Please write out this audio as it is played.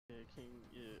Yeah, King.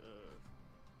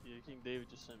 Yeah, King David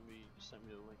just sent me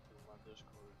a link to my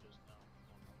Discord just now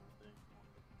on the whole thing on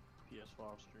the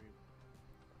PS5 stream.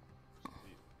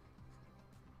 Sweet.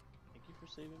 Thank you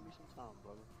for saving me some time,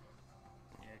 brother.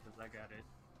 Yeah, cause I got it.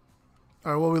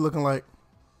 All right, what we looking like?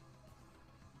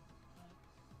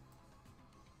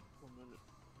 1 minute.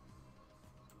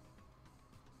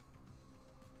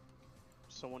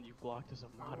 Someone you blocked as a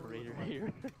moderator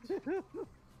here.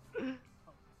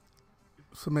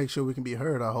 So make sure we can be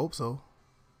heard. I hope so.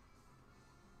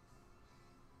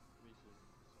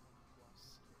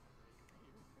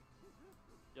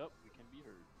 Yep, we can be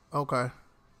heard. Okay.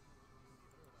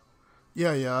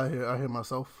 Yeah, I hear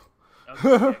myself. Okay,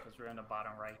 yeah, cause we're in the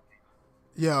bottom right.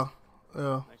 Yeah.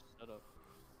 Nice setup.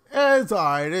 It's all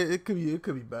right. It could be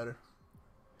better.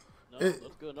 No,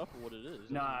 that's good enough for what it is.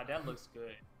 Nah, that looks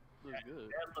good. Looks good.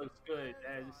 That looks good.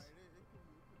 That is.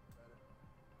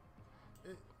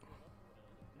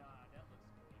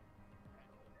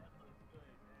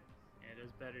 Yeah,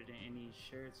 that's better than any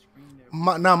shared screen.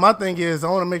 My thing is, I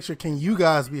want to make sure. Can you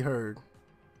guys be heard?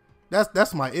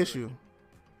 That's my issue.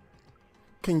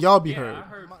 Can y'all be heard? I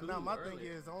heard my earlier. thing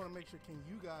is, I want to make sure. Can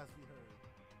you guys be heard?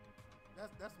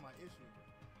 That's my issue.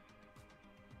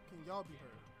 Can y'all be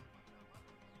heard?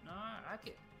 No, I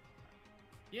can.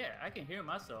 Yeah, I can hear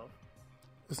myself.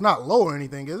 It's not low or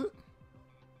anything, is it?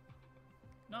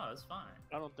 No, it's fine.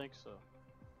 I don't think so.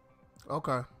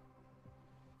 Okay.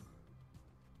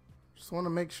 Just want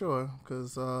to make sure,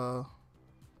 cause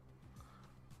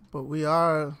but we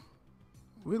live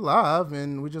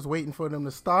and we're just waiting for them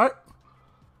to start.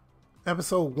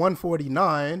 Episode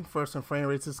 149, First and Frame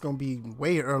Rates, is gonna be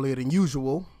way earlier than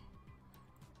usual,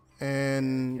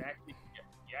 and You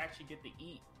actually get to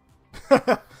eat.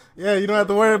 yeah, you don't have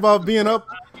to worry about being up.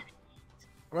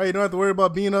 Right, you don't have to worry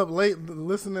about being up late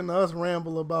listening to us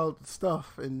ramble about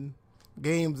stuff and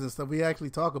games and stuff. We actually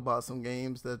talk about some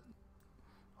games that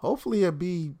hopefully it'll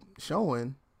be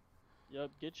showing.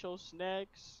 Yep, get your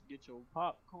snacks, get your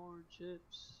popcorn,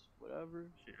 chips, whatever.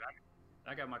 Shit,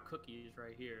 I got my cookies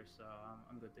right here, so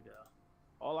I'm good to go.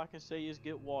 All I can say is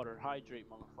get water, hydrate,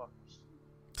 motherfuckers.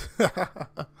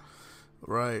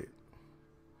 Right.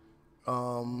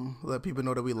 Let people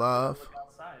know that we live. Look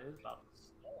outside, it's about to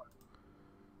storm.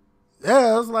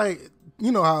 Yeah, it's like,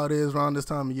 you know how it is around this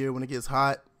time of year when it gets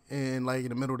hot and like in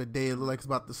the middle of the day it looks like it's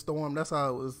about to storm. That's how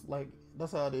it was like.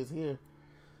 That's how it is here.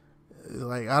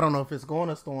 Like, I don't know if it's going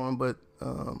to storm, but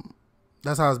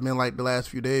that's how it's been like the last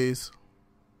few days.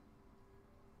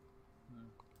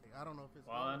 I don't know if it's.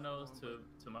 All I know is to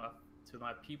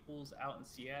my peoples out in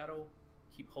Seattle,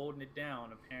 keep holding it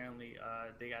down. Apparently,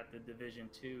 they got the Division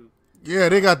 2. Yeah,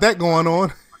 they got that going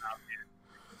on.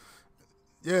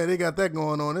 Yeah, they got that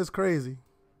going on. It's crazy.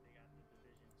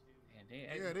 And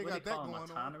they got call that them going on.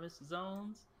 autonomous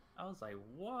zones. I was like,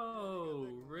 whoa,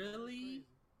 really?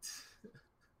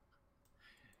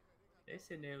 They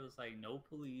said there was like no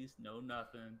police, no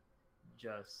nothing,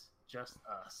 just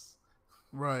us.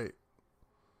 Right.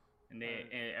 And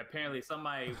apparently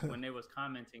somebody, when they was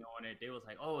commenting on it, they was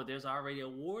like, "Oh, there's already a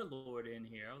warlord in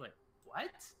here." I was like, "What?"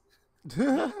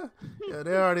 Yeah,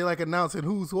 they're already like announcing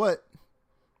who's what.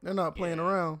 They're not playing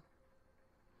around.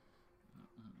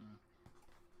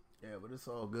 Yeah, but it's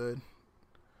all good.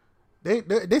 They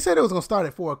said it was gonna start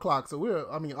at 4:00, so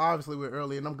obviously we're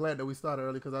early, and I'm glad that we started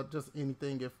early because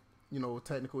if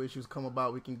technical issues come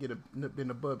about, we can get it nipped in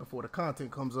the bud before the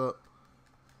content comes up.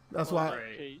 That's why.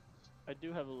 Okay, I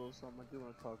do have a little something I do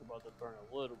want to talk about that burn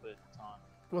a little bit of time.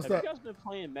 What's have that? you guys been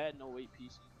playing Madden 08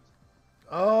 PC?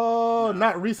 Oh,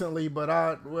 not recently, but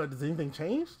has anything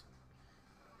changed?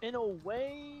 In a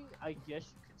way, I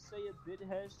guess you could say a bit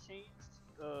has changed.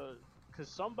 Because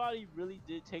somebody really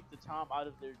did take the time out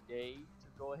of their day to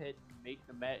go ahead and make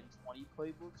the Madden 20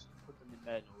 playbooks and put them in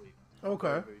Madden 08. Okay.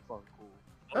 Very, very fucking cool.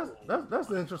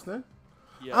 That's interesting.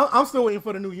 Yeah. I'm still waiting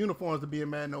for the new uniforms to be in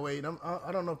Madden 08.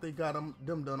 I don't know if they got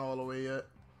them done all the way yet.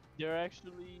 They're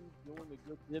actually doing a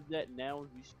good bit of that now as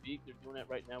we speak. They're doing that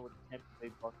right now with the Tampa Bay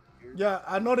Buccaneers. Yeah,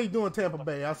 I know they're doing Tampa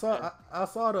Bay. I saw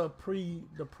the pre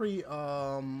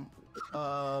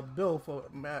bill for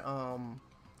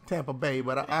Tampa Bay,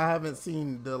 but I haven't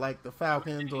seen the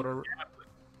Falcons or the.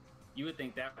 You would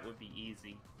think that would be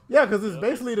easy. Yeah, because it's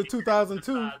basically the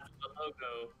 2002. The logo.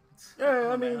 Yeah,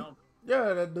 I mean,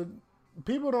 yeah, the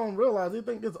people don't realize they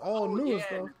think it's all new and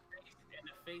stuff. And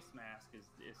the face mask is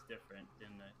different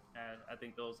than I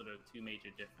think those are the two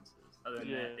major differences. Other than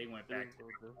that, they went back to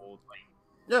the old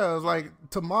Yeah, it's like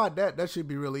to mod that should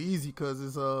be really easy because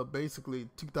it's basically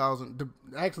 2000.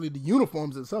 Actually, the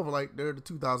uniforms itself are like they're the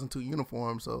 2002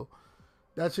 uniforms, so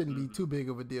that shouldn't be too big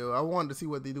of a deal. I wanted to see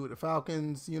what they do with the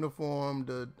Falcons uniform.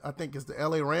 I think it's the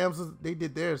LA Rams. They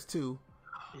did theirs too.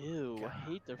 Ew, I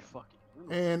hate their fucking.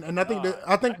 And I think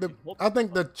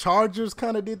the Chargers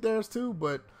kind of did theirs too,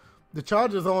 but the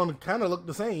Chargers on kind of look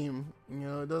the same. You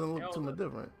know, it doesn't look too much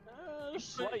different.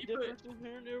 Slight differences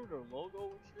here and there with their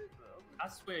logo and shit. Bro. I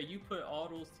swear, you put all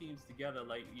those teams together,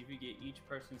 like if you get each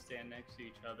person stand next to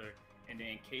each other and then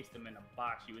encase them in a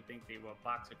box, you would think they were a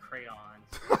box of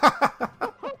crayons.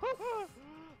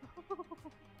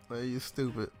 Hey, you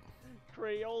stupid.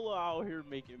 Crayola out here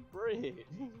making bread.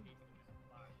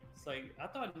 It's like, I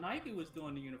thought Nike was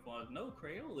doing the uniforms. No,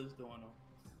 Crayola's doing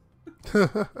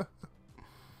them.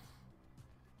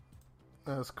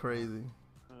 That's crazy.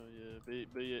 Oh yeah,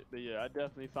 but yeah, I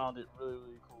definitely found it really,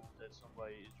 really cool that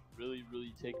somebody is really,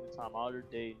 really taking the time out of their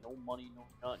day, no money, no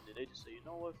nothing. They just say, you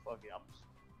know what, fuck it, I'm just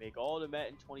make all the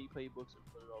Madden 20 playbooks and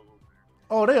put it all over there.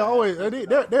 Oh, they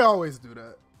always do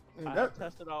that. I have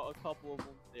tested out a couple of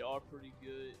them. They are pretty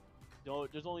good.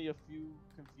 There's only a few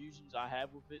confusions I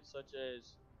have with it, such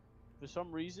as for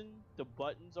some reason the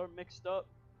buttons are mixed up.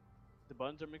 The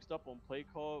buttons are mixed up on play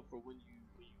call for when you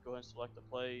go ahead and select the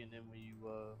play, and then when you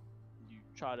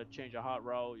try to change a hot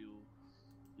route,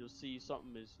 you'll see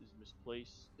something is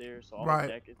misplaced there. So all of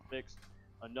that gets fixed.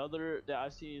 Another that I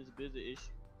see is a bit of an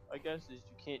issue, I guess, is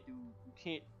you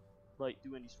can't like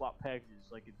do any swap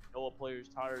packages. Like if you know a player's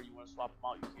tired, you want to swap them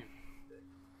out, you can't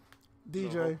do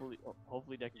that. DJ, so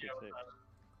hopefully that can get fixed.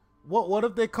 What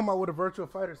if they come out with a Virtua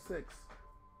Fighter 6?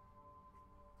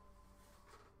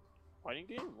 Fighting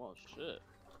game? Well, shit.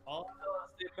 All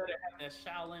they better have that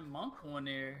Shaolin monk on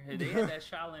there. They had that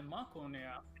Shaolin monk on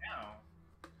there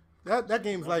now. That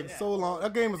game's so long.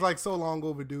 That game is like so long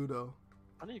overdue though.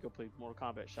 I need to go play Mortal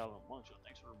Kombat Shaolin Monk.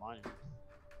 Thanks for reminding me.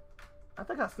 I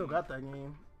think I still got that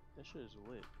game. That shit is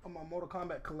lit. On my Mortal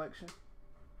Kombat collection.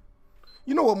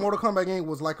 You know what Mortal Kombat game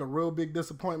was like a real big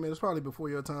disappointment? It's probably before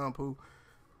your time, Pooh.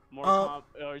 Are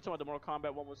you talking about the Mortal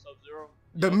Kombat one with Sub-Zero?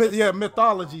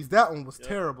 Mythologies. That one was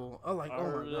terrible. I was like,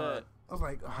 oh my god. I was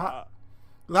like,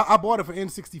 I bought it for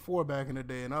N64 back in the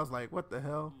day, and I was like, what the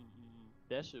hell?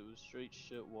 That shit was straight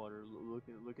shit water.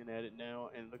 Looking at it now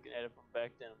and looking at it from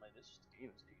back then, I'm like, this game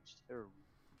is aged terrible.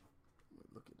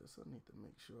 Look at this. I need to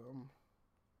make sure I'm.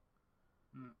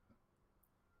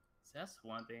 That's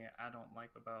one thing I don't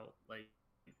like about like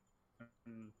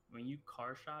when you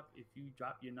car shop. If you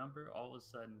drop your number, all of a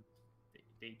sudden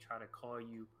they try to call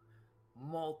you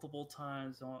multiple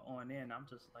times on end. I'm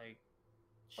just like,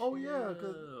 oh yeah,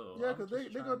 cause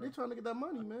they trying to get that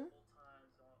money, man.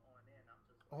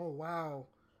 Oh wow,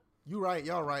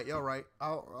 y'all right.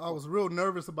 I was real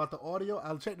nervous about the audio.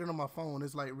 I checked it on my phone.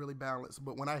 It's like really balanced,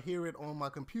 but when I hear it on my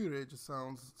computer, it just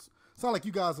sounds like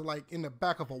you guys are like in the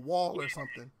back of a wall or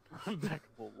something. Back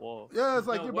of a wall. Yeah, it's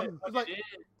like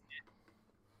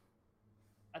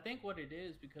I think what it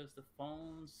is because the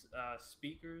phone's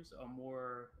speakers are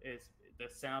more. The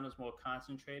sound is more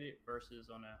concentrated versus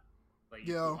on a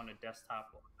desktop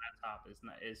or laptop.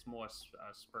 It's more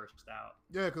dispersed out.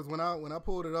 Yeah, because when I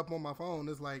pulled it up on my phone,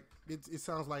 it's like it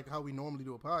sounds like how we normally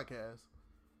do a podcast.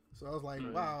 So I was like,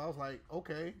 wow. I was like,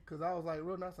 okay, because I was like,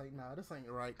 real nice. Like, nah, this ain't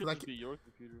right. Could just be your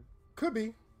computer. Could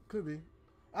be.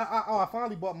 I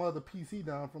finally bought my other PC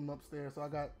down from upstairs, so I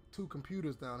got 2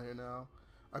 computers down here now.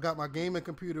 I got my gaming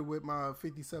computer with my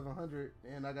 5700,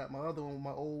 and I got my other one with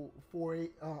my old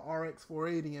RX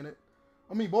 480 in it.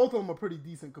 I mean, both of them are pretty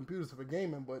decent computers for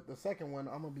gaming, but the second one,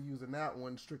 I'm going to be using that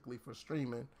one strictly for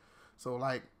streaming. So,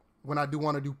 like, when I do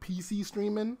want to do PC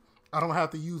streaming, I don't have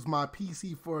to use my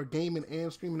PC for gaming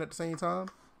and streaming at the same time.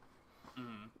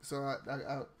 Mm-hmm. So, I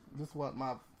this is what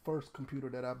my first computer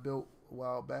that I built a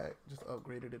while back. Just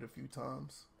upgraded it a few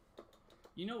times.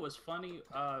 You know what's funny,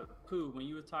 Pooh, when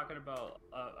you were talking about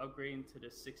upgrading to the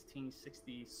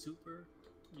 1660 Super,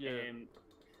 and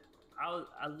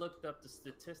I looked up the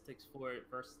statistics for it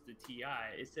versus the TI.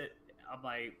 I'm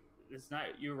like, it's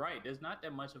not. You're right. There's not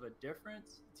that much of a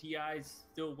difference. TI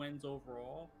still wins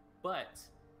overall, but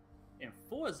in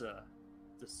Forza,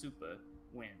 the Super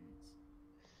wins.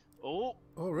 Oh,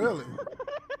 really?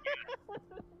 What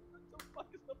the fuck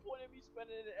is the point of me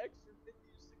spending an extra $50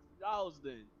 to $60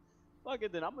 then? Fuck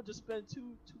it then. I'm gonna just spend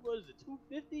what is it,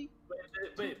 $250?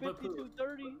 $250,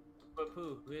 $230? But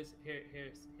Pooh, here's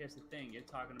the thing. You're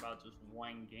talking about just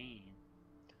one game.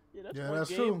 Yeah, that's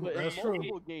game, true. But that's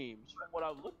multiple games from what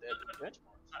I've looked at the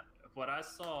benchmarks. What I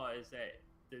saw is that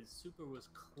the Super was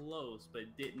close,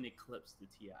 but didn't eclipse the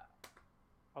TI.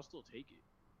 I'll still take it.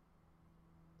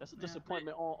 That's a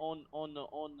disappointment on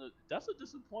the. That's a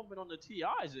disappointment on the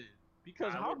TI's end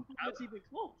because how come it's even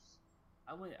close?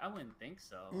 I wouldn't think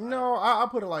so. No, I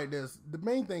put it like this. The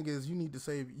main thing is you need to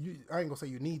save. I ain't gonna say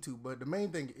you need to, but the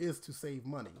main thing is to save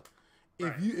money.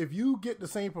 Right. If you get the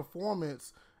same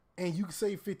performance and you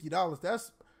save $50,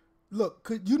 that's look.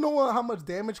 Could you know how much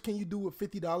damage can you do with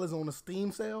 $50 on a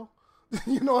Steam sale?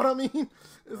 You know what I mean?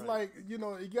 It's like, you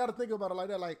know, you got to think about it like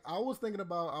that. Like I was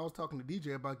talking to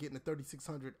DJ about getting the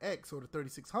 3600X or the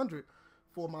 3600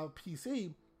 for my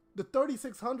PC. The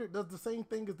 3600 does the same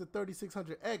thing as the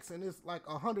 3600X, and it's like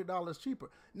 $100 cheaper.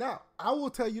 Now, I will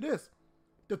tell you this.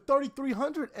 The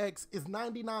 3300X is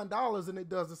 $99, and it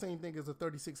does the same thing as the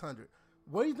 3600.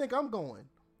 Where do you think I'm going?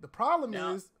 The problem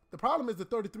is the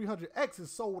 3300X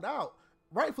is sold out.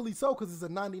 Rightfully so, because it's a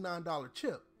 $99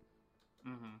 chip.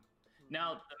 Mm-hmm.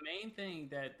 Now, the main thing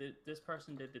that this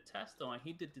person did the test on,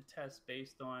 he did the test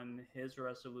based on his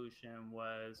resolution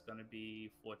was going to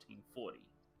be 1440.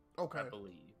 Okay. I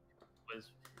believe.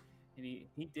 And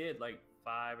he did like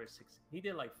 5 or 6. He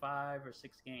did like 5 or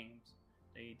 6 games.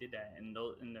 He did that, and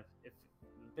if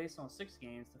based on 6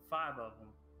 games, the 5 of them,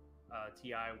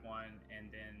 TI won,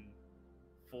 and then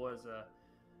Forza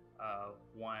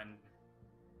won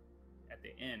at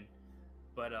the end.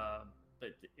 But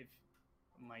if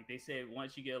like they said,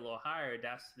 once you get a little higher,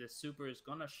 that's the Super is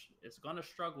gonna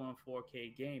struggle in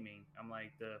 4K gaming. I'm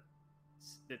like the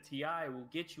TI will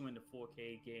get you into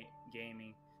 4K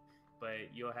gaming,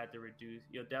 but you'll have to reduce.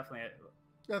 You'll definitely have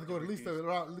to go to at least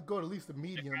the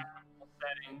medium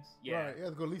settings. Yeah, right. You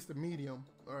have to go at least the medium.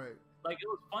 All right. Like it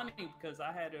was funny because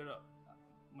I had it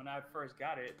when I first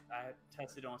got it. I had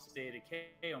tested on State of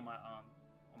Decay on my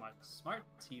smart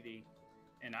TV.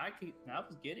 And I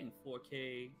was getting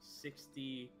 4K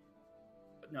 60,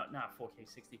 no, not 4K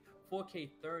 60,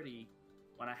 4K 30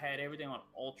 when I had everything on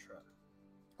Ultra.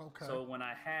 Okay. So when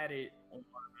I had it on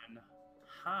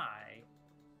high,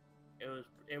 it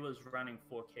was running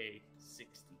 4K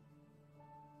 60.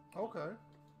 Okay.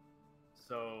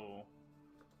 So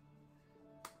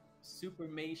Super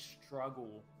may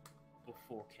struggle with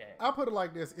 4K. I'll put it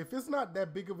like this. If it's not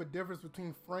that big of a difference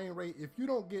between frame rate, if you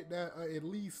don't get that at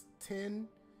least 10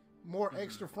 more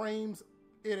extra frames,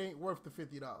 it ain't worth the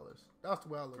 $50. That's the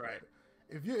way I look at it.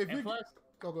 If you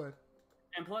go ahead.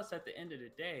 And plus, at the end of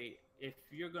the day, if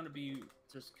you're going to be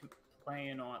just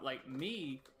playing on, like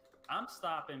me, I'm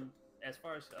stopping as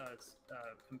far as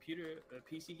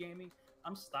PC gaming.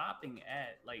 I'm stopping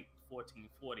at like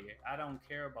 1440. I don't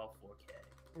care about 4K.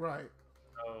 Right.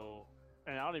 So.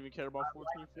 And I don't even care about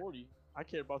 1440. I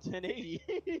care about 1080.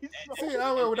 See,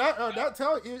 that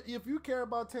tell if you care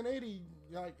about 1080,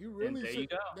 like you really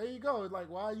should. There you go.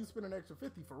 Like, why are you spending an extra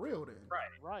 50 for real then?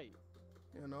 Right.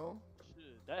 You know.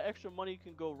 Shit. That extra money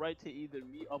can go right to either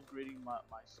me upgrading my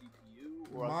CPU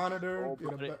or monitor.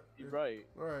 Right.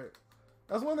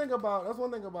 That's one thing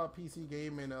about PC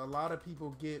gaming. A lot of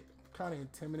people get kind of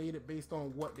intimidated based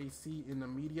on what they see in the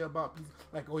media about PC.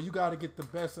 Like, oh, you got to get the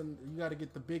best and you got to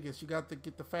get the biggest, you got to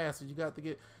get the fastest, you got to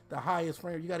get the highest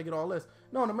frame, you got to get all this.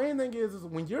 No, the main thing is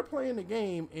when you're playing the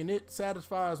game and it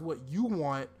satisfies what you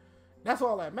want, that's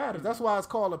all that matters. That's why it's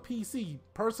called a PC,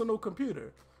 personal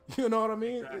computer. You know what I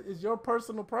mean? Exactly. It's your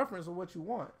personal preference of what you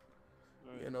want.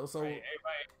 Right. You know, so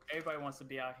everybody wants to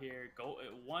be out here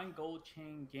one gold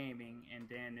chain gaming, and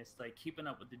then it's like keeping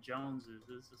up with the Joneses.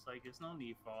 It's just like there's no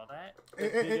need for all that.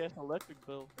 Big ass electric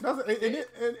bill.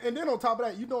 And then on top of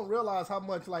that, you don't realize how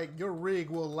much like your rig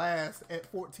will last at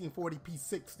 1440p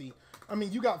 60. I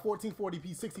mean, you got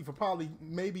 1440p 60 for probably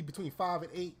maybe between 5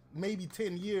 and 8, maybe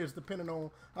 10 years, depending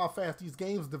on how fast these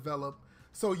games develop.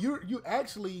 So you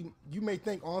may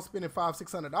think, oh, I'm spending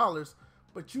 $500-$600.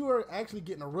 But you are actually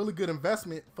getting a really good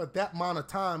investment for that amount of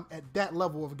time at that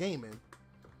level of gaming.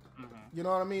 Mm-hmm. You know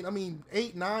what I mean? I mean,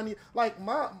 8, 9, like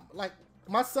my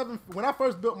 7. When I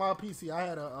first built my PC, I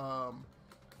had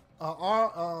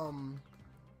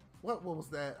what was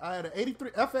that? I had an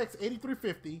FX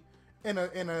 8350 and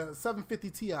a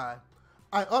 750 Ti. I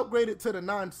upgraded to the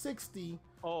 960.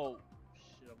 Oh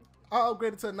shit! I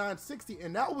upgraded to the 960,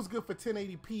 and that was good for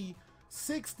 1080p.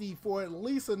 60 for at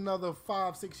least another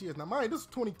 5-6 years. Now, mind, this is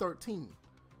 2013.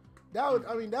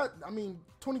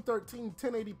 2013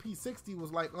 1080p 60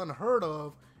 was like unheard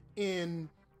of in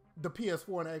the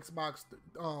PS4 and Xbox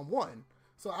One.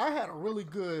 So I had a really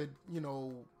good,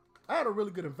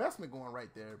 investment going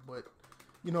right there. But,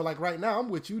 like right now, I'm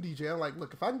with you, DJ. I'm like,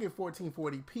 look, if I can get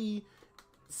 1440p,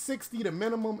 60 the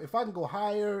minimum, if I can go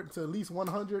higher to at least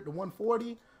 100 to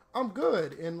 140, I'm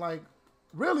good. And like,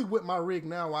 really, with my rig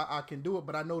now, I can do it,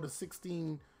 but I know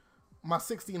my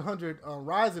 1600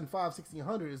 Ryzen 5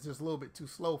 1600 is just a little bit too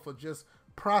slow for just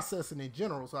processing in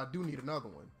general, so I do need another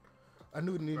one. I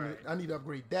need to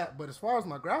upgrade that. But as far as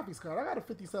my graphics card, I got a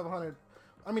 5700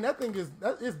 I mean, that thing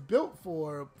is built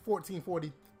for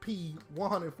 1440p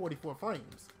 144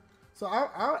 frames. So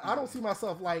I don't see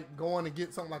myself like going to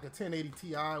get something like a 1080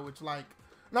 Ti, which like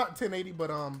not 1080, but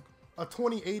a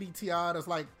 2080 Ti that's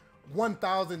like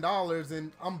 $1,000,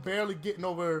 and I'm barely getting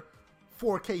over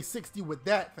 4K 60 with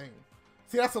that thing.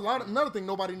 See, that's another thing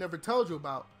nobody never tells you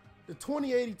about. The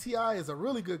 2080 Ti is a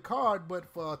really good card, but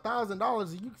for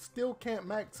 $1,000, you still can't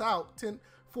max out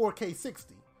 4K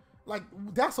 60. Like,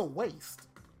 that's a waste.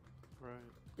 Right.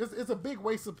 It's a big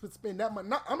waste to spend that much.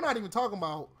 I'm not even talking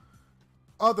about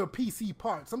other PC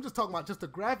parts. I'm just talking about just the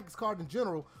graphics card in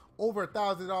general. Over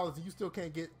 $1,000, and you still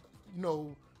can't get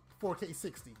 4K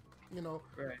 60.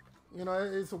 Right.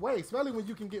 It's a waste, especially when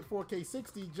you can get 4K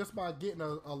 60 just by getting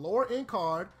a lower end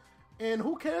card. And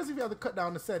who cares if you have to cut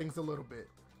down the settings a little bit?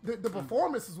 The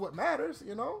performance is what matters,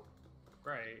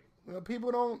 Right.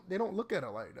 People don't look at it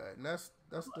like that, and that's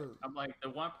I'm like the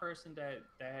one person that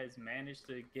has managed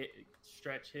to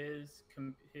stretch his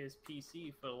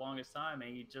PC for the longest time,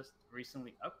 and he just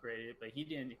recently upgraded, but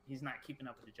he's not keeping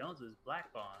up with the Joneses.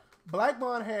 Black Bond. Black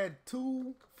Bond had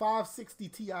two 560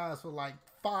 Ti's for like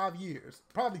 5 years,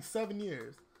 probably 7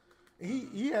 years.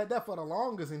 He had that for the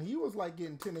longest, and he was like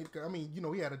getting 1080. I mean,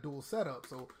 he had a dual setup,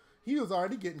 so he was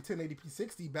already getting 1080p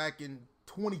 60 back in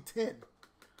 2010.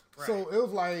 Right. So it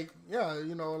was like, yeah,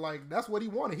 like that's what he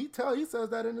wanted. He says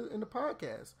that in the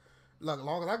podcast. Like, as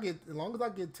long as I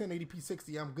get 1080p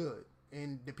 60, I'm good.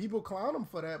 And the people clown him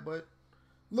for that, but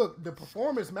look, the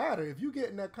performance matter. If you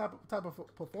getting that type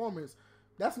of performance,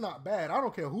 that's not bad. I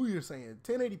don't care who you're saying.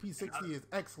 1080p 60 is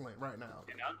excellent right now.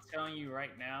 And I'm telling you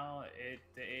right now,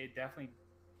 it definitely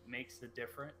makes the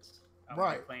difference.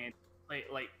 Right.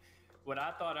 Like what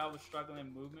I thought I was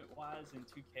struggling movement-wise in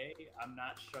 2K, I'm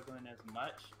not struggling as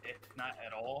much, if not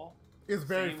at all. It's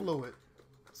very fluid.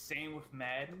 Same with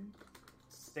Madden.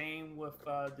 Same with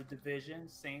The Division.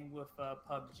 Same with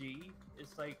PUBG.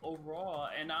 It's like overall,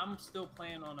 and I'm still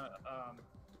playing on a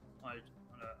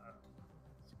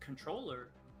controller,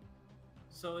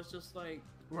 so it's just like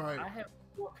right. I have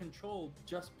more control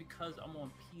just because I'm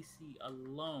on PC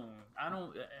alone.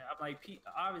 I'm like,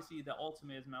 obviously the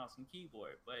ultimate is mouse and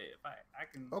keyboard, but if I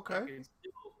can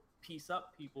still piece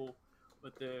up people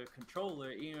with the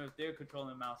controller, even if they're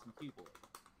controlling mouse and keyboard.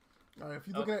 All right,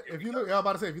 I'm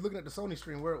about to say, if you're looking at the Sony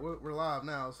stream, we're live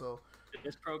now. So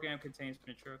this program contains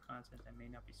mature content that may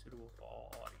not be suitable for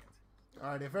all audiences.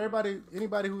 All right, if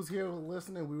anybody who's here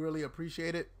listening, we really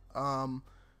appreciate it.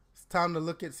 It's time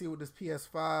to see what this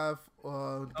PS5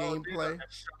 gameplay.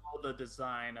 Show the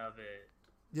design of it.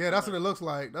 Yeah, that's what it looks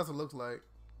like.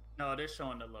 No, they're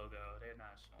showing the logo. They're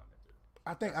not showing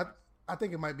it. I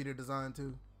think it might be the design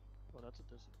too. Well, that's a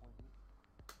disappointment.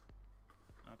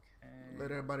 Okay.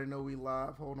 Let everybody know we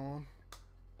live. Hold on.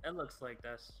 It looks like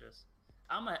that's just.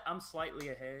 I'm slightly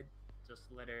ahead. Just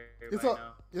to let everybody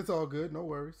know. It's all good. No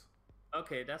worries.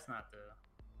 Okay, that's not the.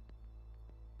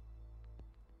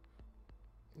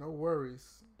 No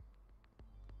worries.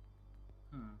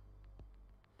 Hmm.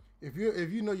 If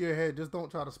you know you're ahead, just don't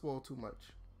try to spoil too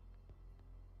much.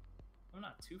 I'm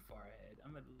not too far ahead.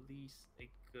 I'm at least a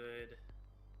good.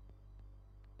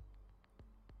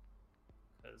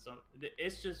 Cause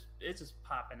it's just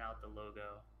popping out the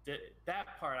logo.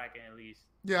 That part I can at least.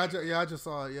 Yeah, I just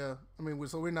saw it. Yeah, I mean,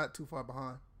 so we're not too far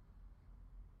behind.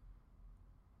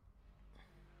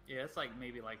 Yeah, it's like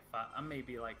maybe like 5. I'm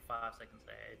maybe like 5 seconds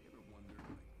ahead.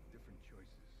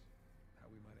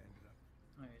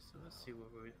 Alright, so let's see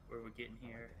where we're getting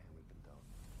here.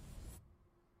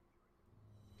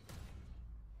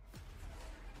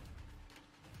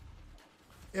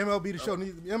 MLB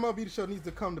The Show needs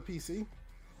to come to PC.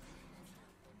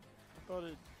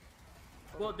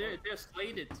 Well, they're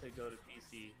slated to go to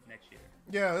PC next year.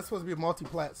 Yeah, it's supposed to be a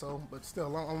multi-plat, but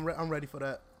still, I'm ready for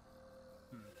that.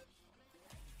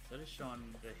 So they're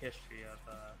showing the history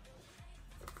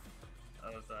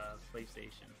of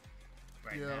PlayStation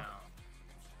now.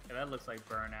 Yeah, that looks like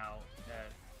Burnout.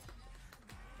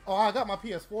 Oh, I got my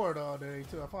PS4 the other day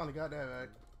too. I finally got that back.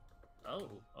 Oh,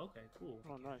 okay, cool.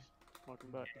 Oh, nice.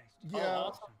 Welcome back. Yeah.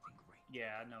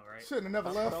 Yeah, I know, right? Shouldn't have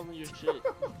never left. Selling your shit.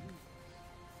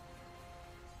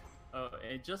 Oh,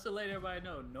 and just to let everybody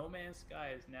know, No Man's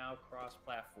Sky is now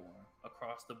cross-platform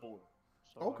across the board.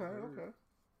 So Okay.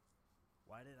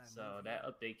 So that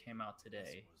update came out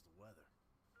today.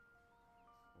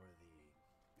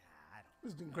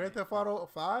 This is Grand Theft Auto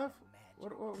 5?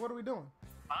 What are we doing?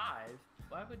 5?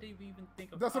 Why would they even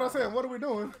think of That's 5? what I'm saying. What are we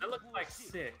doing? That looks like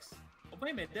 6. Oh,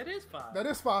 wait a minute, that is 5. That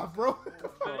is 5, bro.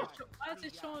 Why is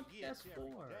it showing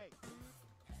PS4?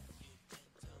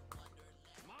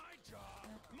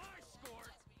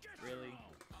 Really?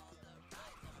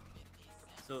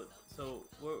 So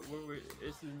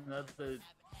is this another?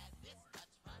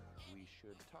 We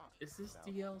should talk. Is this about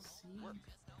DLC? work.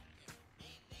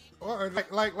 Or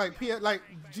like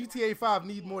GTA 5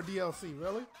 need more DLC,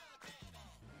 really?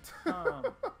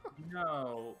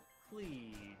 No,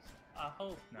 please. I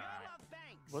hope not.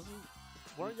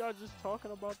 Weren't y'all just talking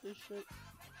about this shit?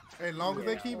 Hey, long as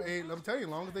they keep, I'm telling you,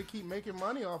 long as they keep making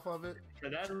money off of it.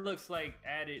 So that looks like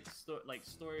added story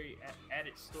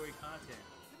content.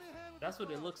 That's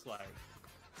what it looks like,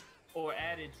 or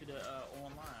added to the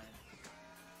online.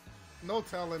 No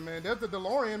telling, man. There's the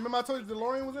DeLorean. Remember I told you the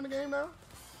DeLorean was in the game now?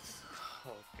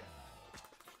 Oh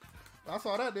god. I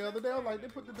saw that the other day. I was like, they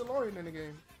put the DeLorean in the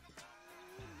game.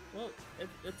 Well, at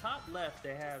the top left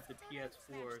they have the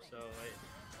PS4, so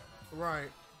Right.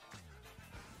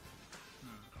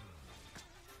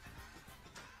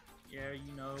 yeah,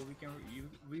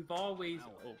 we've always.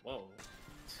 Oh, whoa.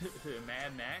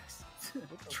 Mad Max,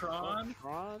 Tron.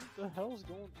 What the hell's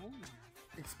going on?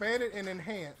 Expanded and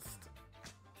enhanced.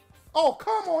 Oh,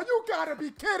 come on. You gotta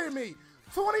be kidding me.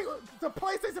 The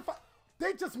PlayStation 5,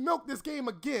 they just milked this game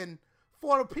again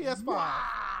for the PS5.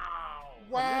 Wow.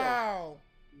 Wow.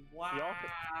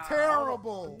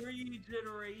 Terrible. 3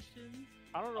 generations.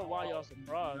 I don't know why y'all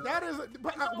surprised. That is,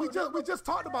 but we just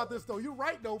talked about this though. You're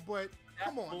right though, but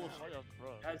come on. Bullshit. Why y'all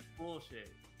surprised? That's bullshit.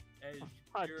 That is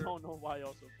I pure- don't know why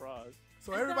y'all surprised.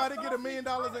 So everybody get $1 million.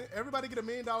 Everybody get $1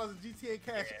 million in GTA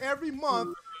cash every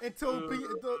month until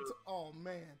oh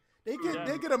man, they get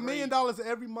 $1 million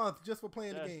every month just for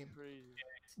playing the game. Crazy.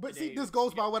 But see, this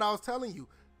goes by what I was telling you.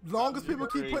 Long as people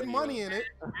keep putting money in it.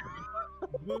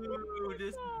 Boo,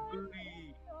 this is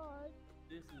booty.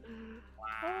 This is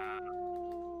wow.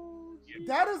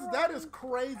 That is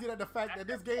crazy. That the fact that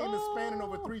this game is spanning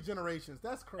over 3 generations.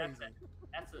 That's crazy.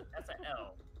 That's an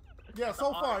L. Yeah,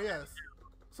 so far, yes.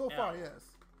 So far, yes.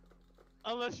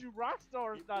 Unless you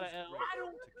Rockstar, it's not an L. I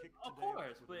don't. Of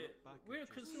course, but we're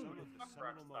consumers of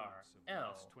Rockstar.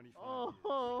 L. Oh.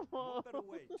 What better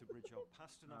way to bridge our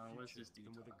past and our what's future this dude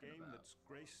than with a talking game about? that's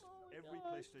graced every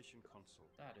PlayStation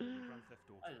console? That the is Grand Theft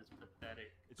Auto. that is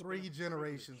pathetic. It's 3 been a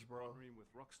generations, privilege bro. partnering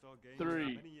with Rockstar Games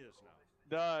 3. for many years now.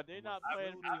 Duh, they not I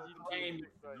playing blame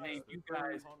GTA. you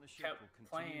guys kept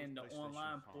playing the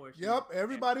online portion. Yep,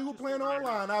 everybody who playing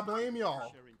online, I blame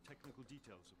y'all. Sharing technical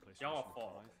details of PlayStation Y'all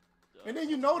fault. 5. And then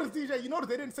you notice, DJ,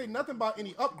 they didn't say nothing about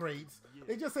any upgrades.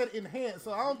 They just said enhance.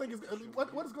 So I don't think it's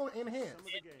what is going to enhance.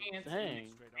 Dang.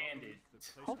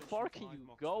 How far can you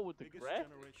go with the graphics?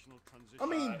 I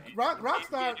mean,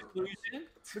 Rockstar,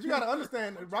 but you got to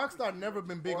understand, Rockstar never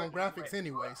been big on graphics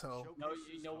anyway. So No,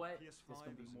 you know what? There's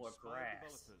gonna be more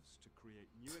grass. To create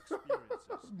new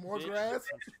experiences. more grass.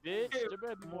 Fish? There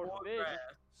better be more fish. grass.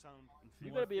 Sound and You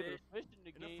feel. better be able to fish in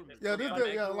the game. Yeah, this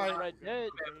dude, yeah, like Red Dead.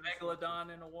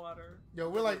 Megalodon in the water. yo,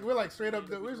 we're like straight up,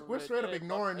 we're straight up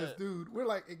ignoring this dude. We're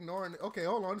like ignoring it. Okay,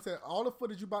 hold on. It said all the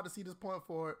footage you about to see this point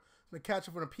for the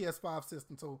capture from the PS5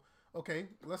 system. So okay,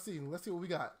 let's see what we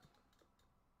got.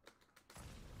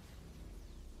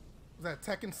 Is that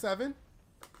Tekken 7?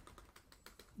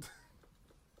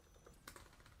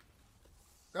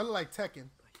 That look like Tekken.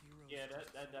 Yeah,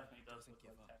 that definitely does look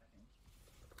like Tekken.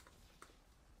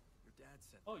 Your dad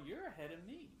said. Oh, you're ahead of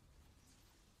me.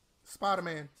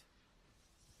 Spider-Man.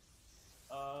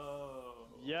 Oh.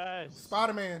 Yes.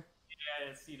 Spider-Man.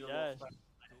 Yeah, see the Yes. little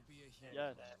Don't be a hero.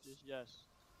 Yes. Just yes.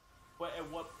 But at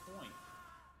what point?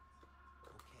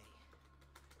 Okay,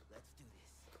 let's do this.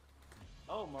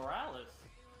 Oh, Morales.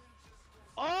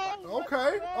 Oh.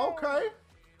 Okay, let's go! okay.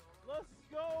 Let's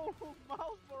go,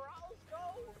 Miles Morales,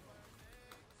 go!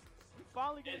 He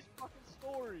finally gets his fucking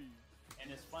story.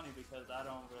 And it's funny because I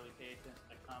don't really pay attention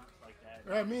to comics like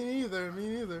that. Me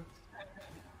neither.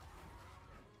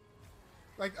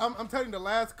 Like I'm telling you, the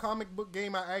last comic book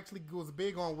game I actually was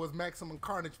big on was Maximum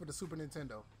Carnage for the Super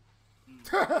Nintendo.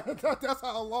 That's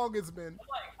how long it's been.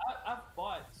 Like I've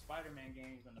bought Spider-Man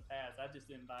games in the past. I just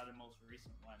didn't buy the most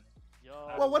recent one. Yo.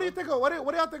 Well, what do you think? What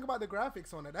do y'all think about the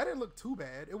graphics on it? That didn't look too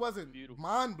bad. It wasn't Beautiful.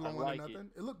 mind blowing I like or nothing.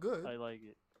 It looked good. I like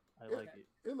it. I like it.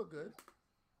 It looked good.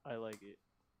 I like it.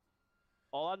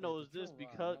 All I know is this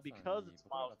because it's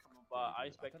Miles coming by, I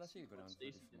expect to see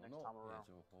PlayStation the next time around.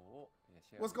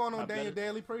 What's going on, Daniel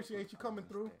Daly? Appreciate you coming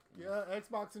through. Yeah,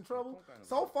 Xbox in trouble.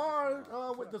 So far,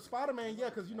 with the Spider-Man, yeah,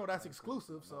 because that's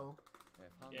exclusive. So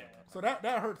Yeah. so that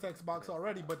hurts Xbox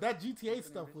already. But that GTA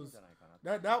stuff was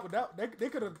that they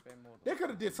could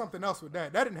have did something else with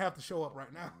that. That didn't have to show up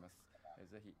right now.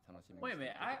 Wait a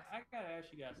minute. I gotta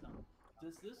ask you guys something.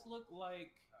 Does this look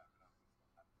like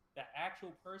the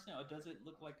actual person, or does it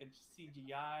look like a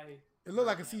CGI? It looked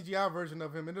like a CGI version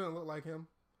of him. It didn't look like him.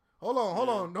 Hold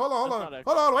on. That's not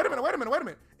Wait a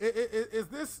minute. Is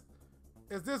this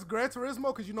Is this Gran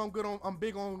Turismo? Because you know I'm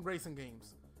big on racing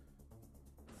games.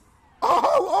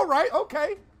 Oh, all right,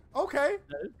 okay.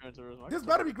 That is Gran Turismo. This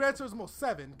better be Gran Turismo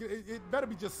 7. It better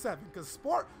be just 7 because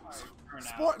sport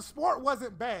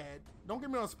wasn't bad. Don't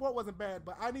get me wrong, sport wasn't bad,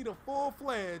 but I need a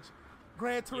full-fledged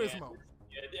Gran Turismo.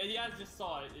 Yeah, I just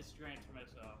saw it. It's Gran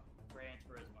Turismo. Gran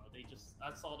Turismo.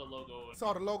 I saw the logo.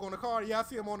 Saw the logo on the car. Yeah, I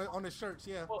see him on the shirts.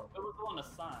 Yeah. Well, it was on the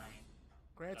sign.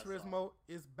 Gran Turismo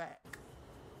is back.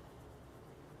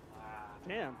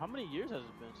 Damn, how many years has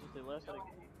it been since they last had a game?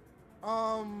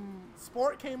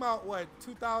 Sport came out what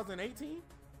 2018?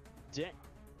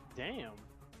 Damn.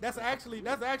 That's actually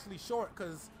short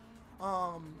because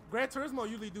Gran Turismo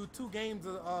usually do 2 games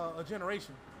a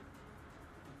generation.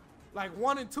 Like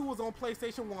 1 and 2 was on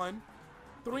PlayStation 1,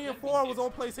 3 and 4 was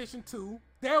on PlayStation 2.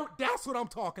 That's what I'm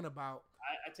talking about.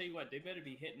 I tell you what, they better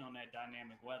be hitting on that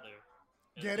dynamic weather.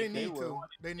 Yeah, they need to.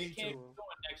 They need can't to. go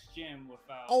next gen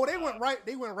without. Oh, they went right.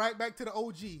 They went right back to the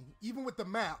OG. Even with the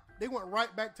map, they went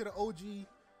right back to the OG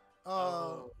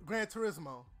Gran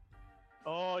Turismo.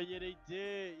 Oh yeah, they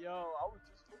did. Yo, I was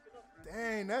just looking up.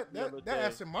 Dang, that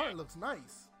Aston Martin looks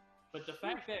nice. But the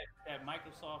fact that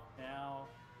Microsoft now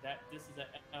this is an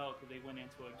L because they went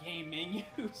into a game menu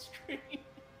screen.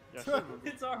 It's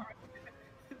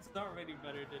already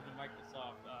better than the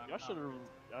Microsoft.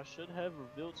 Y'all should have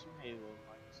revealed some Halo,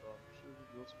 Microsoft. Should have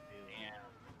revealed some Halo. Yeah.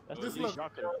 That's This the least y'all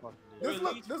could have fucking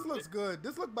did. This looks good.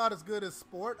 This looks about as good as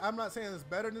Sport. I'm not saying it's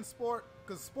better than Sport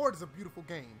because Sport is a beautiful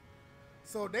game.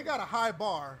 So they got a high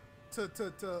bar to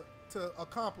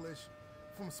accomplish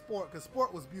from Sport because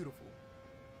Sport was beautiful.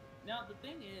 Now the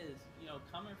thing is,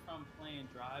 coming from playing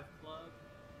Drive Club,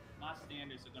 my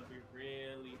standards are gonna be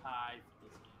really high for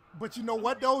this game. But you know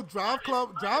what though? Drive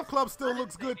Club still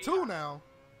looks good too now.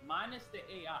 Minus the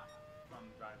AI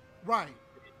from Drive Club. Right.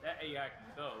 That AI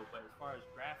can go, but as far as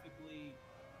graphically,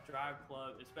 Drive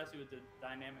Club, especially with the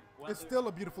dynamic weather, it's still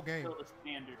a beautiful game. Still the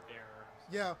standard there.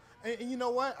 Yeah, and you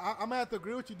know what? I'm gonna have to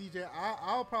agree with you, DJ.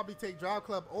 I'll probably take Drive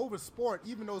Club over Sport,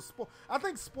 even though I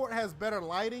think Sport has better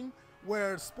lighting,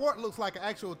 where Sport looks like an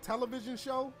actual television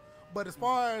show. But as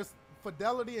far as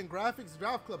fidelity and graphics,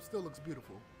 Drive Club still looks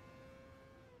beautiful.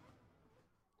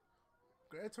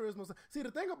 Gran Turismo. See,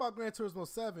 the thing about Gran Turismo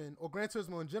 7 or Gran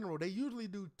Turismo in general, they usually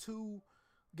do 2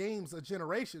 games a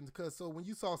generation. Because so when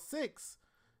you saw 6,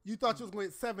 you thought you was going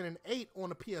to get 7 and 8 on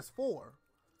the PS4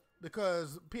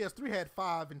 because PS3 had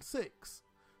 5 and 6.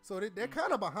 So they're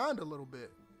kind of behind a little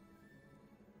bit.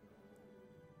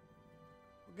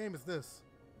 What game is this?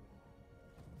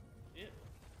 Yeah.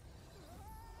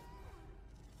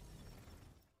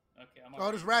 Okay,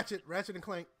 Oh, this Ratchet and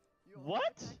Clank.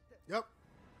 What? Yep.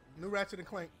 New Ratchet and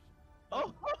Clank.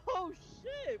 Oh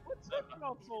shit! What took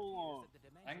y'all so long?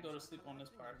 I can go to sleep on this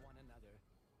part.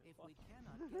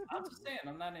 I'm just saying,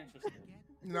 I'm not interested.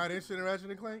 You're not interested in Ratchet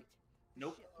and Clank?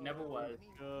 Nope, never was.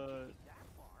 Good.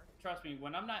 Trust me,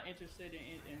 when I'm not interested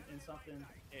in something,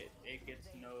 it gets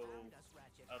no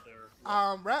other.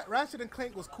 Ratchet and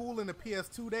Clank was cool in the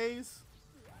PS2 days.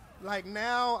 Like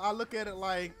now, I look at it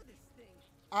like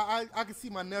I can see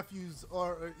my nephews,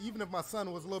 or even if my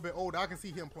son was a little bit older, I can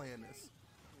see him playing this.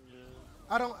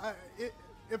 Yeah.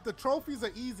 If the trophies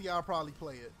are easy, I'll probably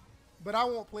play it. But I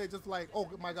won't play it just like, oh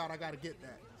my god, I gotta get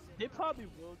that. They probably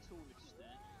will to an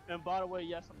extent. And by the way,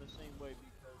 yes, I'm the same way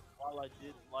because while I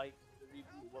did like the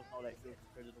reboot, it wasn't all that good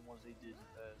compared to the ones they did in the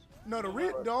past. No,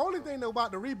 the only thing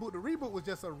about the reboot was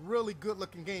just a really good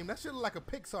looking game. That shit looked like a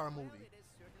Pixar movie.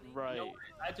 Right.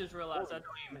 I just realized I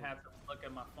don't even have to look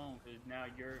at my phone because now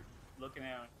you're looking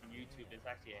at it on YouTube. It's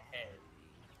actually ahead.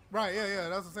 Right. Yeah.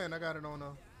 That's what I'm saying. I got it on.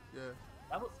 Yeah.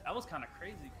 That was kind of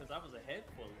crazy because I was ahead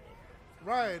for a little bit.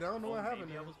 Right. I don't know what happened.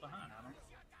 Maybe I was behind. I don't know.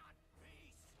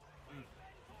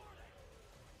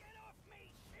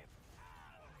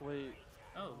 Wait.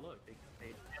 Oh look, they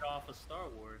hit off of Star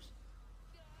Wars.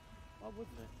 Why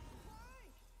wouldn't they?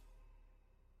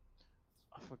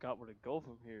 I forgot where to go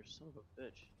from here. Son of a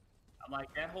bitch. I'm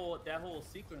like that whole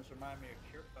sequence reminded me of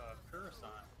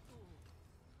Coruscant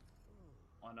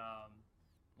on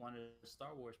one of the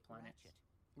Star Wars planets.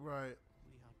 Right.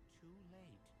 We are too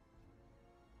late.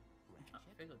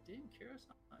 Didn't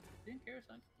Coruscant get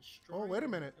destroyed? Oh, wait a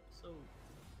minute. Episode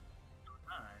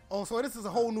 9? Oh, so this is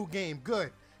a whole new game.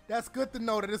 Good. That's good to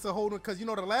know that it's a whole new, because the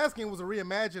last game was a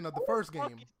reimagine of the first game. What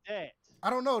the fuck is that?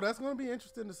 I don't know. That's going to be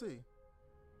interesting to see.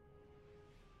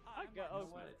 I'm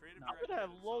gonna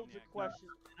have loads of questions,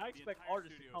 and I expect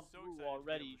artists to come through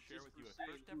already just to say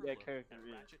who that character is.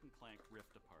 Ratchet and Clank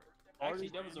Rift Apart. Actually,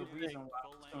 Parties there was a do reason why I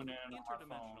was full-length tuning in on my phone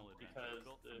interdimensional adventure because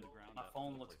built from the ground my up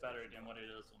phone for the looks better PlayStation than what it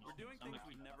is on the We're doing phone. things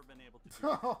we've never been able to do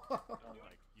Oh,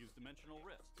 like use dimensional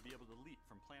rifts to be able to leap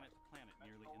from planet to planet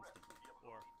nearly instantly,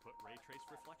 or put ray trace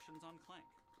reflections on Clank.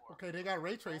 okay, they got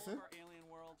ray All tracing. of our alien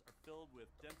worlds are filled with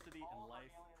density and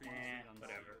life previously unseen.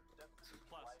 Whatever.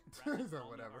 Plus, He Ratchet's said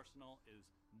all-new whatever. arsenal is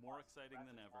more exciting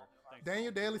than ever. Thanks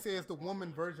Daniel to all Daly the says the woman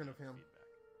version of him. feedback.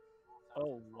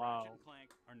 Oh wow. Ratchet and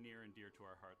Clank are near and dear to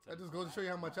our hearts. That just goes to show you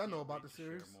how much I know about the Can't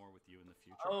wait to series. share more with you in the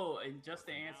future. Oh, and just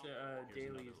to answer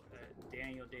Here's another Daly's look.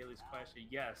 Daniel Daly's question,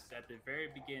 yes, at the very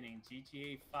beginning,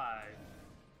 GTA 5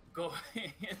 going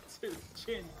into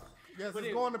Gen. Yes, but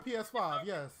it's going to PS5.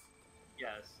 Yes.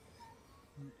 Yes,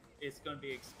 it's going to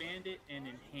be expanded and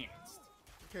enhanced.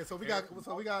 Okay, so we got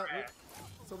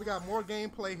more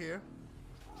gameplay here.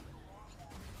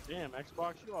 Damn,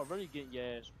 Xbox, you already getting your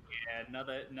ass. Yeah,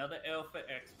 another L for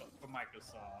Xbox for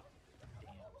Microsoft.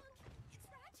 Damn.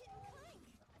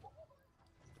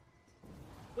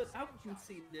 But I can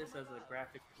see this as a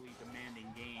graphically demanding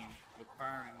game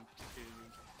requiring to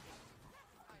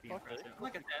be impressive.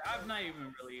 Like I said, I've not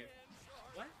even really.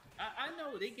 What? I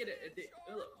know they get it.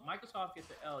 Look, Microsoft gets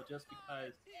the L just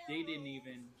because they didn't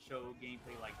even show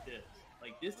gameplay like this.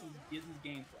 Like this is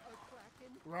gameplay.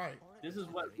 Right. This is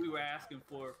what we were asking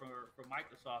for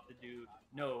Microsoft to do.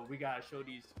 No, we gotta show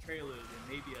these trailers and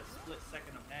maybe a split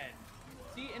second of Madden.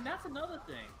 See, and that's another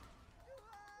thing.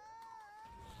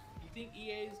 You think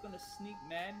EA is gonna sneak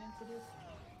Madden into this?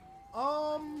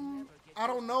 I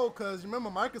don't know, cause remember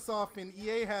Microsoft and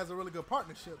EA has a really good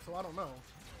partnership, so I don't know.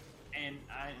 And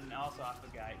also I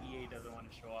forgot EA doesn't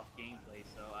want to show off gameplay,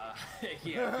 so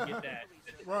yeah, forget that.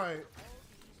 Right.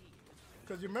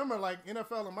 Because you remember, like,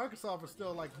 NFL and Microsoft are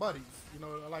still, like, buddies. You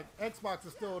know, like, Xbox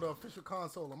is still the official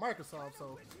console of Microsoft,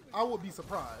 so I would be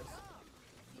surprised.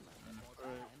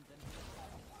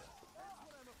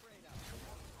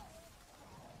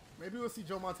 Maybe we'll see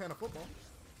Joe Montana football.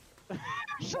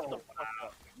 Shut the fuck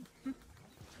up.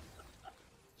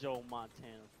 Joe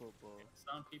Montana football.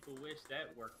 Some people wish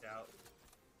that worked out.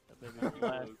 That may be the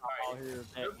last time I'll hear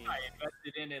of They're that game. probably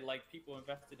invested in it like people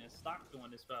invested in stock during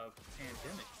this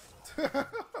pandemic.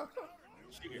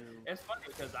 It's funny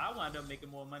because I wound up making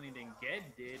more money than Ged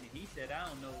did, and he said I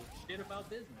don't know shit about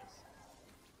business.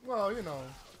 Well, you know,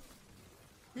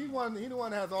 he the one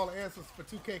that has all the answers for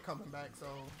 2K coming back, so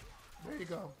there you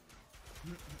go.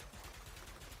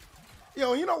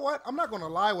 Yo, you know what? I'm not gonna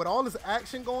lie, with all this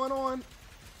action going on,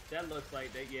 That looks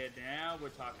like that. Yeah, now we're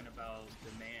talking about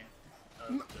demand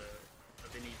of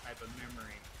any type of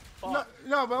memory.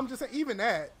 no, but I'm just saying, even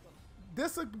that,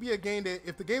 this would be a game that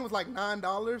if the game was like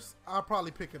 $9, I'll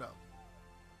probably pick it up.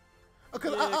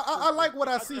 Because Yeah, I like what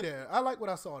I see there. I like what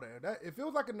I saw there. That if it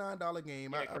was like a $9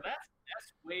 game, Yeah, 'cause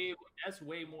that's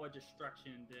way more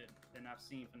destruction than I've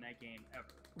seen from that game ever.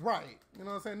 right. You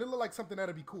know what I'm saying? It looked like something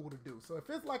that'd be cool to do. So if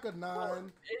it's like a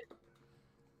 $14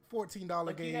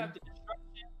 Like game,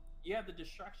 you have the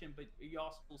destruction, but you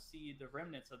also see the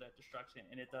remnants of that destruction,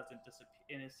 and it doesn't disappear.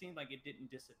 And it seemed like it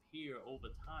didn't disappear over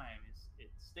time.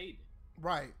 It stayed.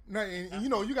 right? Now, and you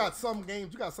know, you got some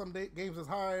games games that's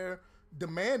higher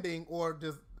demanding or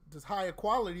just higher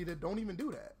quality that don't even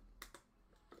do that.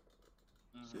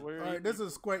 So All right, this is a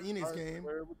Square Enix game.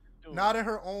 What you doing? Not in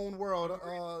her own world.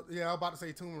 Yeah, I was about to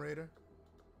say Tomb Raider.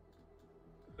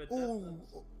 But Ooh,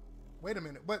 wait a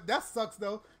minute. But that sucks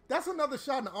though. That's another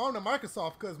shot in the arm to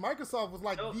Microsoft because Microsoft was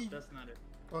like, nope, that's not it.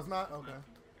 Oh, it's not? Okay.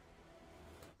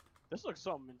 This looks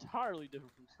something entirely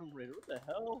different from Tomb Raider. What the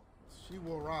hell? She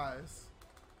will rise.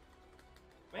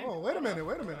 Wait, Oh, wait a hold minute, up,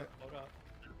 wait a hold minute. up, hold up.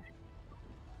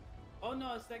 Oh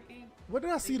no, it's that game. Where did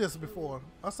I see this before?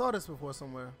 I saw this before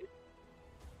somewhere.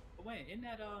 Wait, isn't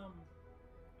that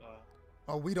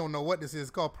Oh, we don't know what this is.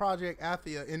 It's called Project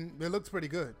Athia, and it looks pretty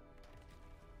good.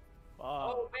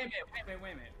 Oh, wait a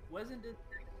minute. Wasn't this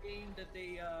the game that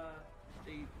they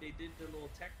did the little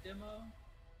tech demo?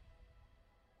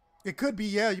 It could be,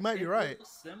 yeah. You might be right. Looks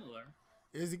similar.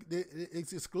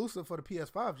 It's exclusive for the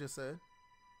PS5. Just said.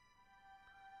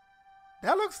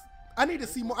 That looks. I need to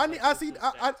see more. I need to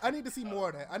see more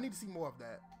of that. I need to see more of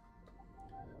that.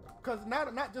 Cause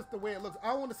not just the way it looks.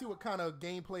 I want to see what kind of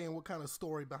gameplay and what kind of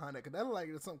story behind it. Cause that look like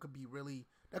something could be really.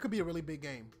 That could be a really big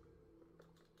game.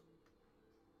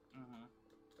 Mm-hmm.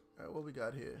 All right, what we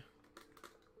got here?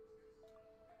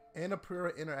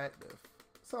 Annapurna Interactive.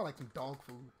 Sound like some dog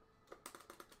food.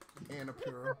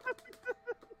 Annapurna.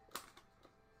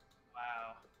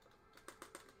 Wow.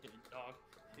 Dog,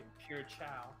 pure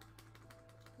chow.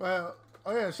 Well,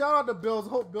 oh yeah, shout out to Bills.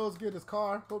 Hope Bills get his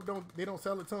car. Hope they don't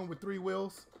sell it to him with 3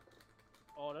 wheels.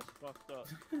 Oh, that's fucked up.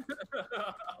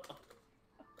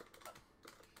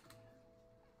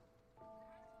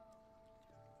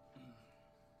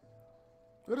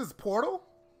 What is Portal?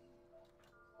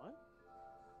 What?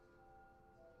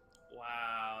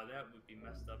 Wow, that would be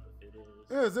messed up if it is.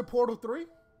 Yeah, is it Portal 3? No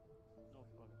fucking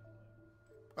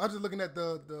way. I was just looking at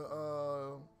the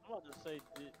I'm about to say.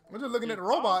 I'm just looking at the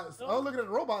Valve robots. I sell- was looking at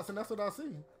the robots, and that's what I see.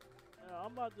 Yeah,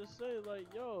 I'm about to say, like,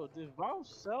 yo, did Valve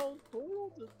sell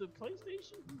Portal to the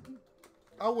PlayStation?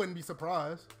 I wouldn't be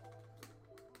surprised.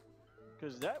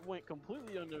 Because that went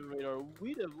completely under the radar.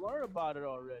 We'd have learned about it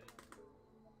already.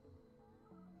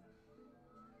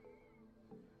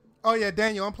 Oh yeah,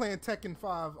 Daniel, I'm playing Tekken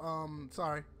 5.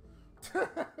 Sorry.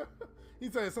 He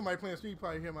said somebody playing Street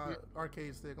Fighter. Hear my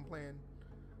arcade stick. I'm playing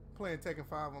Tekken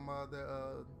 5 on my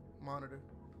monitor.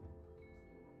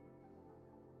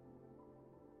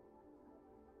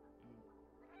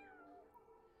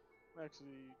 I'm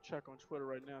actually check on Twitter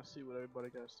right now, see what everybody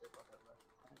got to say about that.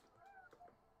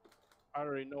 I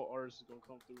already know artists is gonna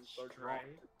come through and start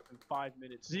drawing in 5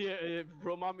 minutes. Yeah,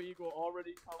 bro, Mama Eagle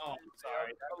already come. Oh, in.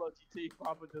 sorry. Hello, GT.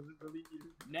 Papa doesn't believe you.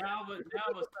 Now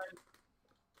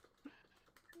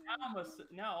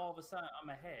all of a sudden I'm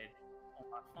ahead on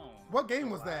my phone. What game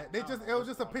So was that? I It don't know was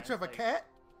just a what's picture of a going on. cat.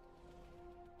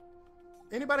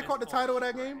 Anybody It's caught the called title of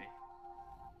that game?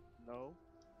 No.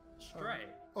 Stray.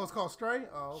 Oh, it's called Stray.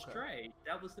 Oh, okay. Stray.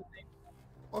 That was the thing.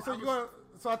 Oh,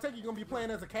 so I take you're gonna be playing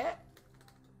as a cat?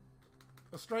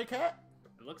 A stray cat?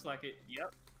 It looks like it.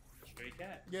 Yep. Stray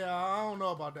cat. Yeah, I don't know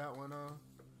about that one.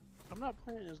 I'm not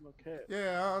playing as no cat.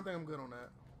 Yeah, I don't think I'm good on that.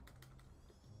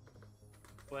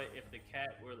 But if the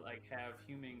cat were like have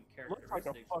human Looks like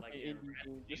a characteristics, fucking like indie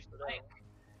game just for that.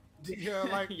 Yeah,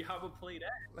 like y'all would play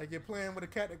that. like you're playing with a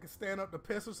cat that can stand up to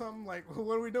piss or something. Like,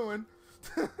 what are we doing?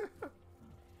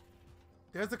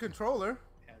 There's the controller.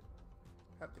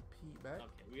 Have to pee back.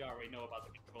 Okay, we already know about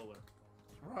the controller.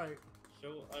 Right.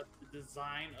 Show us the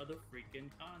design of the freaking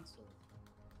console.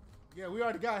 Yeah, we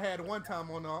already had one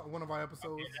time on one of our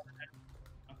episodes.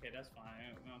 Okay, that's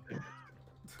fine.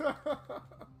 Okay.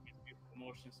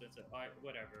 Motion sensor. Alright,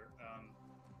 whatever.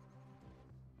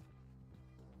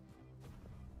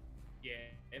 Yeah,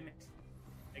 it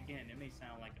may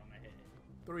sound like I'm ahead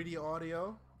 3D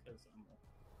audio. because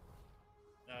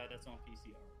that's on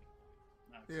PC already.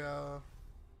 Not Yeah.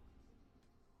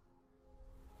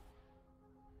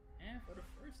 And for the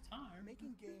first time,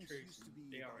 Making games Tracy, used to be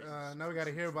they already Now we got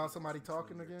to hear about somebody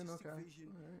talking between again. artistic Okay.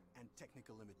 vision All right. and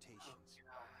technical limitations.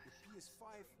 With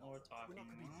PS5, More we're talking. not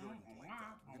going to be doing it like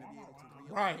that. We're going to be able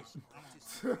to Right. realize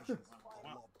artistic vision a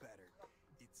lot better.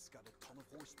 It's got a ton of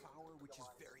horsepower, which is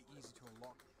very easy to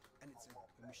unlock, and it's a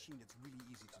machine that's really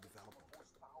easy to develop on.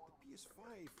 The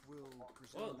PS5 will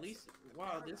present. Well, at least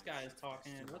while this guy is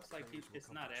talking, it looks like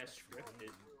it's not as scripted.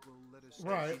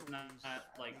 Right. He's not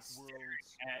like staring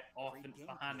off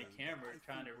behind the camera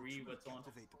trying to read what's on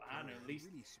behind him. At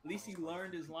least he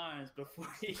learned his lines before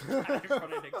he got in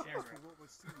front of the camera.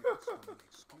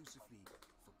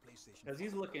 Because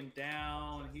he's looking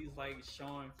down, he's like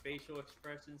showing facial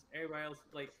expressions. Everybody else,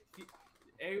 like,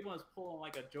 everyone's pulling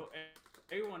like a Joe.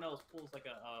 Everyone else pulls like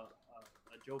a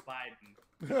Joe Biden.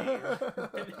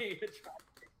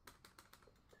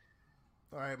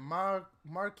 All right,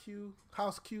 Marquee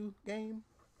House Q game.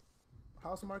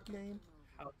 House Marquee game.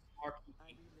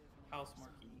 House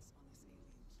Marquee.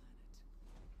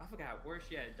 I forgot where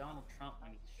she had Donald Trump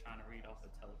when he's trying to read off a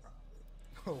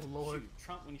teleprompter. Oh Lord. Shoot,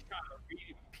 Trump when he's trying to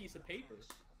read a piece of paper.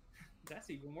 That's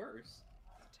even worse.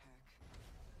 Attack.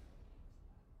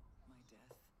 My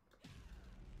death.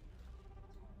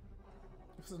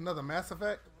 This is another Mass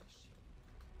Effect. Rush.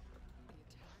 The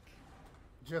attack.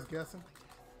 Just guessing.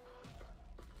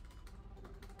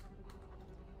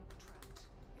 Trapped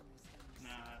in this endless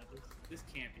Nah, this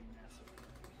can't be massive.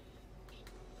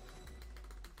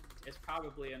 It's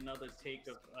probably another take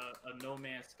of a No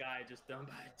Man's Sky just done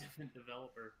by a different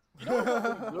developer.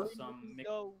 Really? Some mix,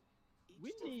 Yo,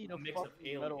 we need a a mix of fucking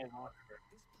Alien. Medal of Honor.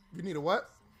 You need a what?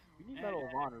 We need Medal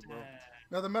of Honor, bro.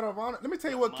 Another Medal of Honor. Let me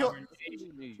tell you what killed. Modern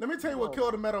day. Let me tell you what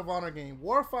killed the Medal of Honor game.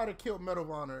 Warfighter killed Medal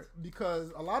of Honor because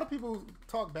a lot of people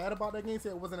talk bad about that game,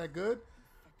 said it wasn't that good.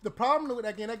 The problem with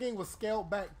that game was scaled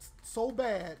back so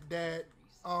bad that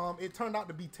it turned out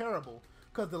to be terrible.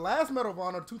 Because the last Medal of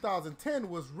Honor 2010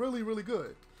 was really, really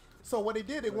good. So what they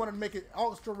did, they wanted to make it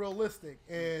ultra realistic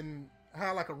and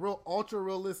have like a real ultra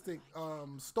realistic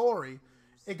story.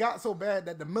 It got so bad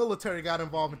that the military got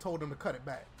involved and told them to cut it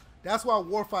back. That's why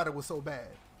Warfighter was so bad.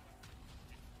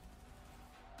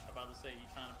 I'm about to say, you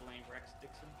trying to blame Rex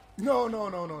Dixon? No.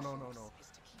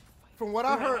 From what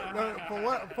I heard,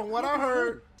 from what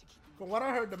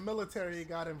I heard, the military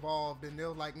got involved and they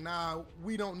were like, "Nah,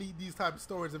 we don't need these type of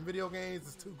stories in video games.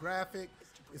 It's too graphic.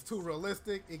 It's too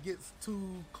realistic. It gets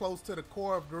too close to the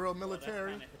core of the real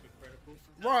military." Well, that's kinda hypocritical.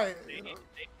 Right.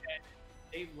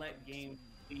 They've let games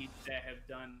lead that have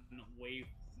done way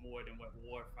more than what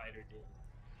Warfighter did.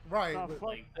 Right. Nah, but- fuck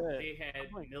Like that. they had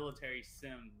I'm like- military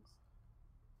sims.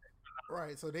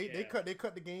 right. So they Yeah. cut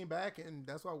the game back, and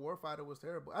that's why Warfighter was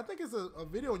terrible. I think it's a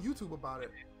video on YouTube about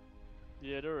it.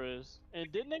 Yeah, there is.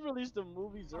 And didn't they release the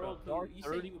movie Zero Hold up, Pooh, Dark you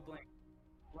said 30? you were playing.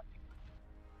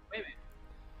 Wait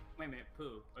a minute,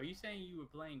 Pooh. Are you saying you were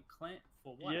playing Clint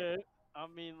for what? Yeah, I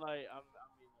mean, like,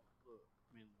 look,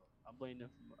 I blame him.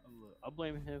 I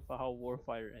blame him for how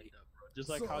Warfighter ended up, bro. Just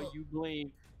like how So- you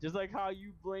blame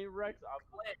Rex. I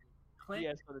blame Clint. he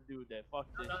has something to do with that. Fuck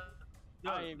No, this.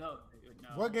 no, I ain't- no.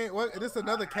 What game? What? This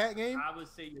another cat game? I would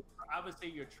say you're.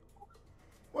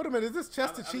 Wait a minute. Is this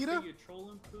Chester I would Cheetah? say you're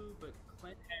trolling, Pooh, but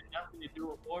Clint had nothing to do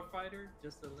with Warfighter.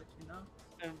 Just to let you know.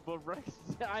 But Rex,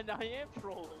 I am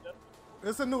trolling. That's,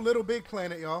 It's a new Little Big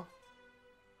Planet, y'all.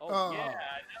 oh, Yeah, I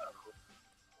know.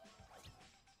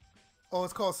 Oh,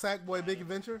 it's called Sackboy Big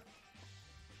Adventure.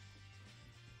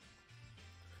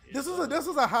 This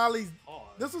was a highly.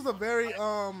 hard. This was a very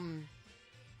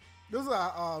This is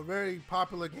a very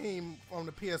popular game on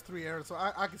the PS3 era, so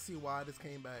I can see why this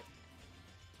came back.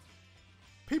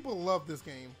 People love this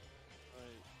game.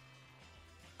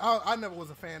 right. I never was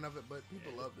a fan of it, but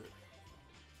people loved it.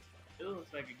 It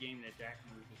looks like a game that Jack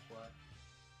would play.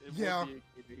 It Yeah. would be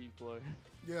a game that he play.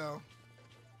 Yeah,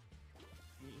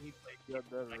 He played Yeah, games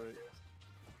that's like right.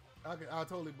 this. I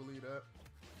totally believe that.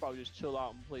 Probably just chill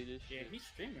out and play this Yeah, shit. he's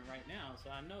streaming right now, so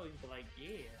I know he's like,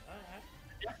 yeah, I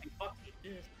definitely fucked with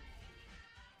this.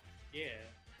 Yeah.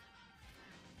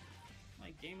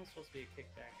 Like, gaming's supposed to be a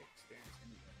kickback experience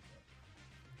anyway.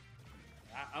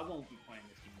 But I won't be playing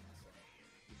this game myself.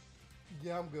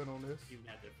 Yeah, I'm good on this. Even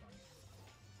had their fun.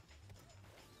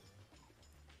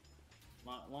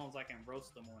 Long as I can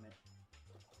roast them on it,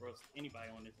 roast anybody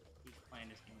on it who's playing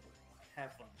this game,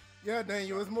 have fun. Yeah,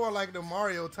 Daniel, it's more like the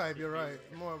Mario type. You're right.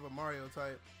 More of a Mario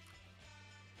type.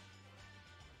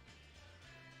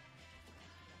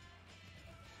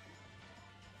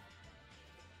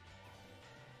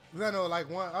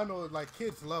 I know, like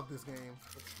kids love this game.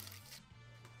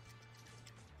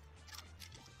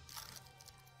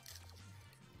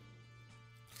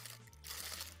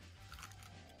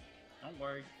 Don't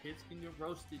worry, kids can get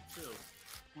roasted too.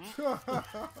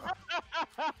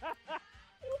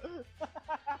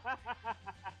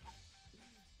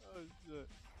 Oh shit.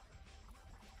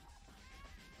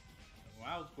 When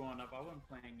I was growing up, I wasn't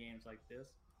playing games like this.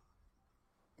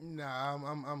 Nah,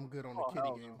 I'm good on the Oh, kiddie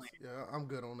hell no. games. Yeah, I'm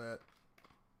good on that.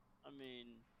 I mean,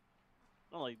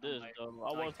 not like this Like- though. I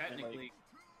like, was technically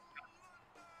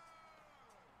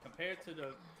compared to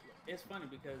the. It's funny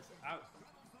because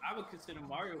I would consider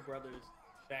Mario Brothers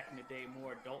back in the day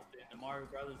more adult than the Mario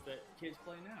Brothers that kids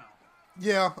play now.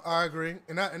 Yeah, I agree,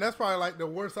 and that's probably like the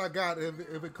worst I got if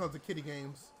it comes to kiddie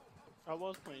games. I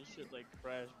was playing shit like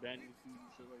Crash Bandicoot and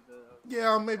shit like that.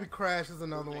 Yeah, maybe Crash is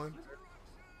another one.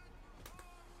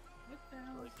 What the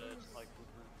hell Like is that, this?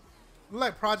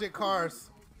 Like Project Cars,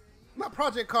 not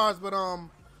Project Cars, but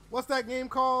what's that game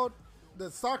called?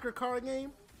 The soccer car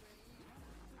game?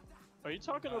 Are you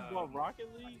talking about Rocket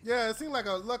League? Yeah, it seemed like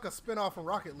a spin-off from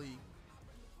Rocket League.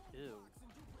 Ew.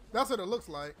 That's what it looks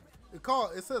like.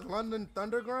 It says London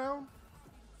Thunderground.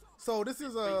 So this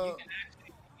is But a you can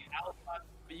actually be outside.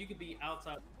 But you could be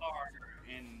outside the car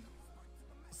and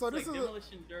so this like is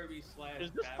Demolition Derby /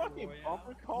 Is this Battle fucking Royale.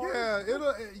 bumper car?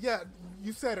 yeah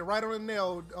you said it right on the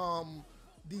nail,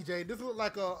 DJ. This looks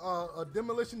like a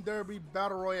Demolition Derby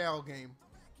Battle Royale game.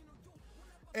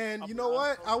 And you know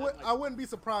what? I wouldn't be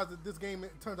surprised if this game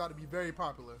turns out to be very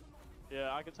popular.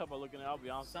 Yeah, I can tell by looking at it. I'll be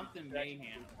honest. Something with you.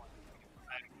 Mayhem.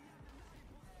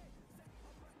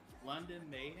 London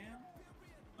Mayhem?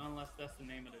 Unless that's the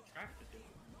name of the track to do it.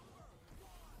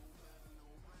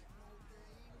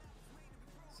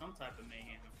 Some type of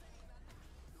mayhem.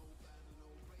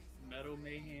 Metal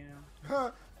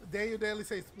Mayhem. Daniel Daly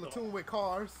says Splatoon with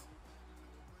cars.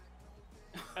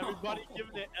 Everybody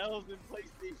giving it L's in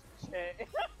PlayStation chat.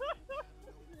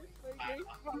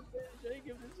 They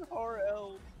give this hard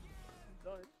L's.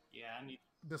 Done. Yeah, I need.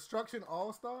 Destruction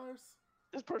All Stars.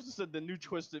 This person said the new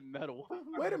Twisted Metal.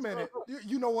 Wait a minute.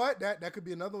 You know what? That could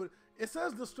be another one. It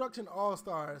says Destruction All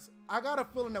Stars. I got a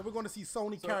feeling that we're going to see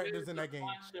Sony So characters there's in a that game.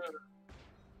 bunch of-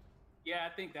 yeah,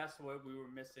 I think that's what we were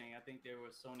missing. I think there were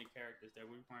Sony characters that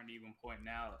we weren't even pointing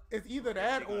out. It's either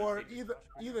that or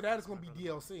either that is going to be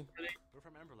DLC. We're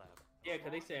from Ember Lab. Yeah,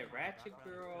 because they said Ratchet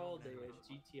Girl, they had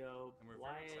GTO, And we're very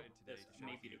Wyatt, excited today that's to show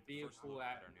maybe you the the first vehicle. look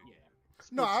at our new Yeah.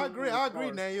 No, I Splatoon agree. with I agree,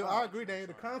 cars. Daniel. I agree, Daniel.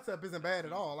 The concept isn't bad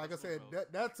at all. Like I said,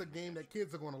 that's a game that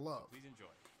kids are going to love. Please enjoy.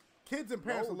 Kids and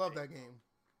parents will No, love that game.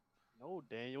 No,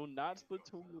 Daniel, not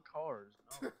Splatoon the cars.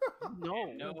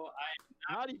 No, No,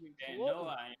 not even and close. no,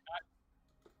 I am not,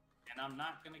 and I'm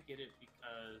not gonna get it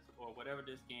because, or whatever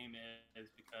this game is,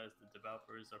 because the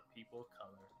developers are people of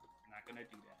color. I'm not gonna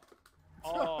do that.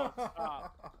 Oh,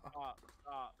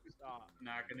 stop.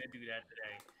 Not gonna do that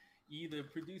today. Either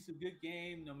produce a good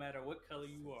game, no matter what color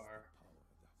you are,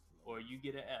 or you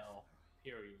get an L.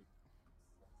 Period.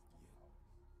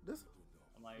 This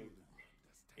I'm like,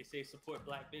 they say support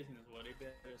black business. Well, they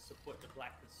better support the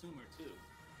black consumer too.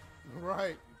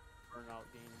 right. Burnout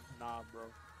game. Nah, bro.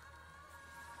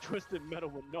 Twisted Metal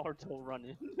with Naruto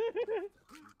running.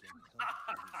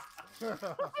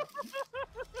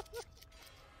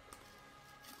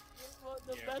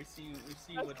 Yeah, we see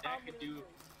what that could do.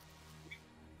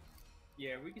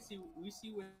 Yeah, we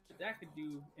see what that could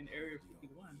do in Area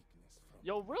 51.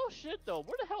 Yo, real shit though.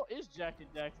 Where the hell is Jack and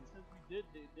Jackson? Since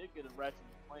they did get a Ratchet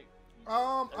and Clank.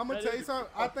 I'm gonna tell you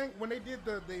something. I think when they did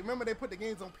remember they put the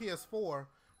games on PS4.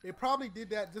 They probably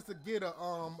did that just to get a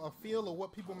feel of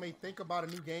what people may think about a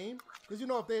new game. Because you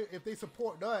know if they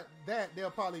support that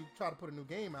they'll probably try to put a new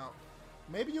game out.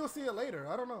 Maybe you'll see it later.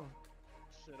 I don't know.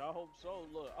 Shit, I hope so.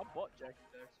 Look, I bought Jack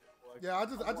and Jackson. Like, Yeah,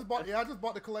 I just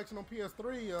bought the collection on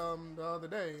PS3 the other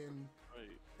day, and Right,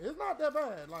 it's not that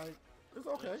bad. Like it's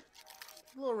okay.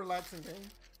 It's a little relaxing game.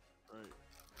 right.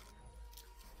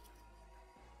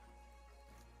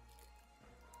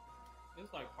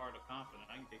 It's like part of confidence.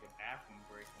 I can take a bathroom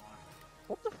break on.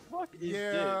 What the fuck is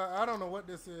Yeah, this? I don't know what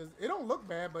this is. It don't look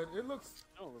bad, but it looks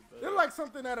I don't know, it's but- like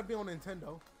something that'll be on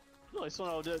Nintendo. It's like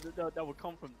something that would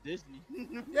come from Disney.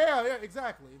 Shit, Yeah,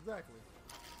 exactly. it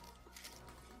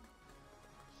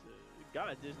got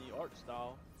a Disney art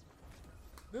style.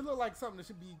 They look like something that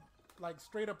should be like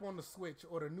straight up on the Switch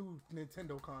or the new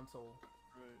Nintendo console.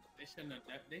 Right. They shouldn't have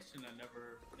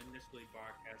never initially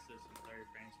broadcast this in 30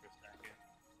 frames per second.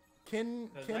 Can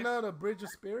Like- the Bridge of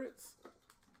Spirits?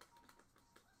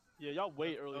 Yeah, y'all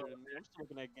way earlier than me. I'm still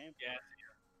looking at gameplay. Yeah,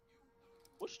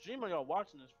 What stream are y'all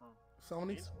watching this from?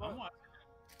 Sony's? I'm watching it.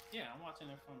 Yeah, I'm watching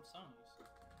it from Sony's.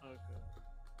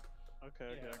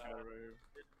 Okay, Yeah, I got it right here.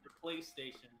 The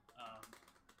PlayStation.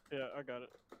 Yeah, I got it.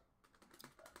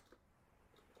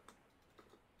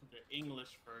 The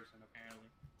English version,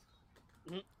 apparently.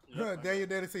 Yeah, Daniel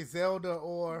Daddy say Zelda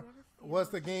or what's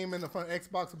the game in the front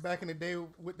Xbox back in the day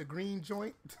with the green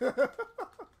joint? To do that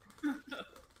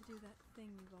thing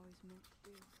you've always meant to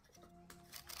do.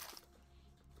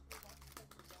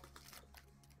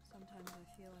 Sometimes I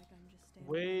feel like I'm just standing.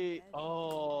 Wait. on the edge,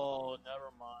 Oh,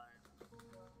 never mind.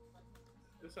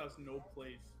 This has no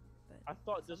place. but I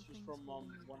thought this was something's from going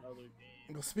on. one other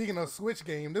game. Speaking of Switch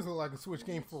game, this is like a Switch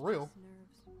game for real.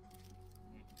 Just nerves.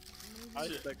 I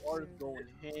Maybe expect it's artists better going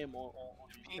that ham on I'll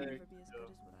these never characters. be as good as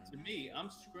what I To am. me, I'm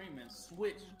screaming,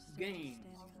 switch I'm still games.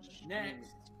 standing on the edge.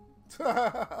 Next.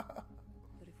 But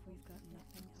if we've got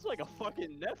nothing It's like a else to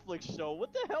fucking Netflix show.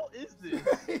 What the hell is this?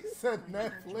 He said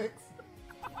Netflix.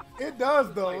 It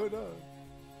does though, it does.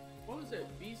 What was it?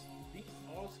 Beast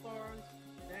All Stars?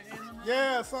 That anime?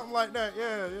 Yeah, something like that.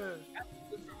 Yeah. That's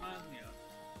what this reminds me of.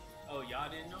 Oh, y'all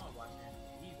didn't know about that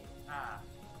either. Ah.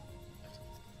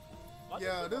 Why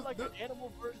Yeah, this is this- like this- an animal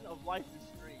version of Life is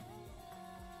Strange.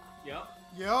 Yep.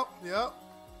 Yep.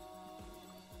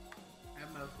 That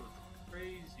mess was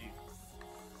crazy.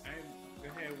 They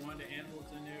had one of the animals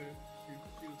in there.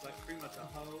 She was like pretty much a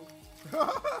hoe.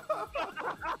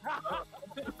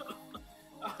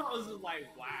 I was just like,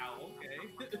 wow, okay.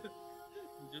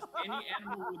 Just any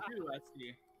animal would do, I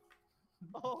see.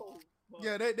 Oh, fuck.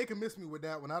 Yeah, they can miss me with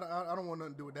that one. I don't want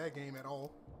nothing to do with that game at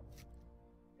all.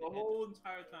 The whole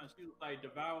entire time, she was like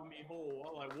devouring me whole. I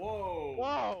was like, whoa.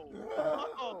 Whoa!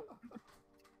 Whoa!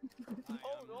 Hi, Hold I'm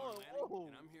on, Norm Manning, whoa.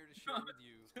 and I'm here to share with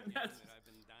you a game That's- that I've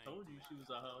been dying Told to you play. she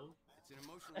was a hoe. It's an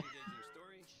emotionally engaging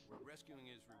story where rescuing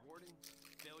is rewarding,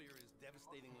 failure is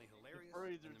devastatingly hilarious,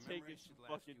 Furries and are the taking memories some should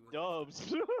last fucking you a dubs.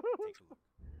 Take a look.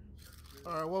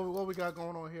 All right, what we got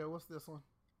going on here? What's this one?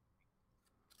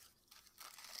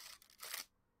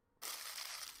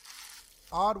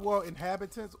 Oddworld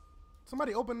Inhabitants.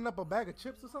 Somebody opening up a bag of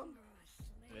chips or something?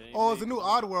 Oh, there's a new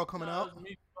Oddworld coming No, out. that was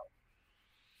me-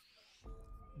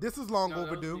 This is long no,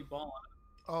 that was me overdue. balling.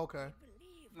 Oh, okay,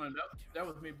 No, that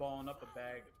was me balling up a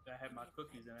bag that had my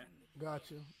cookies in it. got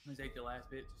you. Just ate the last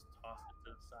bit, just tossed it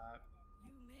to the side.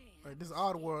 All right, this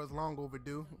Oddworld is long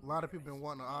overdue. A lot of people been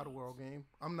wanting an Oddworld game.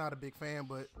 I'm not a big fan,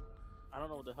 but I don't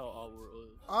know what the hell Oddworld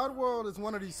is. Oddworld is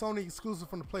one of these Sony exclusives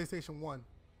from the PlayStation 1.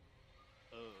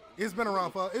 Let It's been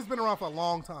around for a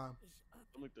long time.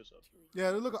 me look this up. Yeah,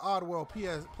 look at Oddworld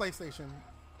PlayStation.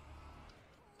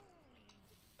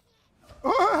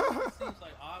 It seems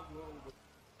like Oddworld was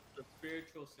the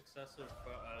spiritual successor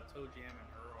for Toe Jam and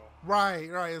Earl. Right.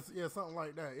 Yeah, something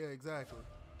like that. Yeah, exactly.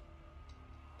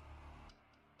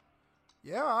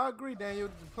 Yeah, I agree, Daniel.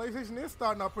 The PlayStation is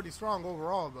starting out pretty strong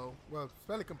overall, though. Well,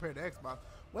 especially compared to Xbox.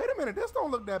 Wait a minute, this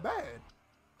don't look that bad.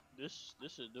 This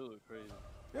should do it crazy.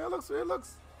 Yeah, it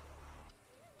looks.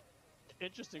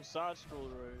 Interesting side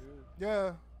scroller right here.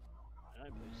 Yeah. I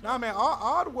ain't played Nah, side man,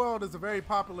 scroller. Oddworld is a very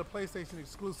popular PlayStation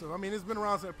exclusive. I mean, it's been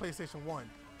around since PlayStation 1.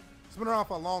 It's been around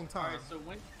for a long All time. right, so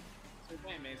when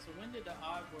did the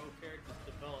Oddworld characters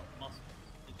develop muscles?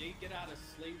 Did they get out of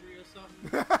slavery or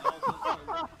something?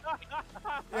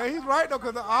 Yeah, he's right, though,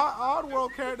 because the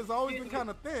Oddworld character's always been kind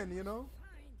of thin, you know?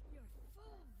 Find your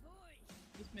full voice.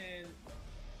 This man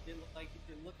didn't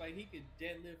look like he could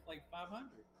deadlift like 500.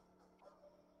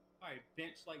 All right,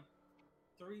 bench like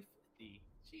 350.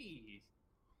 Jeez,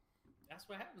 that's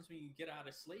what happens when you get out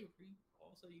of slavery.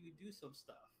 Also, you can do some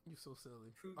stuff. You're so silly.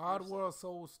 Prove Oddworld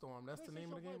Soulstorm, that's the name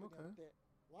of the game? Okay.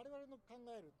 我々の考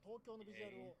える東京のビジュア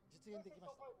ルを実現でき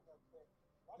ました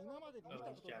今までに見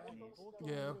たことがない東京の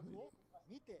魅力を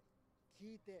見て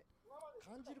聞いて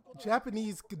感じること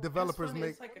Japanese developers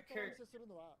make. It's like a character.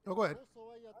 Oh, go ahead.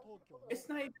 It's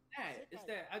not even that. It's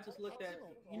that I just looked at,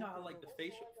 you know how like the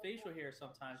facial hair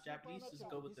sometimes Japanese just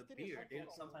go with the beard.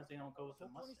 Sometimes they don't go with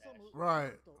the mustache.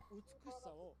 Right.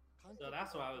 So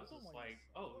that's why I was just like,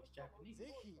 oh, it's Japanese. ぜ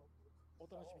ひお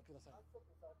楽しみください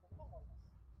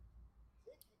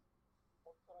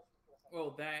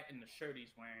Well, that and the shirt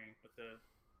he's wearing with the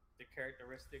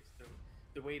characteristics,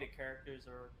 the way the characters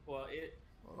are. Well, it.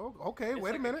 Oh, okay, it's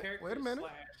wait like a minute. character Wait a minute.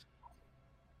 slash-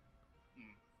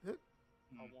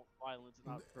 I want violence,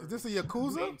 not Is this a Wait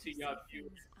Yakuza? until y'all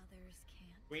viewers, Things others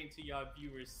can't. wait until y'all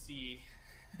viewers see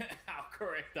how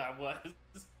correct I was.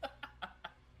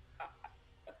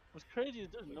 What's crazy is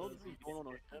there's no Things disease going on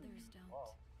that with others them.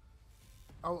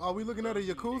 don't. Are we looking at a Those of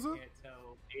you Yakuza? that can't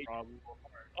tell Probably.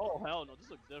 Oh hell no, this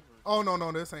looks different. Oh,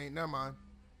 no, this ain't. Never mind.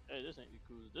 Hey, this ain't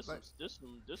Yakuza. This Like-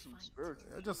 some spiritual.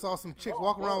 I just saw some chick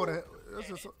walking around with a. That's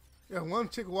just, yeah, one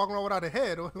chick walking around without a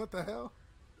head. What the hell?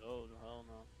 Oh no, hell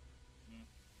no.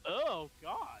 Oh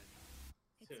god.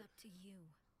 It's up to you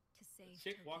to save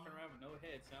chick Tokyo. walking around with no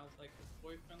head sounds like a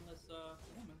boyfriendless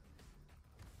woman.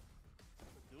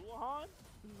 Duahan?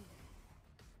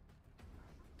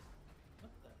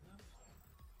 What the hell?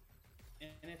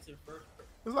 And it's in first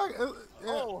person. It's like.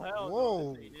 Yeah. Oh hell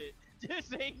Whoa. no, this ain't it. This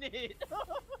ain't it.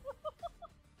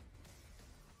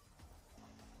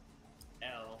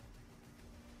 L.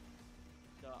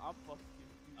 No, I'm fucking.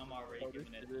 I'm already Oh,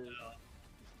 giving this it shit an is. L.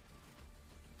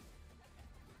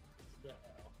 It's the L.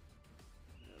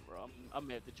 Yeah, bro, I'm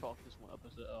gonna have to chalk this one up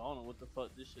as a. I don't know what the fuck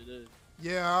this shit is.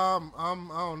 Yeah, I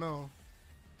don't know.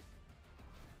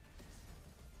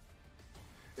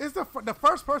 It's the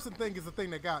first person thing is the thing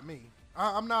that got me.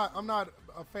 I'm not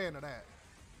a fan of that.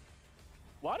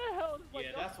 Why the hell is like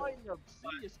Yeah, y'all that's what- fighting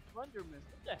obsidian Slenderman?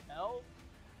 What the hell?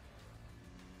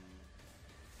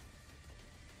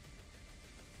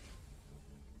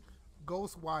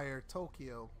 Ghostwire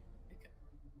Tokyo.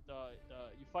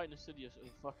 You fighting the city of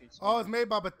fucking. Oh, it's made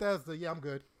by Bethesda. Yeah, I'm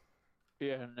good.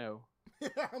 Yeah, no. Yeah,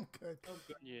 I'm good.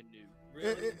 Yeah, no.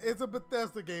 Really? It's a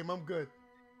Bethesda game. I'm good.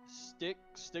 Stick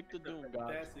to Doom, guys.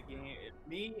 That's the game.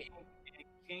 Me and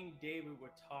King David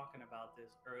were talking about this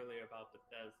earlier about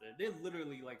Bethesda. They're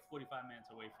literally like 45 minutes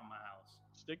away from my house.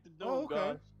 Stick to Doom, Oh, okay.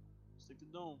 guys. Stick to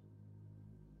Doom.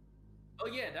 Oh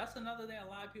yeah, that's another thing a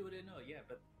lot of people didn't know. Yeah,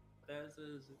 but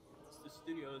Bethesda's the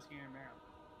studio is here in Maryland.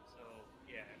 So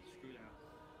yeah, screw them.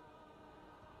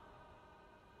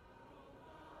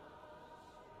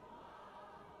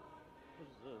 What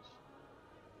is this?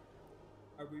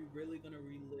 Are we really gonna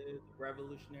relive the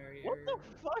Revolutionary What era? the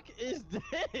fuck is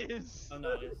this? Oh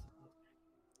no, this.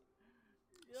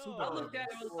 Yo, I looked at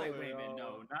it. I was like, wait a minute,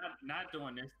 yo. no, not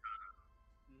doing this.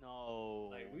 No.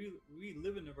 Like we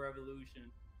live in the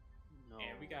revolution, No.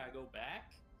 and we gotta go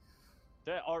back.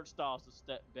 That art style's a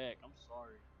step back. I'm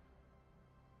sorry.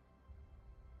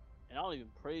 And I don't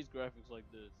even praise graphics like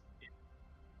this.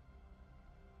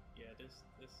 Yeah, this.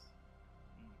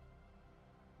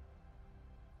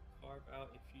 Carve out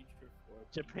a future for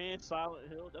Japan Silent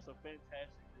Hill. That's a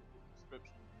fantastic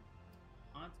description.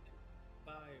 haunted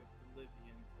by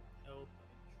oblivion, propelled by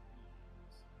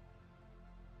dreams.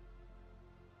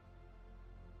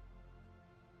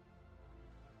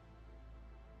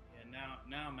 Yeah,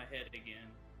 now I'm ahead again.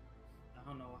 I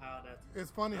don't know how that's.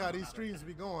 It's funny I how don't know these that streams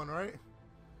be going, right?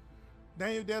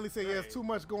 Daniel Daly said, "Yeah, Right. it's too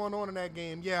much going on in that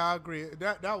game." Yeah, I agree.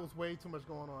 That was way too much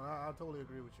going on. I totally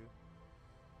agree with you.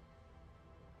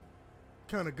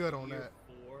 Kind of good on Year that.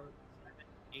 4, 7,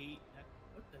 8.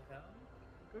 What the hell?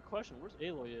 Good question. Where's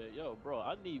Aloy at? Yo, bro,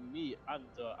 I need the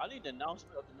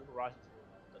announcement of the New Horizons.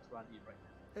 That's what I need right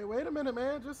now. Hey, wait a minute,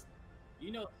 man. Just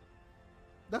You know,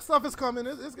 that stuff is coming.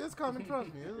 It's coming.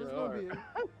 Trust me. It's gonna be.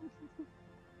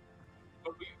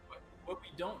 what we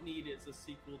don't need is a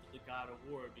sequel to God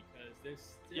of War because there's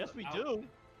still Yes, we do.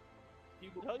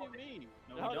 People What the hell you mean?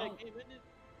 No, How we that don't. game ended?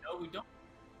 No, we don't.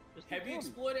 Yes, we Have you do.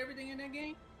 explored everything in that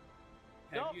game?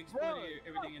 Have No, you explored bro,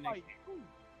 everything in that game?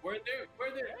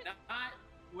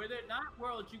 Were there not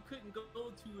worlds you couldn't go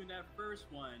to in that first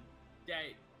one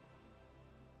that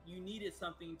you needed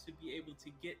something to be able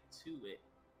to get to it?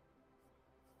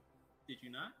 Did you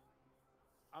not?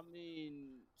 I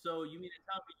mean, So you mean to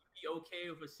tell me you'd be okay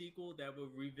with a sequel that would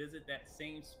revisit that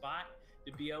same spot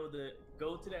to be able to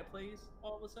go to that place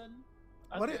all of a sudden?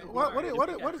 What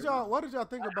did y'all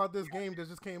think about this game that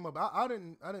just came up? I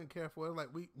didn't care for it. Like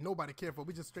nobody cared for it.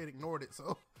 We just straight ignored it.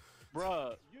 So,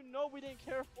 bruh, you know we didn't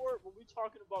care for it when we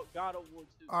talking about God of War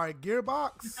 2. all right,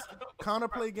 Gearbox,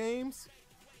 Counterplay Games.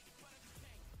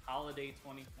 Holiday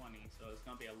 2020, so it's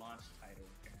gonna be a launch title.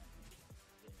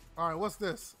 All right, what's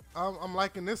this? I'm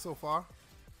liking this so far.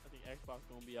 I think Xbox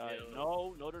gonna be alright.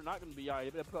 No, they're not gonna be alright.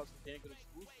 They better put out some damn good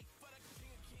exclusives.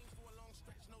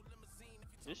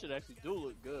 This should actually do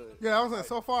look good. Yeah, I was saying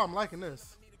so far I'm liking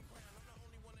this.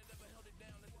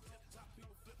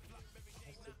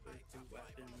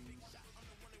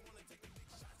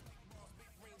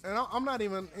 And I'm not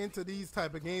even into these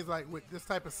type of games like with this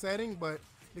type of setting, but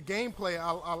the gameplay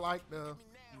I like the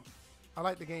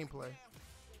gameplay.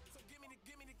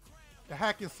 The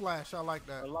hack and slash, I like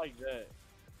that. I like that.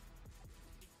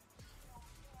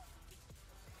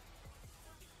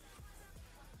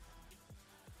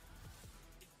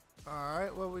 All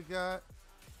right, what we got?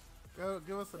 Go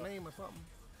give us a name or something.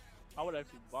 I would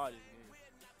actually buy this game.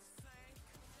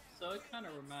 So it kind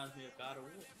of reminds me of God of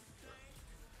War.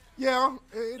 Yeah,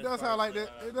 it does have like that.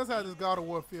 It does have this God of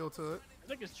War feel to it. I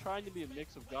think it's trying to be a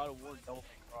mix of God of War and Devil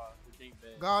May Cry, which ain't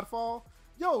bad. Godfall.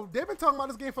 Yo, they've been talking about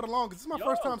this game for the longest. This is my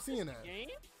first time seeing that. Game?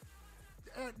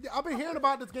 I've been hearing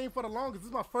about this game for the longest. This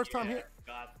is my first time hearing.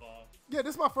 Godfall. Yeah,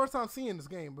 this is my first time seeing this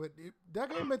game, but that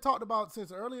game been talked about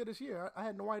since earlier this year. I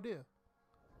had no idea.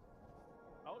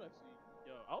 I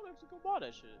would actually go buy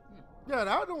that shit. Yeah,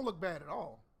 that don't look bad at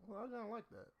all. Well, I don't like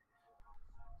that.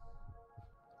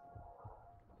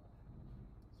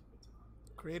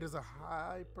 Creators of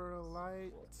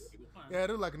Hyperlight. Yeah,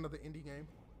 it is like another indie game.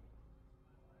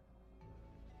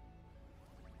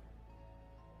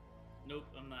 Nope,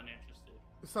 I'm not interested.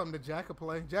 It's something that Jack could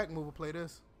play. Jack Move will play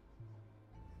this.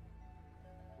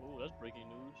 Oh, that's breaking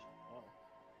news. Oh.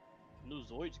 New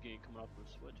Zoids game coming out for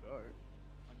Switch. Alright.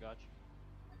 I got you.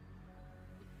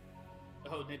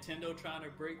 Oh, Nintendo trying to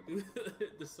break through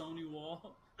the Sony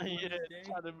wall. Yeah,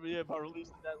 trying to by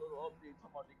releasing that little update.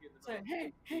 Talking about they getting It's like,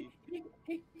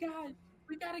 hey, guys,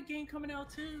 we got a game coming out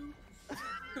too.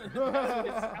 That's what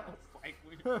it sounds like.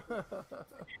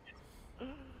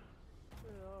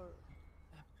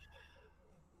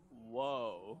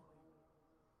 Whoa.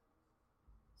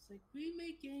 It's like, we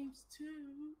make games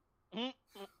too.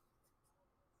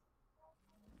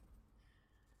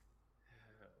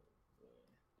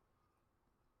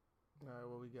 All right,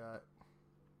 what we got?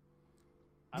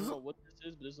 I don't know what this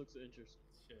is, but this looks interesting.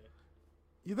 Shit.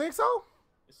 You think so?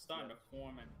 It's starting to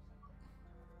form and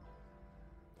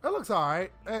It looks all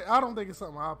right. I don't think it's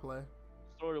something I'll play.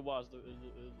 Story-wise, it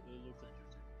looks interesting.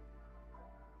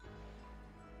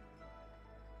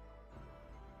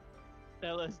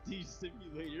 LSD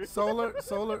simulator.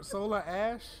 Solar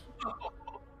Ash.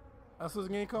 That's what the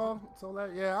game called.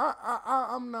 Solar. Yeah,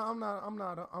 I'm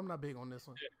not big on this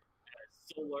one.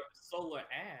 Solar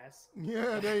Ass.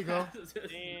 Yeah, there you go.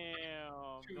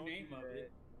 Damn. True name of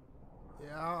it.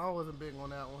 Yeah, I wasn't big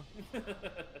on that one. Don't do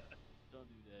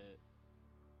that.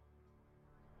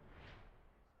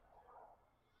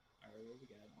 Alright, what we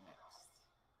got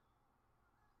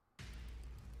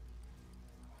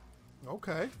next?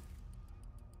 Okay.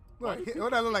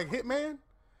 What that look like? Hitman?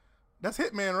 That's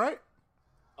Hitman, right?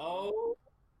 Oh.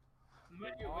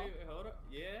 Wait, hold up.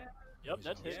 Yeah. Yep,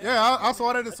 that's Hitman. Yeah, I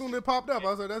saw that as soon as it popped up. I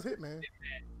was like, that's Hitman.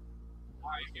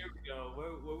 Alright, here we go.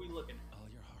 Where we looking at? All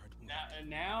your hard work,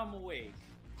 Now I'm awake.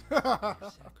 your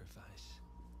sacrifice,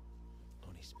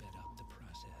 only sped up the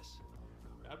process.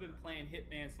 I've been playing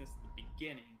Hitman since the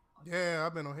beginning. Yeah,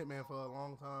 I've been on Hitman for a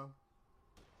long time.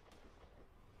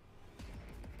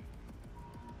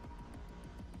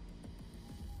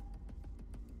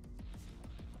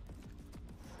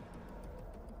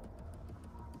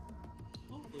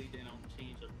 Hopefully they don't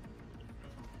change it.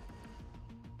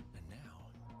 And now,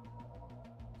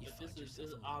 you But find this is yourself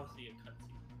alone. obviously a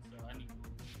cutscene, so I need.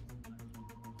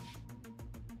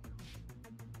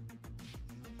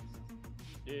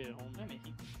 did, Wait a homie. minute,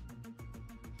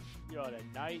 Yo,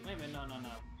 that night. wait a minute, no. Only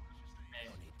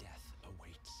death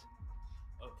awaits.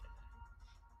 Okay.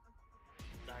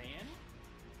 Diana?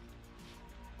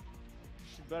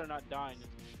 She better not die in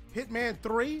this. Hitman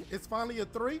 3. It's finally a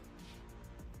 3.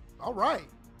 All right.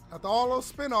 After all those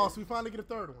spin-offs, we finally get a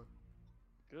third one.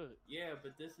 Good. Yeah,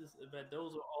 but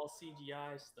those are all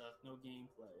CGI stuff, no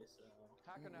gameplay. So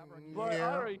But Yeah.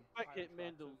 I already expect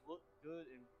Hitman to look good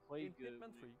and play good when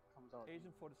it comes out.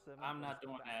 Agent 47 I'm not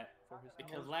doing that for his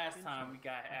because most last time we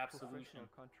got and Absolution. professional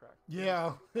contract.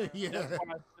 Yeah. Yeah.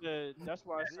 That's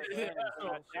why I said Hitman does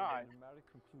not die. Dramatic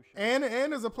conclusion.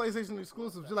 And it's a PlayStation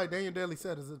exclusive, just like Daniel Daly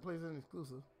said, it's a PlayStation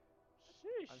exclusive.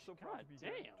 I'm Sheesh, so proud god to be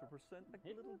here damn. to present a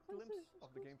Hitman little PlayStation glimpse of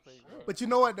the gameplay. But you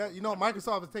know what?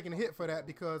 Microsoft is taking a hit for that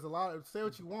because say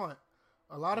what you want,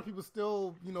 a lot of people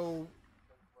still,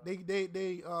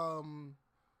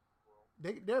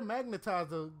 they're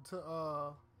magnetized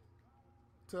to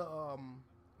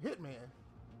Hitman.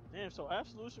 Damn, so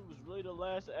Absolution was really the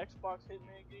last Xbox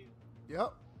Hitman game?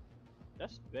 Yep.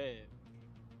 That's bad.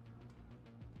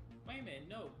 Wait a minute,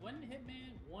 no. Wasn't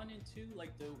Hitman 1 and 2,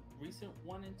 like the recent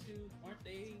 1 and 2, weren't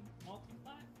they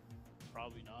multi-plat?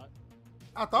 Probably not.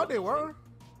 I thought they were.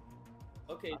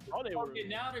 Okay, I thought they were. okay,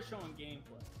 now they're showing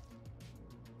gameplay.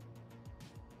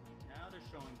 Now they're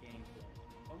showing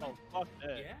gameplay. No, fuck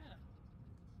that. Yeah.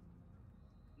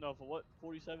 No, for what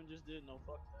 47 just did, no,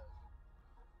 fuck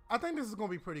that. I think this is gonna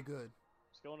be pretty good.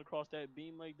 Just going across that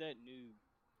beam like that, noob.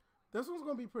 This one's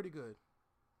gonna be pretty good.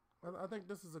 I think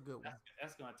this is a good one.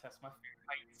 That's gonna test my fear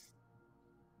heights.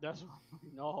 That's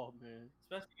no, man.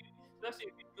 Especially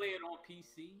if you play it on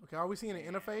PC. Okay, are we seeing an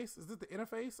interface? Is this the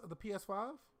interface of the PS5?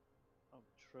 I'm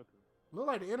tripping. Look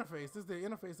like the interface. This is the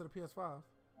interface of the PS5.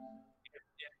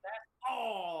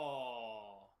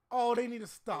 Oh, they need to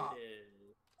stop.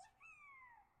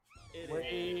 It is.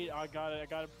 Wait, I got it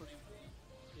pretty.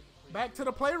 Back to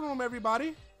the playroom,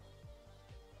 everybody.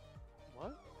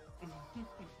 What?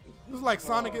 This is like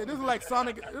Sonic. This is like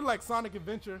Sonic. This is like Sonic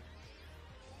Adventure.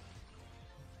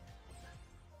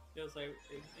 It was like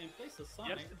in place of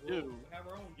Sonic, Yes, we'll do. have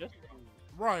our own. Yes, playroom.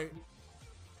 Right.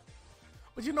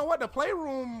 But you know what? The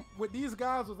playroom with these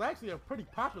guys was actually a pretty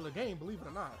popular game, believe it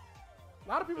or not. A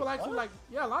lot of people actually like.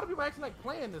 Yeah, a lot of people actually like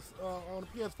playing this on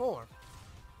the PS4. Well,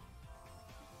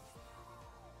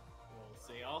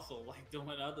 they also like doing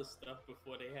other stuff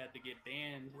before they had to get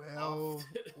banned. Well, off.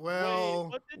 well,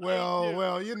 what did they well, do?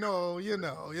 well. You know. What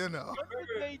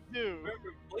did they do?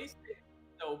 Remember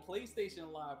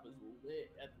PlayStation Live was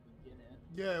lit at the beginning.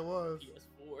 Yeah, it was.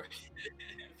 PS4.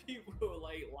 People were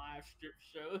like live strip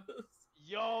shows.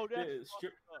 Yo, that's Yeah,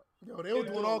 strip. Yo, they were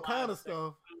doing all kind of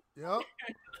stuff. Yep.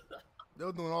 They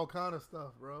were doing all kind of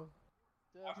stuff, bro.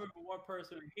 I remember one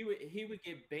person he would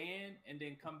get banned and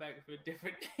then come back for a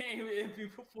different game and be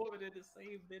performing in the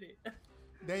same minute.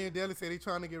 Daniel Daly said he's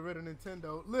trying to get rid of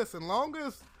Nintendo. Listen, long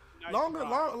as Nice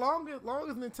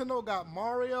Nintendo got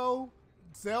Mario,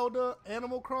 Zelda,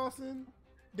 Animal Crossing,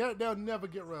 they'll never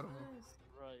get rid of them.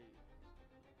 right.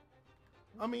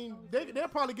 I mean, they'll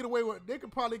probably get away with. They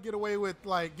could probably get away with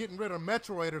like getting rid of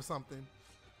Metroid or something,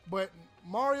 but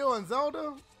Mario and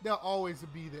Zelda, they'll always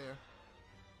be there.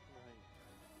 Right.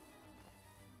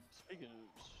 Speaking of,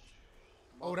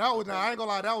 Oh, that was. Nah, I ain't gonna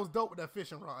lie, that was dope with that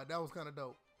fishing rod. That was kind of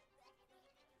dope.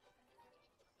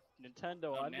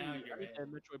 Nintendo, Oh, I now need you're that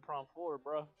Metroid Prime 4,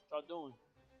 bro. What y'all doing?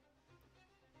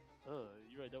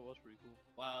 You're right. That was pretty cool.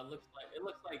 Wow, it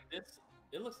looks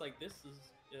like this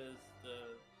is the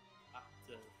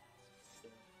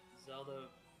Zelda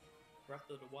Breath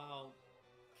of the Wild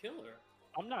killer.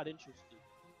 I'm not interested.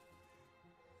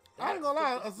 I ain't gonna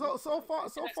lie. So far,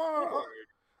 That sword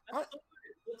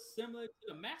looks similar to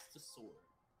the Master Sword.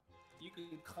 You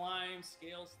can climb,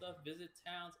 scale stuff, visit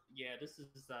towns. Yeah, this is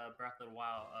Breath of the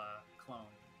Wild clone.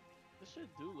 This shit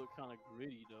do look kind of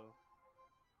gritty though.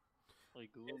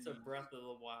 Like gloomy. It's a Breath of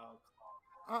the Wild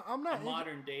clone. I'm A not.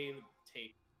 modern day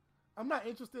take. I'm not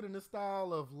interested in this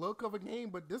style of look of a game,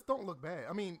 but this don't look bad.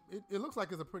 I mean, it looks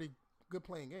like it's a pretty good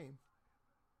playing game.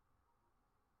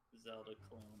 Zelda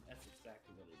clone. That's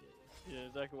exactly what it is. Yeah,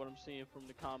 exactly what I'm seeing from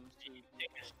the comments too.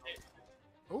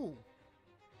 Ooh.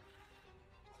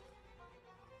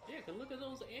 Yeah, cause look at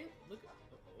those ants.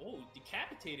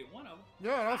 Decapitated one of them.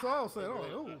 Yeah, that's what I was saying. I'm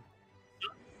like, ooh.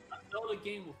 A Zelda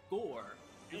game with gore.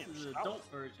 This Damn, is an shout. adult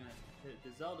version.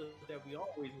 The Zelda that we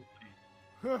always were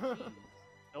playing. Jeez.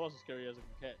 That wasn't scary as a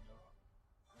cat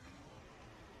though.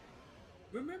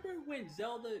 Remember when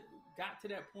Zelda got to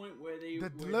that point where The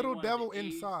where little wanted devil to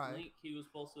age inside. Link, he was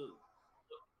supposed to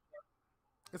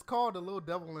It's called The Little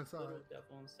Devil Inside. little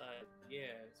devil inside.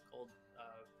 Yeah, it's called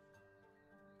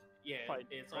Yeah, Fight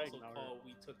it's also Ragnarok. called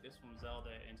We Took This from Zelda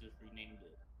and just renamed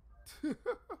it. What's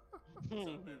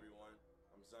up, everyone?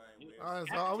 I'm Zion Williams. All right,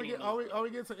 so are we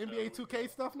getting some NBA 2K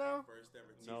stuff now? First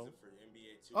ever teaser No. for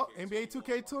NBA 2K. Oh, NBA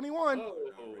 2K21.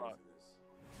 Oh,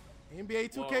 NBA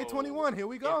 2K21. Here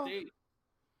we go.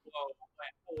 Whoa,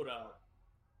 hold up.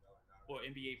 Or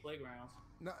NBA Playgrounds.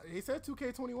 No, he said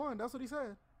 2K21. That's what he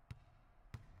said.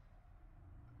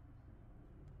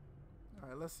 All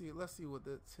right, let's see what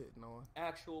that's hitting on.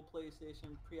 Actual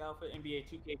PlayStation pre-alpha NBA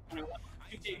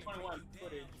 2K21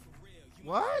 footage.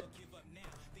 What?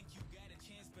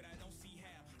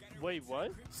 Wait,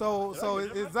 what? So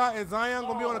is Zion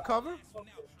gonna be on the cover?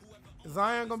 Is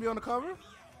Zion gonna be on the cover?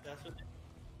 That's what.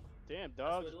 Damn,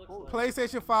 dog. That's what it looks Cool. like.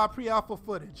 PlayStation 5 pre-alpha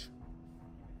footage.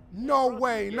 No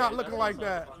way, Yeah, not that's looking what like I'm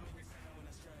that. talking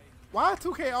Why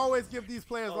 2K always give these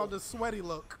players all this sweaty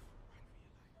look?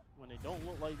 When they don't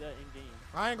look like that in game.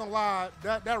 I ain't gonna lie,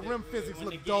 that rim physics when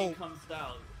look the game dope. comes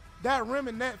out. That rim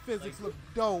and net physics look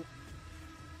dope.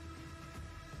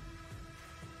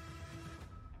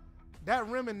 That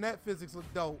rim and net physics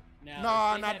look dope. Now, if they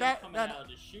nah, had him that coming that out of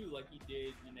the shoe like he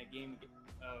did in that game,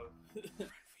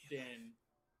 then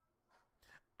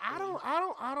I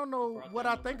don't know what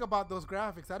I think about those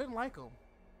graphics. I didn't like them.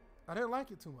 I didn't like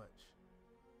it too much.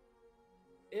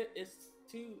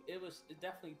 it was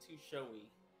definitely too showy.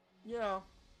 Yeah.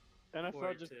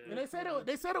 NFL just And they said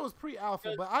it was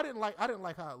pre-alpha, but I didn't like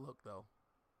how it looked though.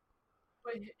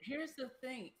 But here's the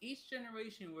thing: each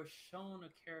generation was shown a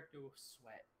character with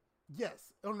sweat.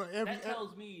 Yes. Oh no, That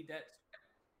tells me that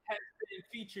has been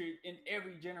featured in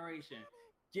every generation.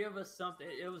 Give us something.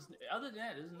 It was other than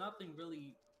that, there's nothing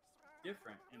really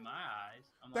different in my eyes.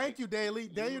 Thank you, Daly.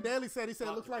 Daniel Daly said it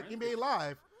looks like NBA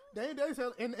Live. Daniel Daly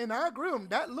said, and I agree with him.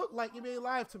 That looked like NBA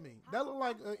Live to me. That looked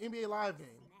like an NBA Live game.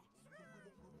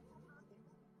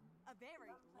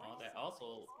 Well, that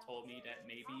also told me that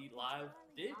maybe Live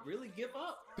did really give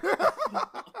up.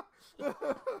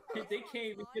 If they can't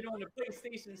even get on the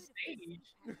PlayStation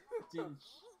stage, then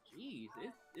jeez,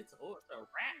 it's a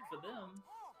wrap for them.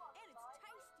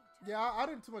 Yeah, I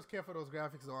didn't too much care for those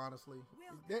graphics though, honestly.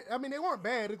 They weren't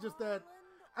bad. It's just that,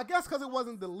 I guess because it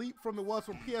wasn't the leap from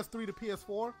PS3 to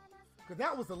PS4, because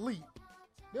that was a leap.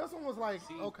 This one was like,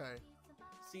 okay.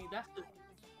 See,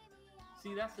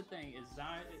 that's the thing. Is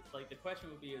Zion, like, the question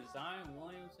would be, is Zion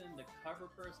Williamson the cover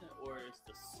person, or is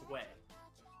the sweat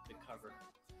the cover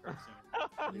person?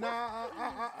 Nah,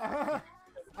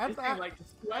 I think like the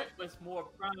sweat was more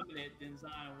prominent than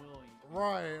Zion Williamson.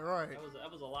 Right.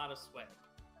 That was a lot of sweat.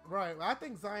 Right. I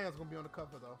think Zion's gonna be on the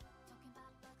cover though.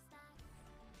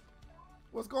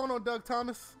 What's going on, Doug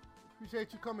Thomas?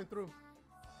 Appreciate you coming through.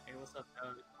 Hey, what's up,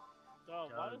 Doug?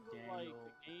 Dog, why does it like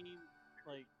the game,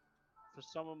 like, for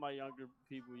some of my younger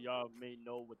people, y'all may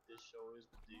know what this show is.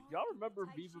 Y'all remember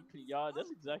Viva Pinata?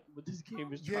 That's exactly what this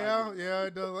game is trying to do. Yeah,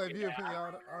 it does. Like Viva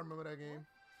Pinata. I remember that game.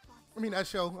 I mean, that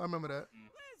show. I remember that.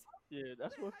 Yeah,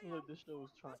 that's what I feel like this show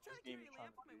is trying. This game is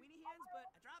trying to do.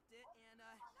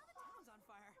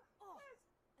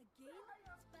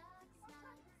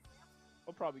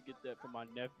 I'll probably get that for my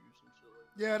nephew, some shit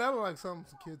like that. Yeah, that look like something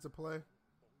for kids to play.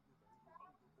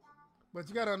 But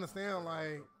you gotta understand,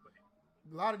 like,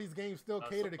 a lot of these games still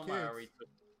cater to kids.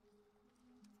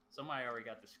 Somebody already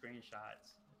got the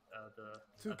screenshots of the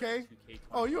 2K?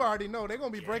 Oh, you already know. They're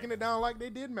going to be breaking it down like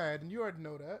they did Madden. You already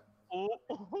know that.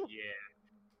 Yeah.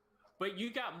 But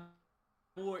you got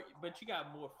more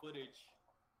footage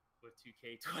with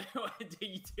 2K21 than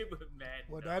you did with Madden.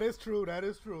 Well, that is true. That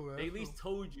is true. They at least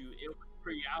told you it was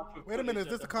pre-alpha. Wait a minute.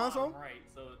 Is this the console? Right.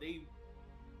 So they...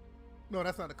 No,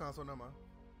 that's not the console. Never mind.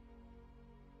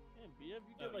 BF,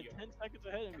 you get like 10 seconds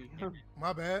ahead of me.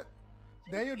 My bad.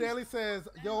 Daniel Daly says,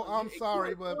 "Yo, I'm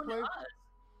sorry, but play."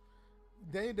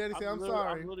 Daniel Daly said, "I'm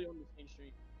sorry." I'm really on the same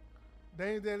street.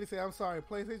 Daniel Daly said, "I'm sorry.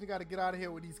 PlayStation got to get out of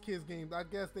here with these kids games. I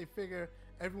guess they figure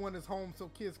everyone is home so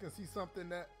kids can see something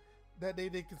that they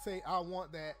can say, I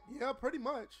want that." Yeah, pretty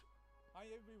much. Hi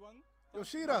everyone.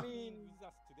 Yoshida.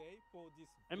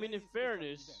 I mean, in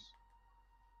fairness,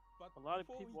 a lot of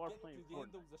people are playing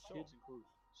Fortnite, kids included.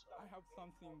 So. I have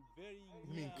something very.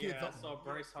 Yeah, I saw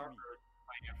Bryce Harper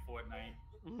playing Fortnite.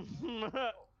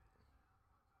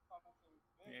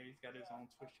 Yeah, he's got his own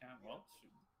Twitch channel. Well,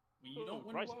 when you don't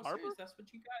win the World Series, that's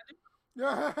what you gotta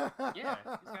do. Yeah,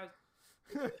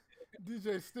 these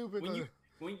guys. DJ Stupid.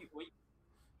 When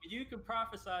you can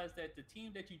prophesize that the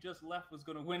team that you just left was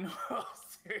gonna win the World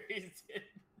Series,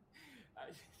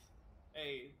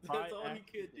 hey, that's all he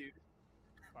could do.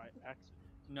 By accident.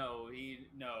 No.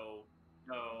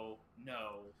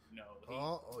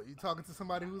 Oh, you talking to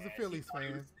somebody who's a Phillies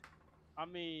fan? I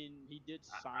mean, he did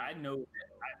sign. I know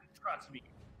that. Trust me.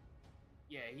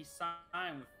 Yeah, he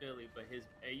signed with Philly, but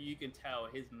you can tell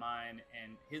his mind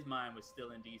was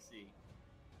still in DC.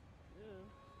 Yeah,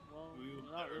 well, We were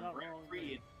you're not rent wrong.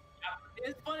 free.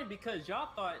 It's funny because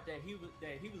y'all thought that he was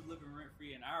living rent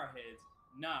free in our heads.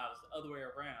 Nah, it's the other way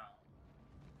around,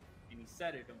 and he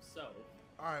said it himself.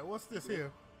 All right, what's this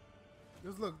here?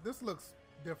 This looks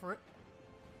different.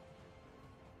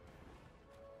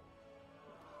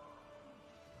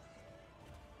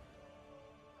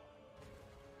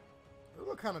 It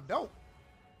look kind of dope.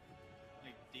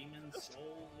 Like Demon Souls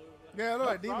or whatever. Yeah, it look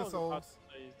like That's what I Demon was about Souls. to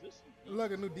say, is this It look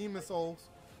like a new Demon Souls.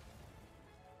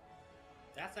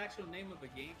 That's the actual name of a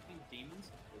game, Demon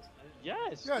Souls.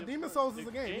 Yes. Yeah, Demon Souls is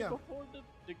a game. Yeah, Before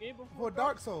the game before for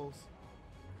Dark Souls.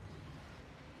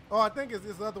 Oh, I think it's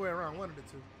the other way around. One of the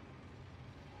two.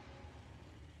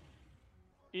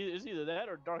 It's either that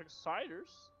or Darksiders.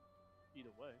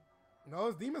 Either way. No,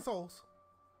 it's Demon Souls.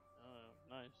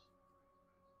 Nice.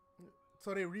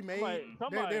 So they remade.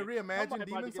 Somebody they reimagined about to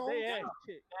Demon get Souls. their ass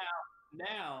kicked.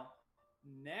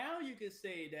 Now you could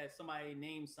say that somebody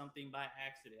named something by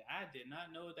accident. I did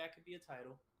not know that could be a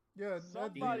title. Yeah,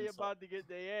 Somebody about to get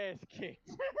their ass kicked.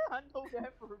 I know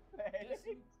that for a fact.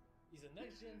 Is a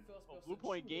next-gen first-person Blue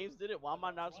Point Games did it. Why am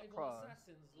I not rival surprised?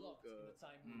 assassins locked in the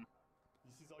time loop.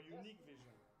 This is our unique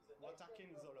vision. What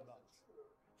Arkane is all about.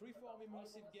 Freeform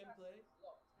immersive gameplay.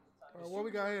 What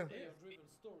we got here?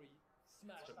 Player-driven story.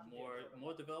 Smash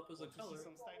More developers of color.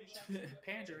 Some stylish action?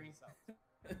 Pandering.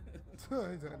 They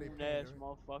Rude ass pandering.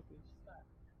 motherfuckers.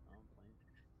 I'm playing.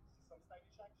 Some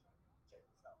stylish action? Check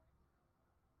this out.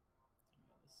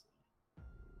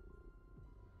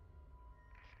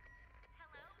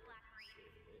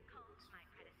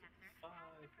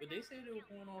 But they say they were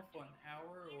going on for an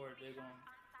hour, or they're going to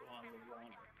go on a little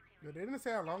longer. Yeah, they didn't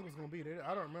say how long it's gonna be.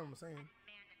 I don't remember saying.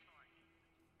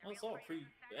 Well, it's all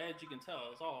as you can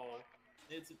tell,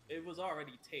 it was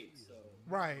already taped, so.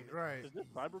 Right. Is this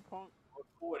Cyberpunk?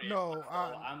 Recorded, No, so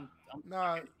I'm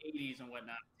nah. 80s and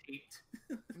whatnot taped.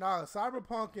 Nah,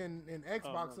 Cyberpunk and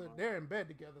Xbox, no. they're in bed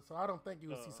together, so I don't think you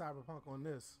will see Cyberpunk on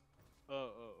this.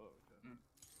 Okay.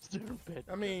 They're in bed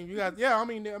I mean, you got I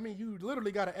mean, you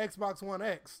literally got an Xbox One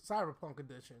X Cyberpunk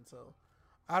edition, so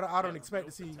I don't expect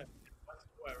to see.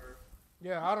 Whatever.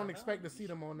 Yeah, I don't expect to see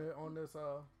them on this.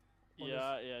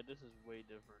 Yeah, this is way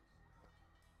different.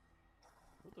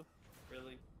 What the?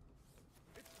 Really?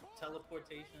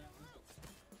 Teleportation.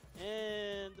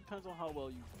 And depends on how well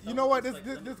you. You know what? This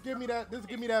give me that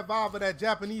vibe of that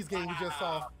Japanese game we just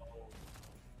saw.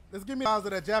 This give me the vibe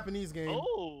of that Japanese game.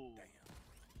 Oh.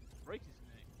 Break his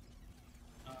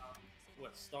name.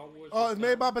 What, Star Wars? Oh, it's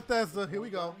made by Bethesda. Here we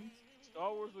go.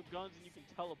 Star Wars with guns and you can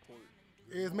teleport.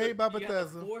 It's made by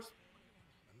Bethesda.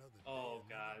 Oh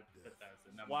God,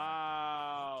 Bethesda. Never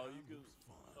Wow, you could.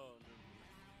 Oh no.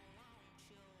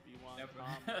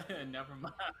 Never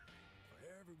mind.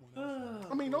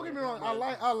 I mean, don't get me wrong.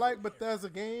 I like Bethesda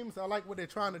games. I like what they're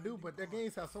trying to do, but their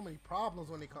games have so many problems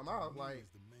when they come out. Like,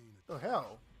 the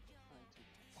hell.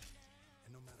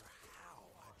 And no matter how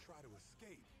I try to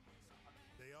escape,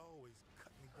 they always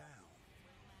cut me down.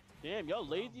 Damn, y'all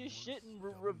lazy as shit and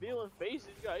revealing faces.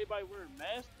 You got everybody wearing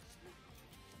masks.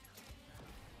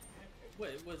 What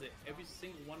was it? Every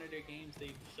single one of their games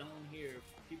they've shown here,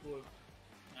 people have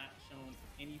not shown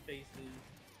any faces.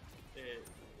 The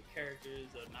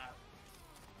characters are not.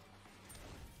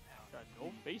 Got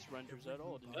no face renders at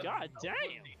all. God damn.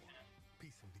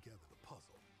 Piecing together the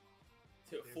puzzle.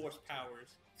 To force powers.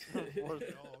 They all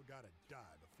gotta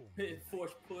die before me.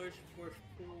 Force push, force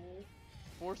pull.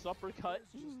 Force uppercut,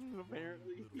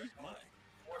 apparently.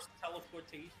 Force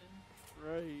teleportation.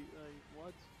 Right, like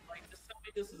what? Like, just tell me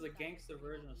this is a gangster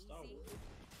version of Star Wars.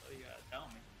 So you gotta tell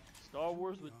me. Star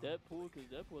Wars with Deadpool, because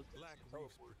Deadpool's Black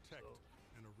Reef's protect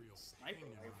and a real sniper pain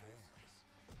in my rifles.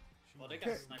 ass. Well, they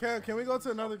got sniper Can we go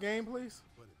to another game, please?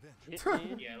 But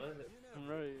eventually, Yeah, let's.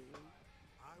 Right.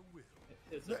 I will.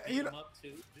 It's a beat 'em up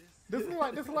too. This is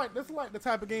like the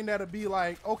type of game that'll be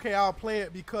like, okay, I'll play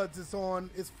it because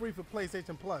it's free for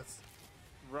PlayStation Plus.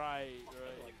 Right.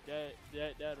 That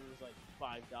was like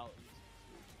 $5.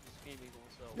 This game ain't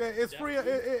gonna sell. Yeah, it's free.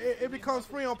 It becomes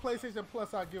free on PlayStation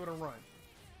Plus. I'll give it a run.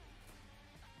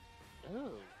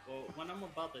 Oh. Well, when I'm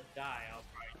about to die, I'll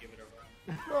probably give it a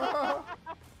run.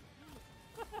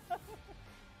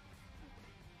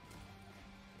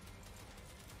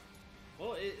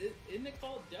 Well, isn't it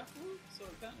called Deathloop? So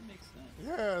it kind of makes sense.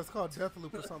 Yeah, it's called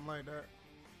Deathloop or something like that.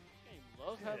 This game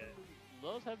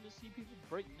loves having to see people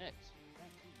break necks.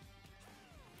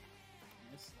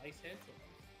 And slice heads off.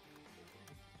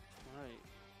 Right.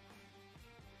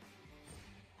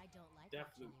 I don't like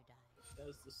Deathloop.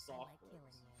 That's the soft killing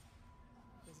ones. you.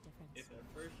 There's a difference. If at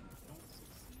first you don't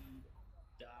succeed,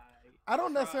 die. I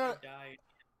don't try, necessarily. die.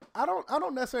 I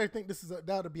don't necessarily think this is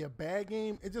that'll be a bad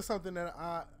game. It's just something that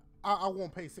I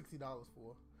won't pay $60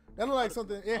 for. That look like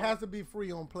something. It has to be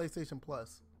free on PlayStation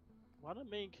Plus. Why the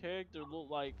main character look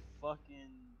like fucking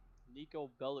Nico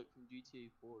Bellic from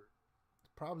GTA 4?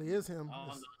 Probably is him. I don't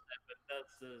know that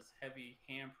Bethesda's heavy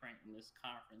handprint in this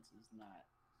conference is not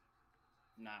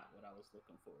what I was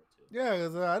looking forward to. Yeah,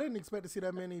 because I didn't expect to see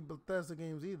that many Bethesda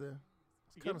games either.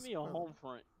 Give me a home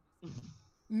front.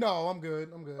 No, I'm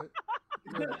good. I'm good.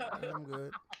 I'm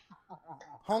good.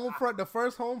 Homefront. The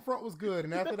first Homefront was good,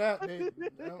 and after that,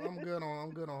 I'm good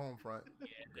on Homefront.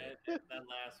 Yeah, that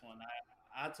last one,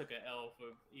 I took an L for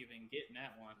even getting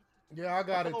that one. Yeah, I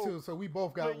got it too. So we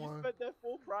both got one. You spent that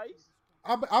full price?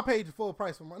 I paid the full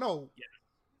price for mine. No. Yeah.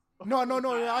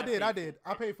 No. Yeah, I did.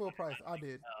 I paid full price. I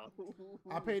did.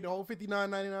 I paid the whole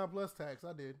 $59.99 plus tax.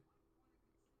 I did.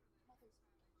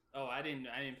 Oh, I didn't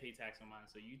pay tax on mine,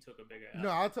 so you took a bigger L. No,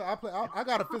 I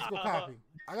got a physical copy.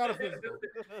 I got a physical.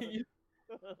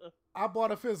 I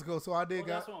bought a physical, so I did.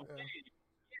 That's what I'm saying.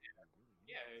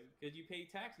 Yeah, because you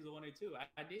paid taxes on it too.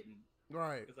 I didn't.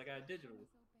 Right. Because I got a digital.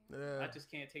 Yeah. I just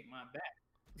can't take mine back.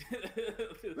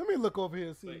 Let me look over here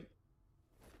and see.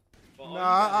 Well,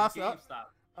 nah,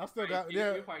 I still got.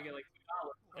 Yeah. You probably get like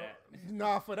 $2 for that.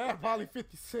 Nah, for that probably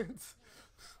 50 cents.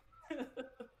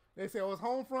 They say, "Oh, it's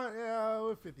Homefront." Yeah, it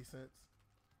was 50 cents.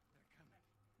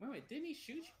 Wait, didn't he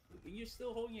shoot you? And you're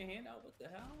still holding your hand out? What the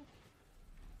hell?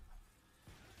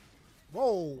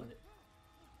 Whoa. What?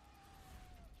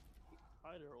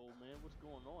 Hi there, old man. What's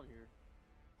going on here?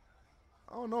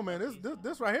 I don't know, man.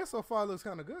 This right here so far looks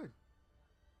kind of good.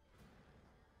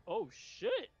 Oh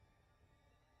shit!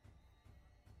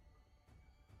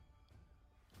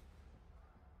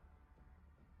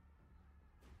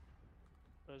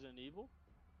 Resident Evil?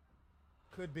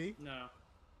 Could be. No.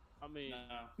 I mean,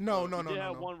 no. They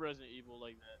had one Resident Evil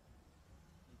like that.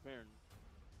 In fairness.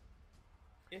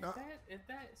 If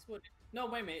that's what. No,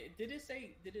 wait a minute. Did it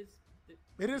say? It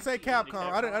didn't say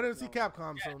Capcom. I didn't see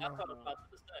Capcom, yeah, so no. That's what I was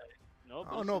about to say. No,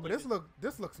 I don't know, but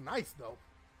this looks nice though.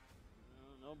 I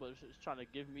don't know, but it's trying to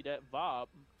give me that vibe.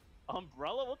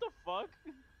 Umbrella? What the fuck?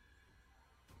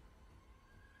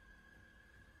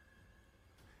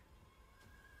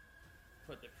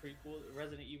 But the prequel,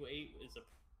 Resident Evil 8 is a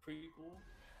prequel.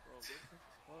 Bro, what the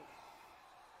fuck?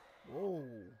 Whoa.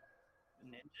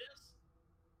 Ninjas?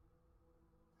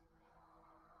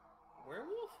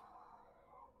 Werewolf?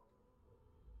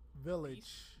 Village.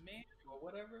 Beast Man or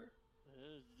whatever?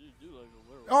 Yeah, you do like a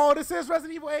werewolf. Oh, this is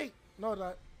Resident Evil 8. No,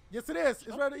 not. Yes, it is.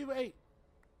 It's Resident Evil 8.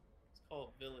 It's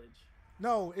called Village.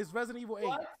 No, it's Resident Evil 8.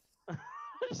 What?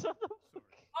 Shut the fuck.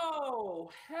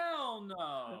 Oh, hell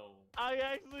no. I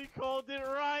actually called it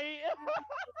right.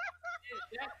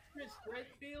 That's Chris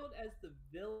Redfield as the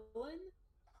villain?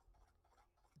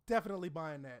 Definitely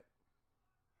buying that.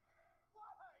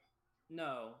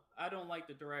 No, I don't like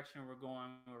the direction we're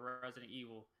going with Resident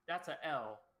Evil. That's a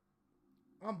L.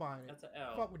 I'm buying it. That's a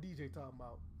L. Fuck what DJ talking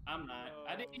about. I'm not.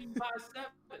 I didn't even buy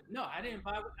 7. No, I didn't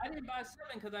buy 7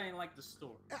 because I didn't like the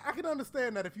story. I can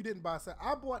understand that if you didn't buy 7.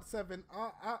 I bought 7.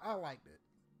 I liked it.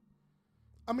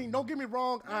 I mean, don't get me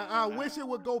wrong. I wish it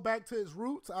would go back to its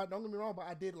roots. Don't get me wrong, but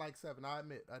I did like 7. I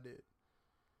admit, I did.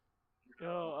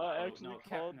 Yo, I actually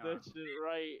called that shit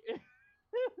right.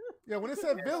 Yeah, when it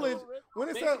said village, when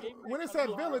it said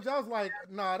village, I was like,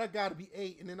 nah, that got to be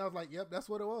 8. And then I was like, yep, that's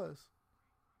what it was.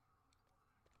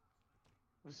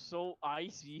 It was so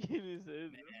icy in his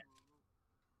head.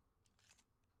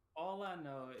 All I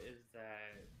know is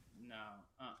that nah,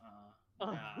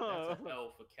 that's an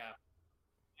L for Cap.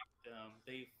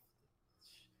 They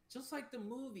just like the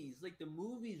movies. Like the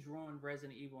movies ruined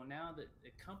Resident Evil. Now that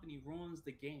the company ruins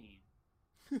the game.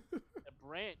 A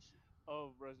branch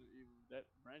of Resident Evil. That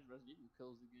branch of Resident Evil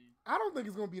kills the game. I don't think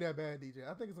it's gonna be that bad, DJ.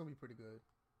 I think it's gonna be pretty good.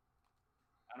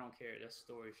 I don't care. That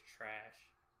story's trash.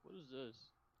 What is this?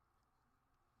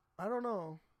 I don't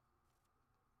know.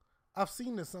 I've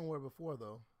seen this somewhere before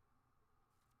though.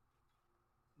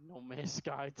 No Man's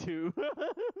Sky 2. Fucking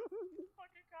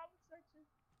comment section.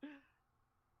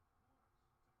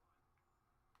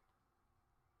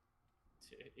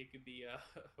 It could be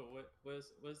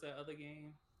what's that other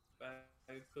game by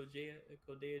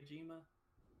Kojima?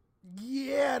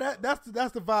 Yeah, that's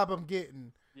the vibe I'm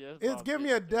getting. Yeah, it's giving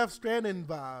me a Death Stranding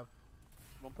vibe.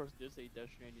 One person did say Death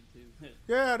Stranding too.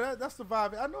 Yeah, that's the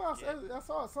vibe. I know I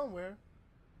saw it somewhere.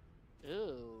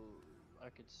 Ew, I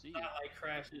could see it. Like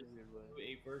crashes into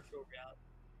a virtual reality.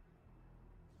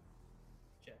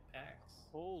 Jetpacks.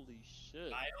 Holy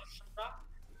shit. BioShock?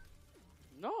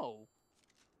 No.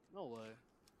 No way.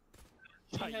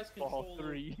 She has Titanfall control.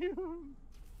 3.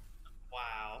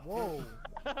 Wow. Whoa.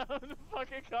 The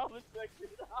fucking comment section.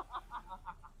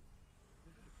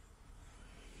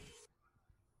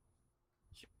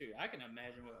 Shoot, I can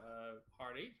imagine what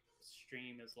Hard 8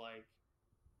 stream is like.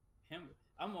 Him,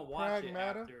 I'm gonna watch it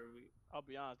Pragmata? after we. I'll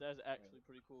be honest, that's actually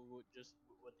pretty cool. Just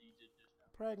what he did just now.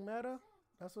 Pragmata?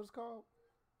 That's what it's called?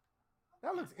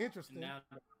 That looks interesting. And now,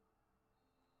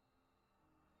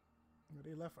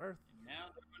 They left Earth. and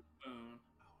now they're on the moon,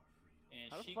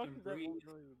 and How the she fuck can is that breathe. woman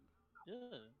really-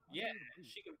 Yeah. Yeah,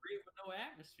 she can breathe with no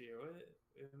atmosphere.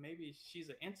 Maybe she's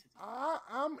an entity.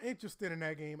 I'm interested in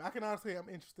that game. I can honestly say I'm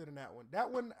interested in that one. That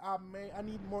one I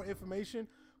need more information,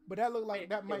 but that looked like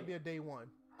that might be a day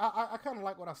one. I kind of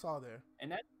like what I saw there.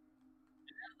 And that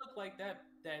looked like that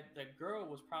the girl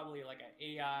was probably like an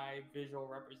AI visual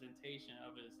representation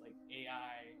of his like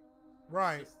AI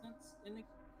Right. assistants in the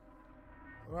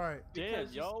Right. Damn,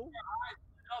 because yo. her eyes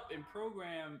lit up and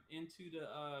programmed into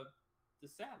the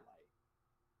satellite.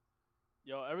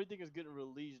 Yo, everything is getting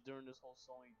released during this whole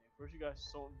Sony thing. First, you guys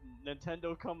saw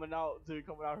Nintendo coming out here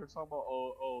talking about,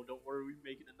 oh, don't worry, we're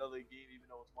making another game, even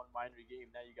though it's one minor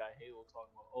game. Now you got Halo talking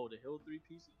about, oh, the Halo 3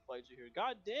 PC fights are here.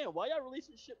 God damn, why y'all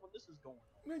releasing shit when this is going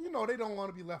on? Man, you know they don't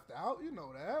want to be left out. You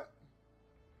know that.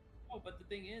 Oh, but the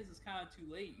thing is, it's kind of too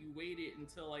late. You waited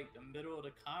until like the middle of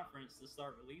the conference to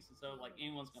start releasing, so like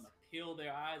anyone's gonna peel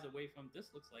their eyes away from.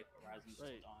 This looks like Horizon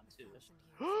Zero Dawn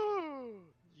 2.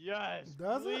 Yes,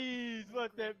 Does it? please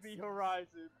let that be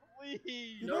Horizon, please.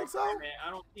 You think so? Man, I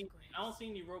don't see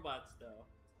any robots though.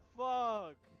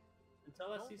 Fuck.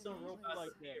 Until I see some robots like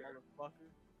here. that, motherfucker.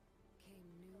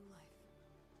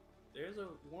 There's a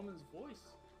woman's voice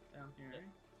down here.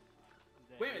 Is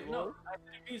that Wait a minute, Aloy? no, I see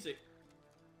the music.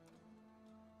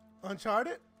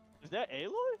 Uncharted? Is that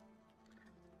Aloy?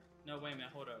 No, wait a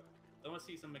minute, hold up. I want to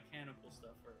see some mechanical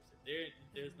stuff first.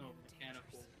 There's no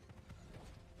mechanical.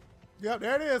 Yep,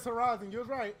 there it is, Horizon. You're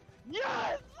right.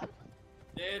 Yes!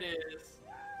 There it is.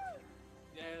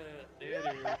 Yeah, there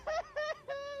it is.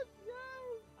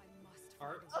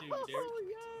 Part 2. There.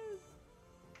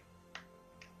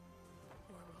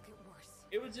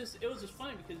 It was just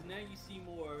funny because now you see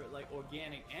more like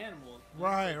organic animals.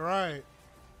 Right. I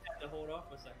had to hold off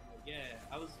for a second. But yeah,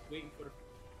 I was waiting for the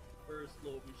first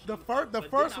little machine. The but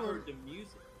first then I one. heard the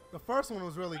music. The first one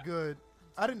was really good.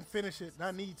 I didn't finish it.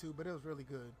 I need to, but it was really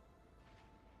good.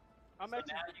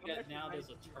 Now there's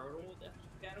a turtle that's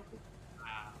mechanical.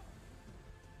 Wow.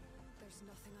 There's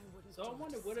nothing I wouldn't So I do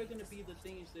wonder to what are save going to this be the life.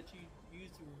 things that you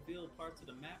use to reveal parts of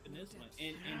the map in this one.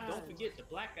 And don't forget, the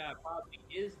black guy probably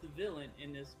is the villain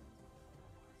in this.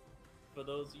 For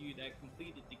those of you that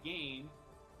completed the game,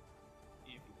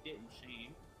 if you didn't,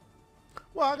 shame.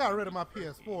 Well, I got rid of my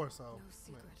PS4, so. No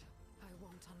secret I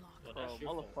won't unlock. Well, that's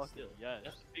your fault motherfucker, still. yes.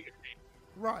 That's the bigger thing.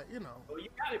 Right, you know. Well, you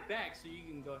got it back, so you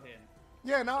can go ahead.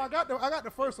 Yeah, no, I got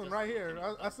the first one right here.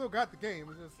 I still got the game.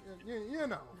 It's just you know.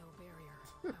 No barrier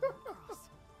I won't cross.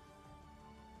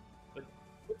 But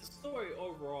with the story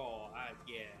overall,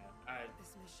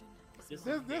 This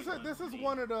mission This is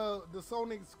one of the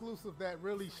Sony exclusive that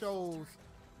really shows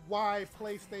why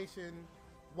PlayStation,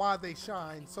 why they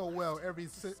shine so well every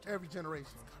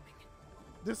generation.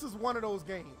 This is one of those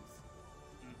games.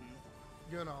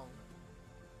 You know,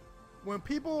 when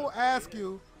people ask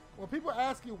you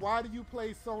why do you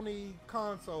play Sony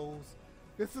consoles,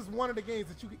 this is one of the games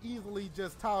that you can easily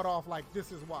just tout off like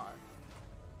this is why.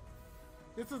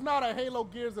 This is not a Halo,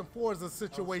 Gears, and Forza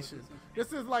situation.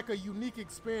 This is like a unique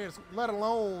experience, let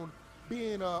alone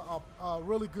being a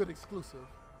really good exclusive.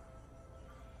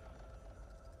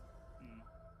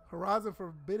 Horizon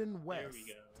Forbidden West. There we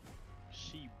go.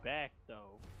 She back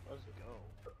though. Let's go.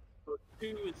 So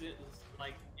 2 is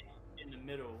like in the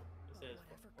middle. It says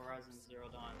Horizon Zero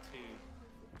Dawn 2,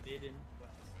 Forbidden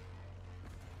West.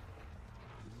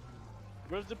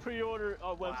 Where's the pre-order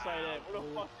website at? Where the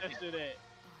fuck that shit at?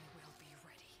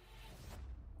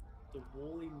 The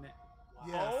woolly man.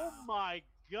 Yes. Oh my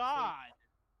god.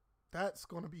 That's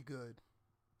gonna be good.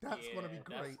 That's gonna be that's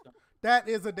great. gonna- That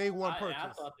is a day one I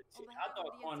purchase. thought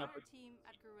going up. team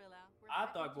at Gorilla. I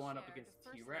thought going up against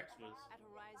T-Rex was. At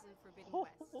Horizon Forbidden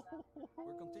West.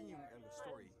 We're continuing Ella's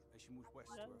story as she moves west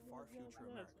to a far future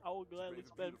America. I will to gladly brave a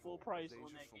spend beautiful full price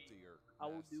on Dangerous that game. frontier, I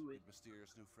will masked do it. with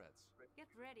mysterious new threats. Get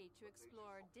ready to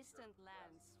explore distant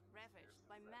lands ravaged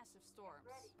by massive storms.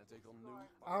 And take on new.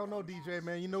 I don't know, DJ,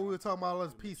 man. You know we were talking about all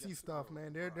this PC stuff,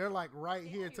 man. They're like right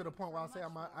here to the point where I say I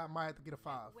might have to get a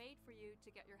 5. Wait for you to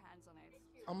get your hands on it.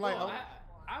 I'm like, Well,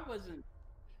 I wasn't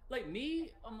like me.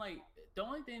 I'm like the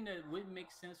only thing that wouldn't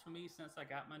make sense for me since I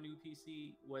got my new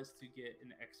PC was to get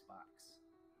an Xbox.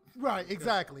 right, Because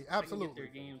exactly, I can get absolutely.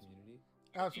 their games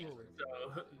Absolutely.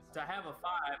 So to have a 5,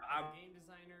 I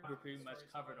would pretty much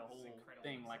cover the whole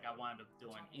thing like I wound up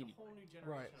doing anyway.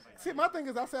 Right. See, my thing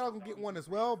is, I said I was gonna get one as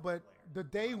well, but the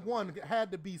day one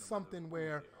had to be something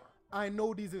where I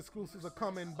know these exclusives are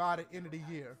coming by the end of the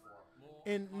year,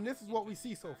 and this is what we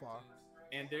see so far.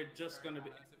 And they're just gonna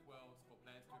be.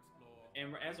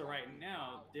 And as of right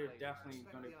now, they're definitely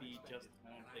going to be just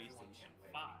on PlayStation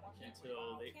 5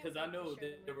 until they, because I know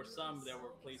that there were some that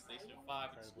were PlayStation 5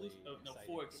 exclusive,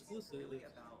 4 exclusively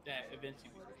that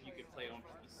eventually you could play on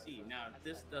PC. Now, if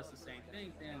this does the same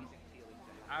thing, then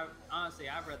I'd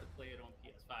rather play it on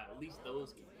PS5. At least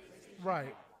those games.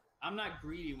 Right. I'm not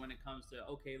greedy when it comes to,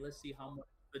 okay, let's see how much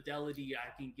fidelity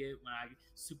I can get when I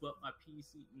soup up my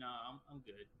PC. No, I'm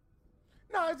good.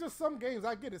 No, it's just some games.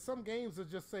 I get it. Some games will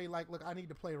just say like, "Look, I need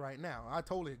to play right now." I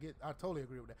totally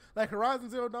agree with that. Like Horizon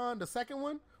Zero Dawn, the second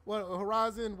one.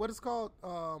 Horizon? What is it called?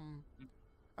 I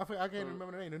can't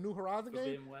remember the name. The new Horizon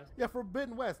game. West. Yeah,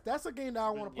 Forbidden West. That's a game that I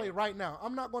want to play right now.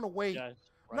 I'm not going to wait. Yes,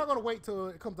 I'm not going to wait till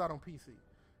it comes out on PC.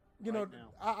 You know,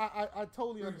 I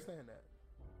totally understand that.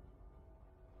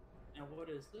 And what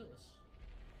is this?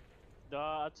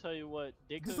 I'll tell you what.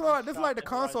 This is like the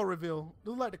console reveal.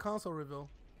 This is like the console reveal.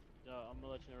 I'm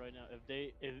gonna let you know right now.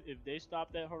 If they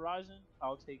stop that Horizon,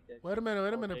 I'll take that. Wait a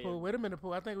minute, Pooh. Wait a minute,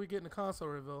 Pooh. I think we're getting the console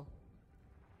reveal.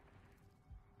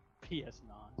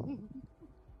 PS9.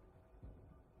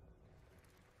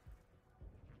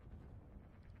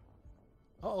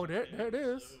 Oh, there it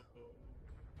is.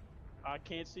 I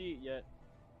can't see it yet.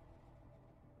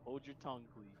 Hold your tongue,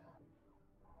 please.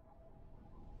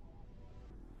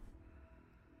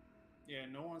 Yeah,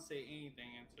 no one say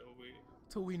anything until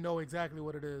we know exactly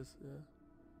what it is. Yeah.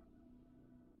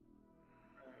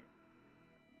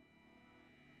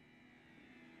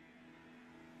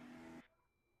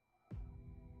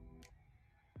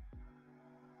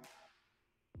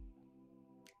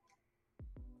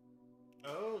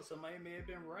 Oh, somebody may have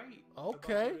been right.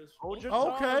 Okay. Hold your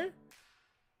okay.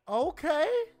 Okay.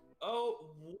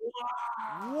 Oh,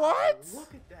 wow. What?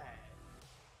 Look at that.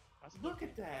 Look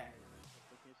at that.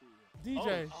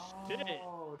 DJ. Oh, there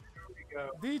we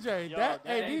go. DJ,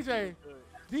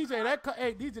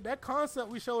 that concept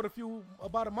we showed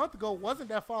about a month ago wasn't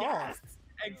that far off.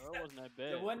 It wasn't that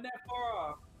bad. It wasn't that far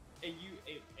off. And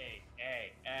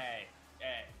hey.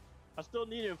 I still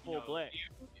need it full black.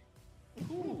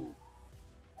 Cool.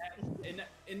 And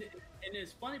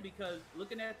it's funny because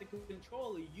looking at the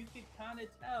controller, you could kind of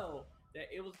tell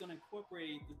that it was going to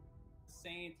incorporate the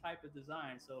same type of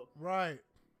design. So right.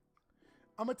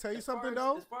 I'm gonna tell you something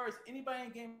though. As far as anybody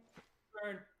in game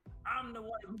concerned, I'm the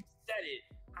one who said it.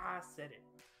 I said it.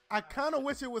 I kind of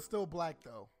wish it was still black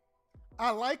though. I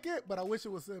like it, but I wish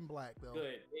it was in black though.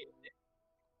 Good.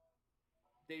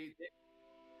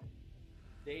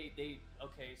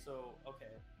 Okay. So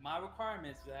my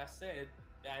requirements that I said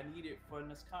that I needed for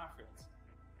this conference.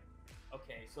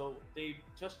 Okay, so they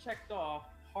just checked off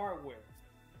hardware.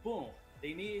 Boom.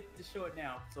 They needed to show it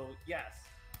now. So yes.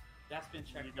 That's been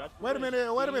checked out. Wait a minute.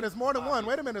 It's more than one.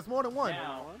 Wait a minute, it's more than one.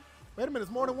 Now, wait a minute,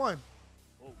 it's more than one.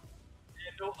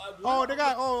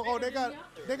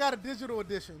 They got a digital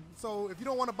edition. So if you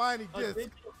don't want to buy any discs,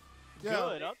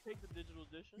 good. I'll take the digital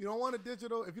edition. You don't want a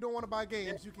digital. If you don't want to buy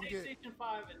games, you can get PlayStation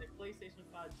 5 and the PlayStation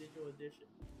 5 digital edition.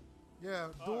 Yeah,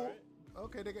 dual. Right.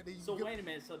 Okay, they got the. So wait a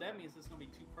minute. So that means it's gonna be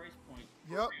 2 price points.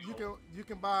 Yep, you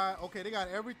can buy. Okay, they got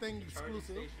everything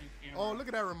exclusive. Oh, look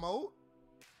at that remote.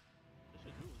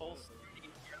 Full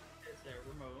screen. It's that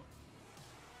remote.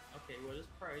 Okay, what is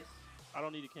price? I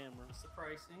don't need a camera. What's the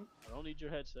pricing? I don't need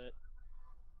your headset.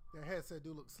 That headset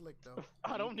do look slick though.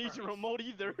 I don't need your remote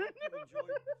either. Enjoyed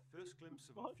first glimpse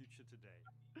of our future today.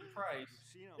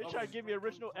 Price. They try to give me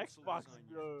original Xbox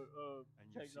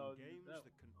technology. Games that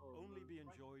can only be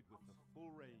enjoyed with the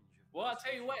full range. Well, I'll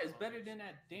tell you what, it's better than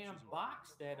that damn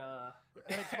box that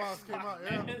Xbox came out.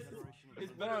 Yeah,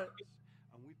 it's better.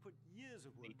 And we put years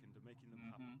of work into making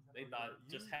them happen. They thought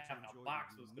just having a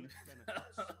box was gonna.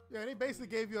 Yeah, they basically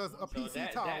gave you a PC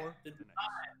tower.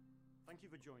 Thank you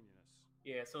for joining us.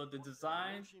 Yeah, so the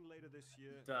design Later this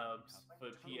year, dubs for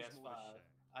PS5,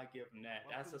 I give them that.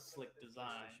 That's a slick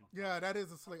design. Yeah, that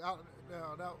is a slick.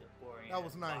 That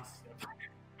was nice.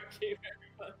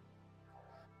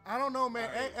 I don't know, man.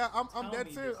 Right. Hey, I'm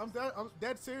dead serious. I'm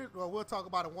dead serious. Well, we'll talk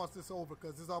about it once it's over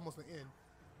because it's almost the end.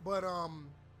 But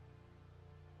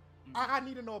I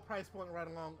need to know a price point right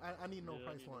along. I need to know a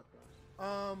price point.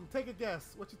 Take a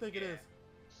guess. What you think it is?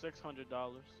 $600.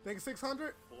 Think it's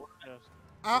 600? Yes.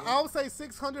 I'll say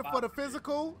 600 for the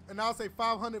physical, and I'll say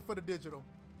 500 for the digital.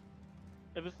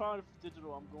 If it's 500 for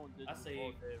digital, I'm going digital. I say.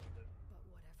 But whatever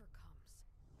comes.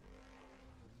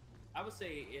 I would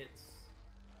say it's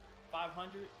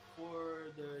 500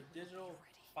 for the digital,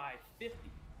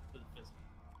 550 for the physical.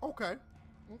 Okay.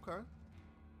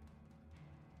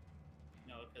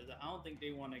 No, because I don't think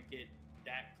they want to get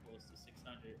that close to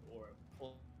 600 or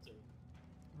close to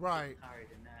Right. higher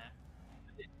than that.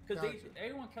 Because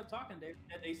everyone kept talking.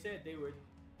 They said they were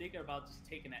thinking about just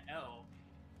taking an L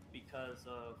because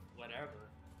of whatever.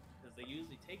 Because they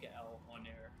usually take an L on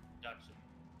their production.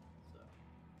 So.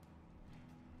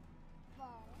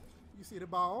 You see the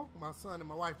ball? My son and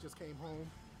my wife just came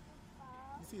home.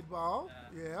 You see the ball?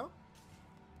 Yeah.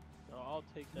 So I'll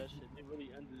take that shit. They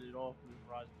really ended it off with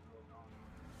Horizon Zero Dawn.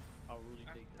 I'll really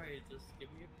take that. Right, just give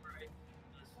me a price.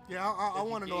 Yeah, I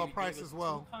want to know a price as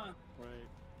well. Right.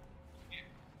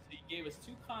 So you gave us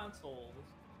 2 consoles,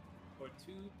 or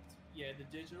 2, the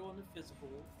digital and the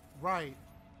physical. Right.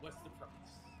 What's the price?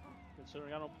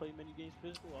 Considering I don't play many games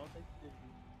physical, I'll take the digital.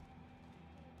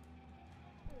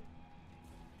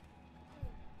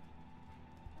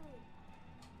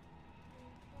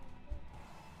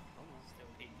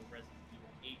 Still hate the Resident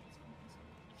Evil 8.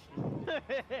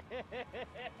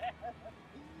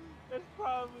 That's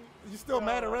probably. You still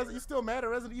mad at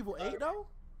Resident Evil 8 though?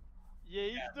 Yeah,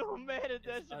 he's still mad at that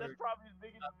shit. That's probably his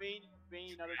biggest bane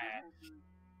out of this whole thing.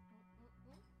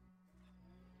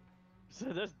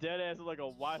 So that's dead ass like a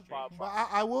Wi-Fi. But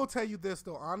I will tell you this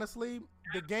though, honestly,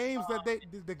 the games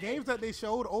that they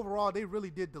showed overall, they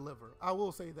really did deliver. I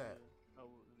will say that.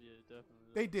 Yeah,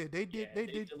 definitely. They did. They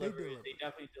definitely delivered.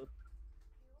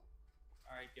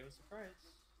 All right, give us a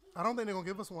price. I don't think they're gonna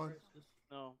give us one.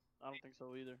 No, I don't think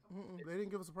so either. They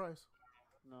didn't give us a price.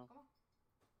 No.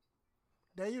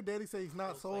 Daniel Daly said he's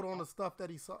not sold on the stuff that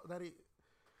he saw.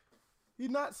 He's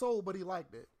not sold, but he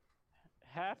liked it.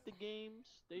 Half the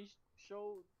games they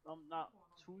showed, I'm not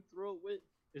too thrilled with.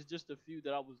 It's just a few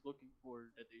that I was looking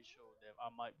for that they showed that I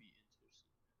might be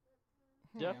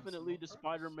interested. Definitely the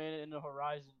Spider-Man and the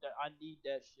Horizon. That I need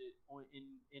that shit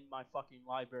in my fucking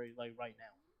library like right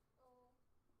now.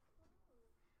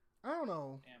 I don't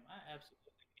know. Damn, I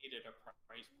absolutely needed a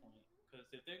price point because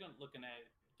if they're looking at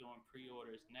doing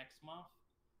pre-orders next month,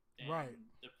 then right?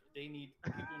 People need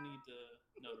to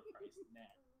know the price now.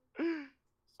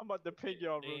 I'm about to ping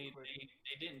y'all real quick. They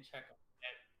didn't check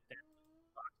that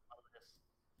list.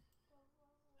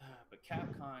 But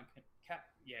Capcom,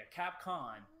 Capcom, get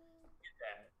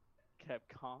that.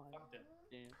 Capcom. Fuck that.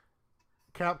 Damn.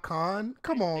 Capcom?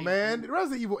 Come on, man.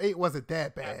 Resident Evil 8 wasn't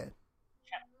that bad.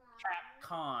 Capcom.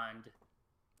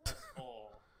 That's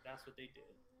all. That's what they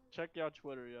did. Check y'all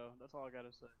Twitter, yo. That's all I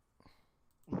gotta say.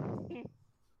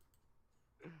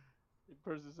 The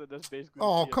person said that's basically.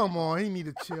 Oh, come on. He need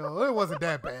to chill. It wasn't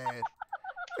that bad.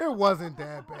 It wasn't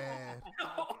that bad.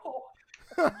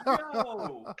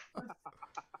 No.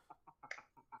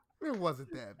 It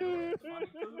wasn't that bad.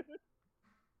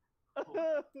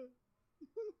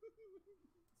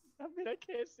 I mean, I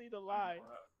can't see the line.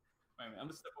 Wait a minute, I'm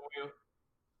gonna step away.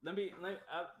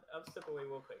 I'll step away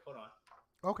real quick. Hold on.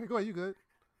 Okay, go ahead. You good?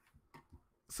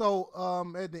 So,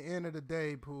 at the end of the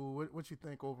day, Pooh, what you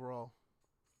think overall?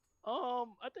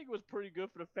 I think it was pretty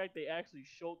good for the fact they actually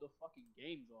showed the fucking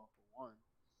games off for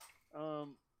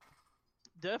one.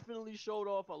 Definitely showed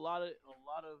off a lot of,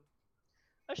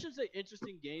 I should say,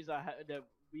 interesting games that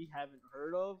we haven't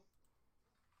heard of.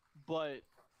 But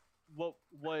what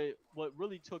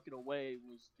really took it away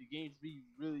was the games we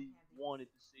really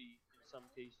wanted to see in some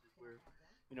cases where,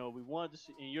 we wanted to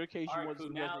see. In your case, you wanted to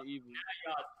see Resident Evil.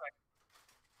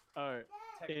 All right.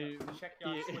 Check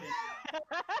y'all Twitter.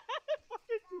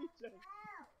 Fucking DJ.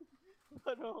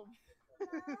 But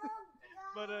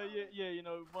one of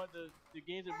the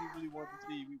games that we really wanted to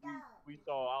see, we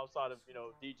saw outside of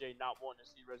DJ not wanting to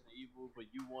see Resident Evil, but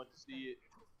you want to see it.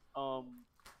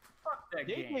 Fuck that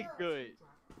they game. did good.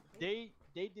 They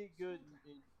did good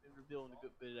in revealing a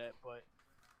good bit of that, but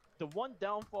the one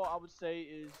downfall I would say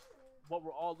is what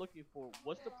we're all looking for.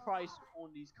 What's the price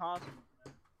on these consoles?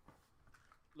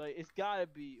 Like, it's gotta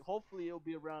be. Hopefully, it'll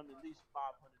be around at least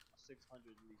 500 to 600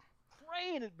 at least.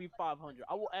 Praying it'd be 500.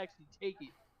 I will actually take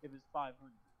it if it's 500.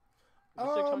 If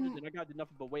it's 600, then I got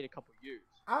nothing but wait a couple years.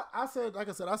 I said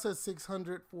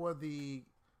 600 for the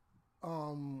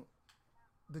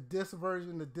disc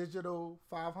version, the digital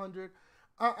 500.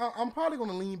 I'm probably going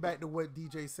to lean back to what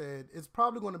DJ said. It's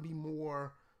probably going to be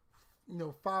more,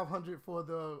 500 for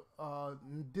the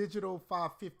digital,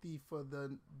 550 for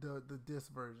the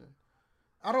disc version.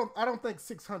 I don't think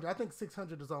 600. I think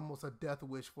 600 is almost a death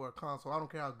wish for a console. I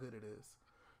don't care how good it is.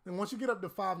 And once you get up to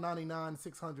 599,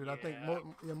 600, I think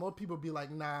more people be like,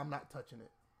 nah, I'm not touching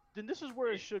it. Then this is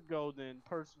where it should go. Then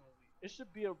personally, it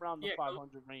should be around the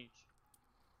 500 range.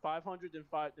 500 then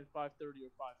 530 or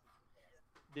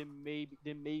 550. they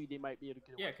might be able to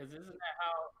get away. Yeah, because isn't that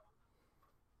how?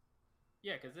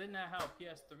 Yeah, because isn't that how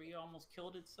PS3 almost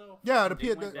killed itself? Yeah, the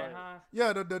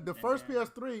first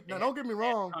PS3. Now, don't get me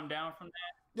wrong. Come down from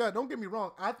that. Yeah, don't get me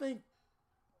wrong. I think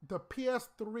the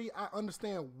PS3. I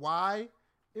understand why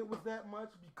it was that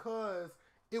much because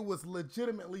it was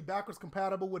legitimately backwards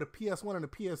compatible with a PS1 and a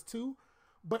PS2.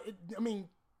 But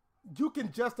you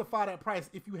can justify that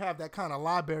price if you have that kind of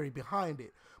library behind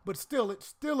it. But still, it's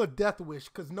still a death wish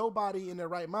because nobody in their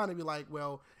right mind would be like,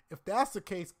 well, if that's the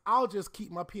case, I'll just keep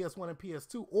my PS1 and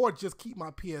PS2 or just keep my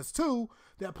PS2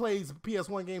 that plays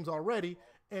PS1 games already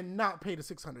and not pay the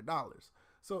 $600.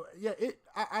 So, yeah,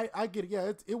 I get it.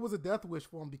 Yeah, it was a death wish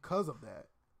for them because of that.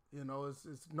 You know,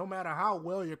 it's no matter how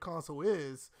well your console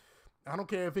is, I don't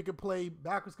care if it can play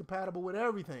backwards compatible with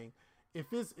everything.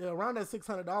 If it's around that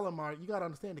 $600 mark, you gotta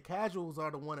understand the casuals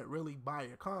are the one that really buy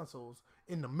your consoles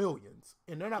in the millions,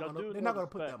 and they're not gonna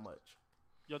put that much.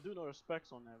 Y'all do know the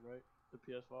specs on that, right? The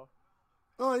PS5.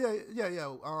 Oh yeah.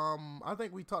 I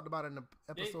think we talked about it in the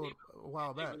episode a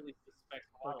while back.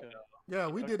 Okay. Yeah,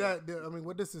 we did that. I mean,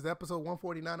 what this is episode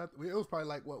 149. It was probably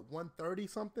like what 130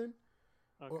 something,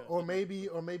 or maybe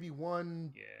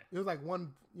one. Yeah. It was like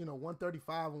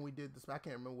 135 when we did this. I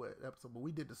can't remember what episode, but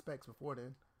we did the specs before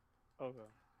then. Okay,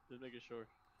 just making sure.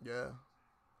 Yeah.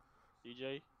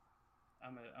 DJ,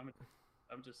 I'm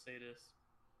just say this.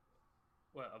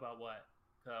 What about what?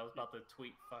 Cause I was about to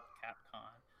tweet "fuck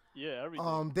Capcom." Yeah,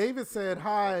 everything. David said,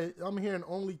 "Hi, I'm hearing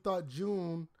only thought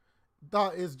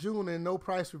is June and no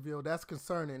price reveal. That's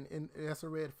concerning, and that's a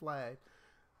red flag."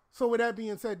 So with that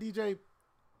being said, DJ,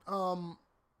 I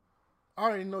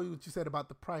already know what you said about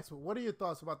the price, but what are your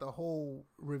thoughts about the whole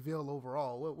reveal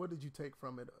overall? What did you take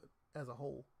from it as a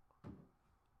whole?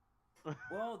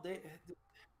 Well,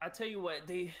 I tell you what,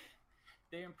 they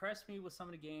impressed me with some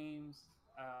of the games.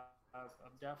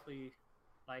 I'm definitely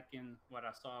liking what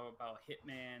I saw about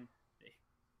Hitman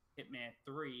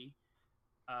 3.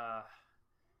 A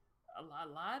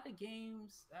lot of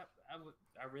games that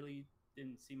I really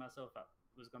didn't see myself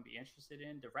was going to be interested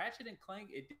in. The Ratchet and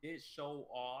Clank, it did show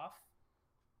off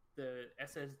the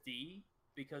SSD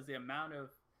because the amount of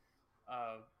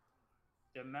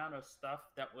stuff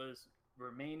that was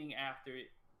remaining after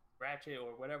Ratchet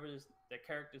or whatever is the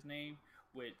character's name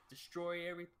would destroy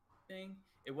everything.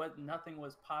 Nothing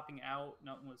was popping out,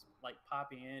 nothing was like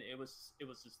popping in. It was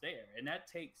just there, and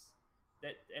that's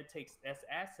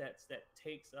assets that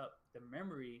takes up the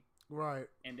memory. Right.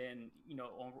 And then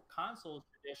on consoles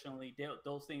traditionally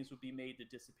those things would be made to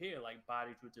disappear, like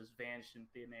bodies would just vanish in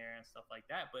thin air and stuff like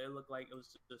that. But it looked like it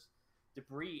was just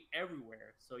debris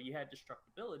everywhere, so you had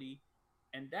destructibility.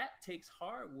 And that takes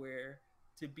hardware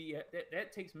to be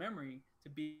that takes memory to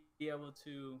be able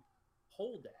to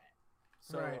hold that.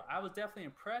 So right. I was definitely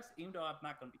impressed, even though I'm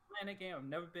not going to be playing that game. I've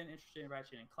never been interested in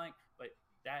Ratchet and Clank, but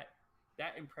that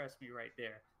impressed me right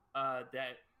there.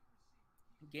 That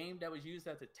game that was used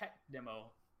as a tech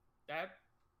demo, that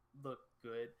looked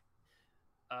good.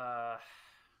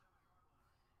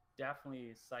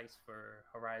 Definitely sites for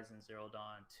Horizon Zero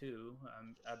Dawn 2.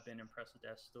 I've been impressed with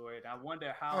that story. And I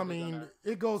wonder how.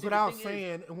 It goes without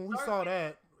saying. And when we saw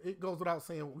that, it goes without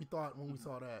saying what we thought when we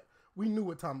saw that. We knew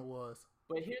what time it was.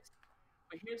 But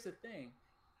here's the thing.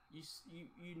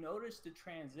 You notice the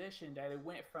transition that it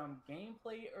went from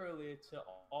gameplay earlier to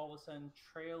all of a sudden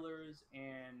trailers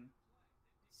and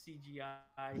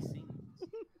CGI scenes.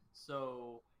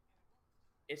 So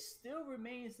it still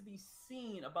remains to be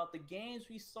seen about the games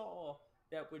we saw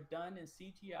that were done in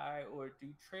CGI or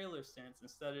do trailer sense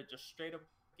instead of just straight up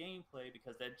gameplay,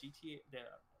 because that GTA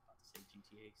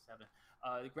 7,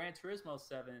 the Gran Turismo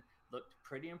 7 looked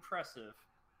pretty impressive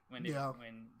when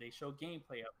they showed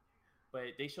gameplay up.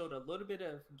 But they showed a little bit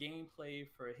of gameplay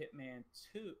for Hitman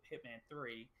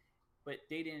 3, but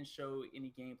they didn't show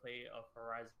any gameplay of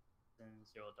Horizon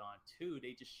Zero Dawn 2.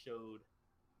 They just showed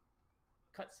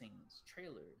cutscenes,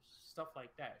 trailers, stuff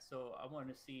like that. So I want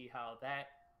to see how that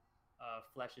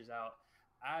fleshes out.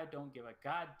 I don't give a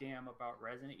goddamn about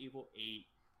Resident Evil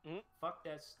 8. Fuck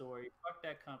that story. Fuck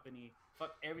that company.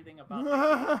 Fuck everything about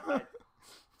that.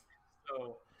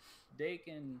 So they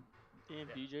can. Damn,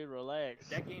 DJ, relax.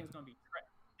 That game's gonna be trash.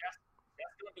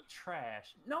 That's gonna be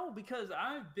trash. No, because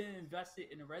I've been invested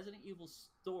in the Resident Evil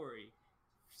story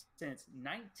since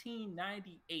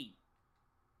 1998.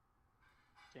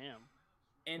 Damn.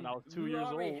 And when I was 2 years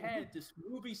old. We already had this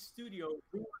movie studio.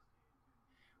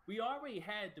 We already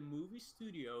had the movie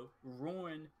studio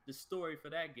ruin the story for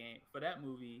that game, for that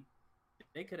movie.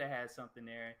 They could have had something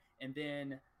there, and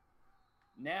then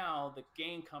now the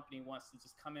game company wants to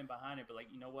just come in behind it, but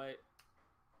like, you know what?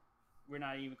 we're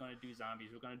not even going to do zombies.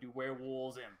 We're going to do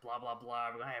werewolves and blah blah blah.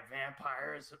 We're going to have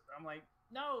vampires. I'm like,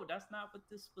 no, that's not what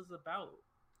this was about.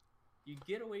 You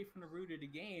get away from the root of the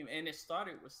game, and it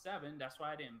started with 7. That's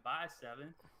why I didn't buy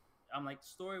 7. I'm like, the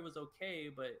story was okay,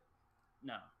 but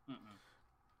no.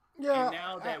 Yeah. And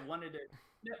now that one of the,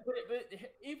 but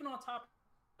even on top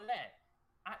of that,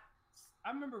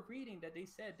 I remember reading that they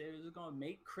said they was going to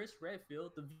make Chris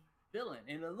Redfield the villain,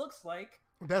 and it looks like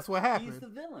that's what happened. He's the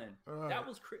villain. That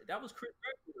was Chris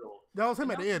Redfield. That was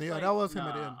him at the end. Yeah, that was him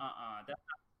at the end.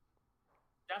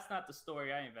 That's not the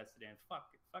story I invested in. Fuck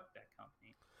that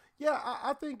company. Yeah,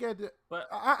 I think but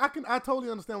I totally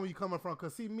understand where you're coming from.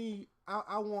 Cause see me,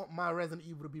 I want my Resident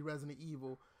Evil to be Resident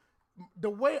Evil.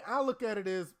 The way I look at it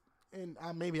is, and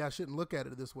maybe I shouldn't look at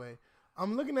it this way.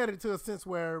 I'm looking at it to a sense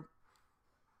where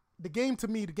the game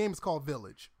is called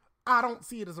Village. I don't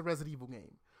see it as a Resident Evil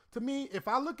game. To me, if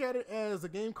I look at it as a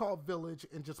game called Village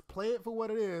and just play it for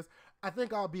what it is, I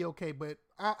think I'll be okay. But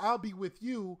I'll be with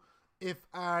you if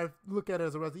I look at it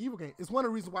as a Resident Evil game. It's one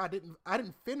of the reasons why I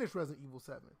didn't finish Resident Evil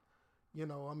 7. You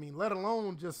know, I mean, let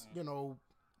alone just, you know,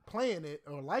 playing it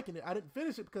or liking it. I didn't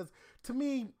finish it because to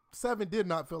me, 7 did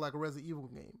not feel like a Resident Evil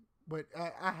game. But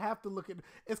I have to look at it.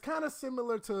 It's kind of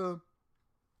similar to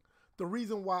the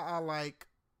reason why I like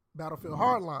Battlefield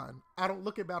Hardline. I don't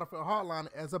look at Battlefield Hardline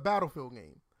as a Battlefield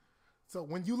game. So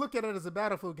when you look at it as a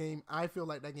Battlefield game, I feel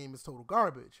like that game is total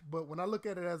garbage. But when I look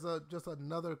at it as just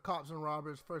another cops and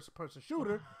robbers first-person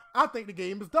shooter, I think the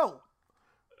game is dope.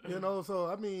 You know, so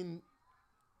I mean,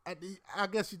 I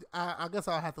guess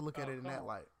I'll have to look at it in that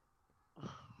light.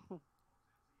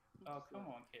 Oh, come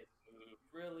on, kid.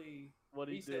 Really? What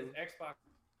he says Xbox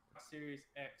Series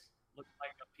X looks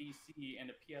like a PC and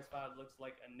the PS5 looks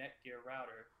like a Netgear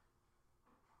router.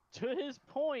 To his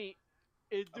point,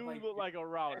 it do look like a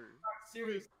router. Xbox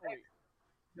Series X.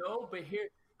 No, but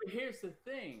here's the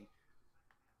thing.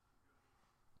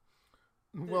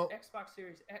 The Xbox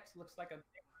Series X looks like a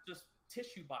just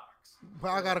tissue box. But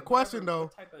I got a question though.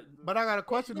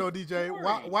 DJ.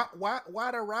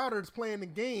 Why the routers playing the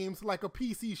games like a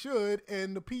PC should,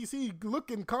 and the PC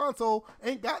looking console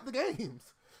ain't got the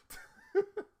games?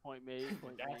 Point made.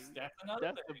 That's another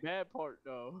thing. The bad part,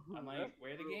 though. I'm like,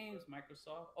 where are the games,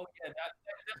 Microsoft? Oh yeah,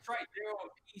 that's right. They're on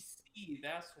PC.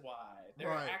 That's why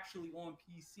they're actually on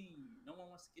PC. No one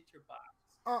wants to get your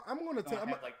box. I'm gonna tell. I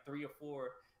have like 3 or 4.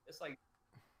 It's like.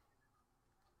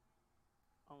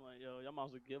 I'm like, yo, y'all might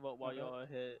as well give up while y'all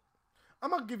ahead. I'm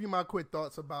gonna give you my quick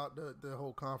thoughts about the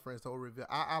whole conference, the whole review.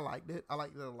 I liked it. I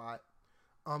liked it a lot.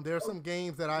 There are some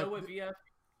games that you know what, VF?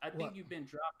 I think you've been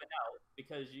dropping out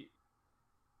because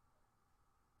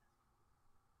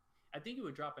I think you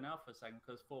were dropping out for a second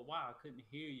because for a while I couldn't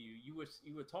hear you.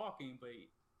 You were talking, but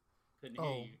couldn't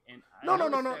hear you. And I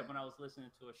noticed that when I was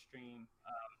listening to a stream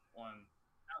on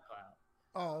SoundCloud.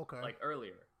 Oh, okay. Like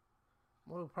earlier.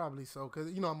 Well, probably so,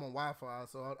 because, you know, I'm on Wi-Fi,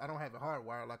 so I don't have it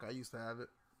hardwired like I used to have it.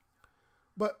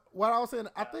 But what I was saying,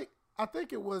 I think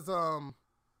it was a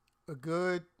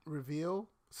good reveal.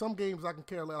 Some games I can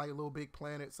care less, like Little Big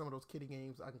Planet, some of those kiddie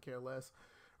games I can care less.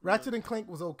 Ratchet and Clank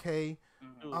was okay.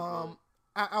 Mm-hmm.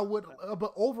 I would,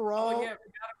 but overall... Oh, yeah,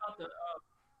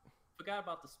 forgot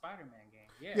about the Spider-Man game.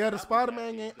 Yeah, the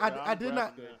Spider-Man game. I did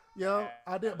not. Yeah,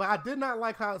 I did, but I did not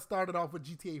like how it started off with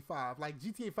GTA 5. Like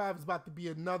GTA 5 is about to be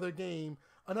another game,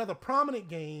 another prominent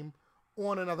game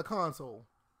on another console.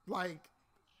 Like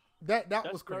that's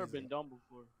was crazy. That's never been done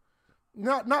before.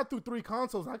 Not through 3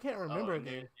 consoles. I can't remember a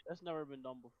game. That's never been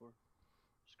done before.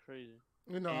 It's crazy.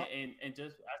 You know, and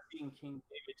just I seen King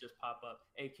David just pop up.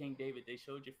 Hey, King David, they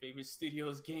showed your favorite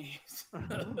studios games.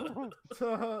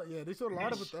 Yeah, they showed a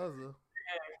lot of Bethesda.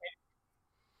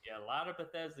 Yeah, a lot of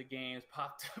Bethesda games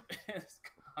popped up in this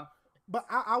conference. But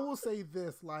I will say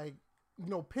this, like, you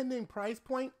know, pending price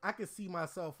point, I could see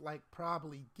myself, like,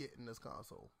 probably getting this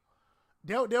console.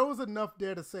 There was enough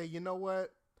there to say, you know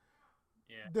what?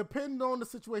 Yeah. Depending on the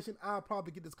situation, I'll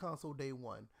probably get this console day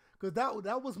one. Because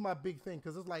that was my big thing.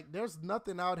 Because it's like, there's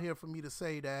nothing out here for me to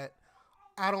say that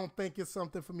I don't think it's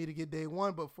something for me to get day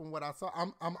one. But from what I saw,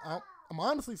 I'm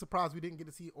honestly surprised we didn't get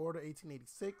to see Order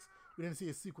 1886. We didn't see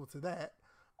a sequel to that.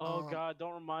 Oh God!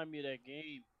 Don't remind me of that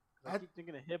game. I keep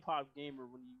thinking of Hip Hop Gamer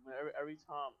every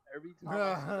time.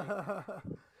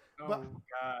 But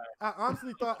God! I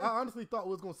honestly thought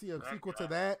we was gonna see a sequel to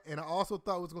that, and I also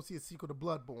thought we was gonna see a sequel to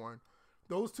Bloodborne.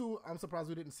 Those two, I'm surprised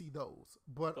we didn't see those.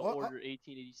 But the Order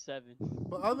 1887.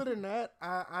 But other than that,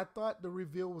 I thought the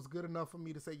reveal was good enough for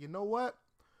me to say, you know what?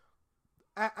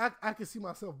 I can see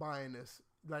myself buying this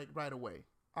like right away.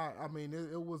 I mean,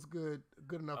 it was good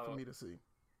enough for me to see.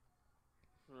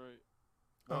 Right.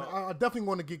 I definitely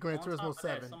want to get Gran Turismo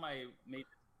 7. Somebody made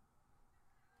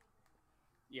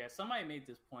Yeah, somebody made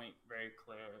this point very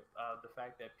clear. The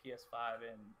fact that PS5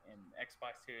 and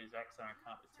Xbox Series X are in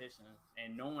competition,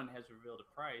 and no one has revealed a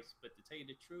price. But to tell you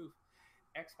the truth,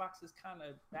 Xbox has kind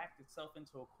of backed itself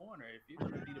into a corner. If you're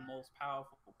going to be the most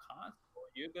powerful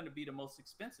console, you're going to be the most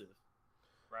expensive,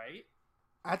 right?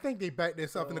 I think they backed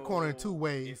themselves in the corner in two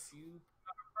ways. If you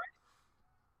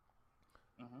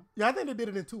Yeah, I think they did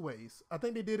it in two ways. I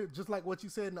think they did it just like what you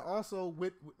said, and also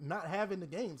with not having the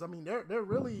games. I mean, they're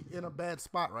really in a bad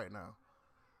spot right now.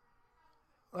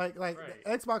 Like right.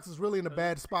 Xbox is really in a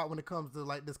bad spot when it comes to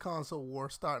like this console war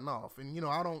starting off. And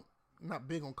I'm not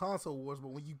big on console wars, but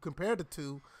when you compare the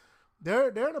two, they're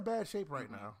in a bad shape right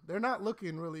now. They're not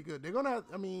looking really good. They're gonna.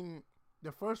 I mean,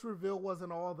 the first reveal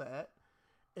wasn't all that,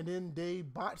 and then they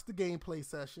botched the gameplay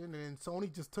session, and then Sony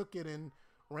just took it and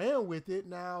ran with it.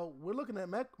 Now we're looking at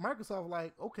Microsoft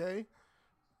like, okay,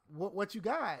 what you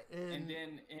got? And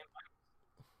then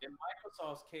in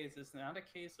Microsoft's case, it's not a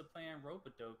case of playing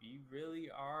rope-a-dope. You really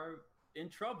are in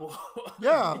trouble.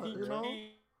 Yeah, you can't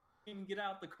even get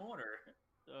out the corner.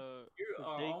 You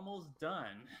are almost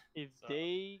done. If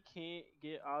they can't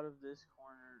get out of this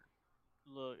corner,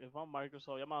 look, if I'm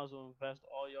Microsoft, y'all might as well invest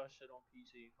all y'all shit on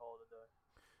PC and call it a day.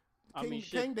 I mean,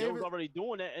 shit, they was already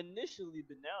doing that initially,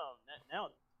 but now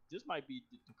this might be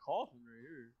the coffin right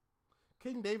here.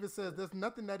 King David says there's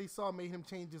nothing that he saw made him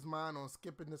change his mind on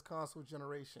skipping this console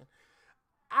generation.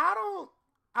 I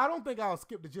don't think I'll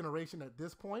skip the generation at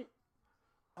this point.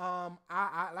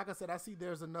 I like I said, I see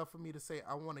there's enough for me to say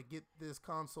I want to get this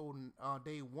console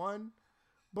day one,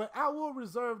 but I will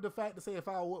reserve the fact to say if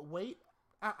I would wait,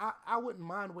 I wouldn't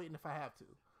mind waiting if I have to.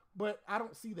 But I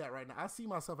don't see that right now. I see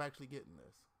myself actually getting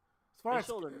this.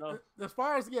 As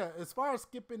far as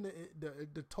skipping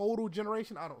the total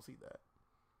generation, I don't see that.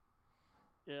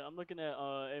 Yeah, I'm looking at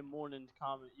Morning's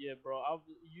comment. Yeah, bro.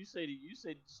 You said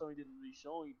Sony didn't really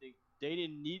show anything. They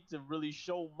didn't need to really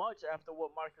show much after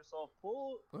what Microsoft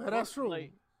pulled. Well, that's true.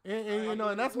 Like, and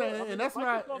that's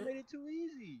Microsoft made it too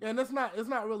easy. And it's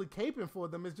not really caping for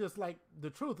them. It's just like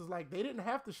the truth is like they didn't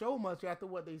have to show much after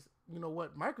what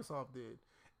what Microsoft did.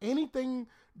 Anything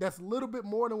that's a little bit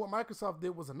more than what Microsoft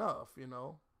did was enough,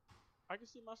 I can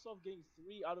see myself getting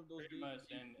 3 out of those games.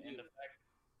 And the fact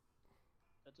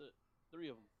that's it, 3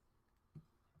 of them.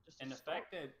 And the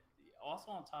fact that,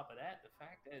 also on top of that, the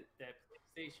fact that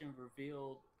PlayStation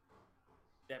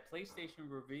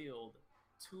revealed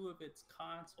 2 of its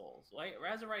consoles. Like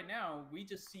as of right now, we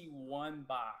just see one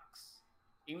box.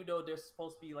 Even though there's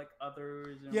supposed to be like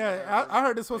others. Yeah, I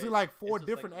heard there's supposed to be like 4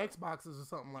 different Xboxes or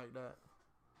something like that.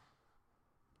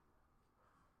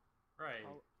 Right.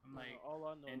 I'm like, all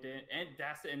I know and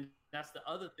that's the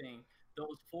other thing.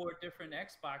 Those 4 different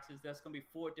Xboxes, that's gonna be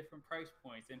 4 different price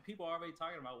points, and people are already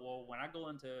talking about. Well, when I go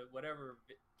into whatever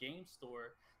game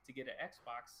store to get an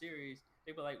Xbox Series,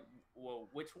 they be like, well,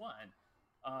 which one?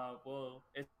 Well,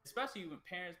 especially when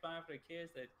parents buying for their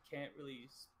kids that can't really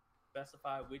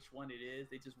specify which one it is.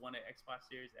 They just want an Xbox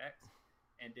Series X.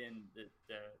 And then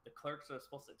the clerks are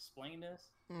supposed to explain this.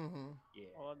 Mm-hmm.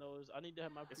 Yeah. All I know is I need to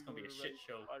have my. It's gonna be a shit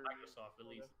show. Microsoft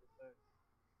release.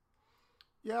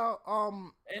 Yeah.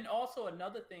 And also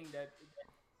another thing that.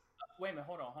 Wait a minute.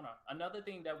 Hold on. Another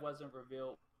thing that wasn't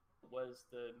revealed was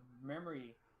the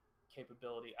memory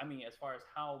capability. I mean, as far as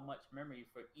how much memory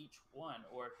for each one,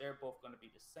 or if they're both going to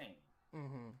be the same.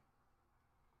 Mm-hmm.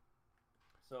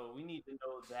 So we need to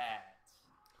know that.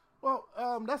 Well,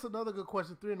 that's another good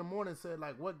question. 3 a.m. said,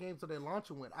 like, what games are they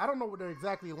launching with? I don't know what they're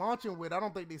exactly launching with. I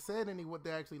don't think they said what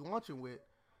they're actually launching with.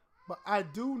 But I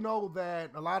do know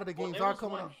that a lot of the games are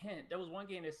coming out. There was one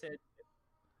game that said...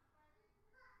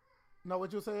 No,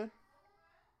 what you were saying?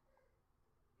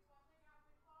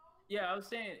 Yeah, I was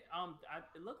saying,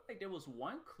 it looked like there was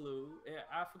one clue.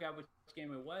 I forgot which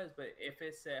game it was, but if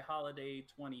it said Holiday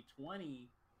 2020...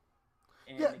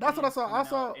 Yeah, that's what I saw. I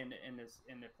saw... In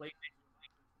the PlayStation...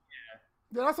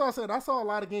 Yeah, that's what I said. I saw a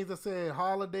lot of games that said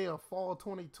holiday or fall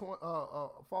 2020,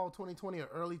 fall 2020 or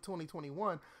early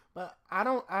 2021. But I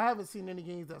haven't seen any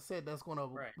games that said that's going to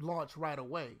launch right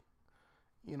away.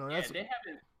 They haven't.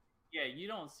 Yeah, you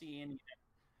don't see any.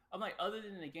 I'm like, other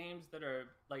than the games that are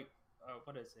like,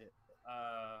 what is it?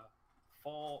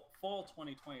 Fall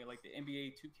 2020, like the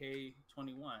NBA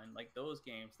 2K21, like those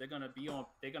games. They're gonna be on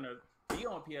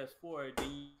PS4.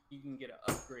 Then you can get an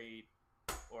upgrade.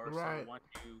 Or once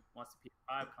the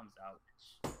PS5 comes out.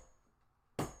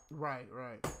 Right.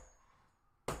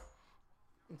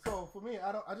 And so for me,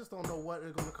 I just don't know what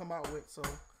they're gonna come out with. So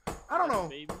I don't know.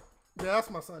 Baby. Yeah, that's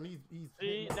my son. He's even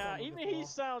he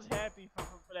sounds happy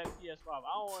for that PS5. I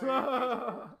don't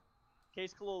want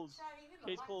case closed.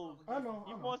 I know.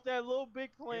 He wants that little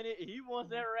big planet. He wants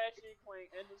that Ratchet and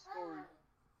Clank. End of story.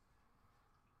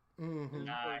 Mm-hmm.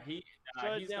 He's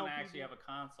Shut gonna down actually PB. have a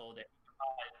console that he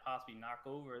can possibly knock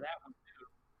over that one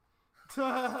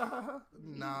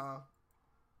too. Nah.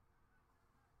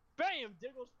 Bam!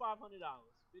 There goes $500.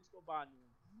 Bitch, go buy a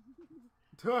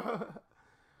new one.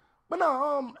 But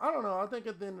no, I don't know. I think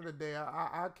at the end of the day,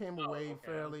 I came away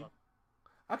fairly.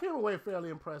 I came away fairly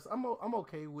impressed. I'm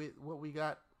okay with what we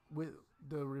got with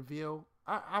the reveal.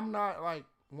 I'm not like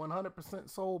 100%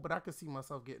 sold, but I can see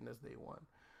myself getting this day one.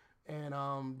 And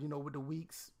you know, with the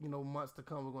weeks, you know, months to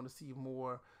come, we're going to see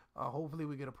more. Hopefully,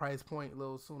 we get a price point a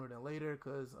little sooner than later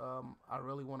because I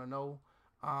really want to know.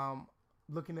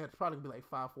 Looking at it's probably gonna be like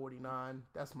 $549.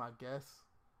 That's my guess.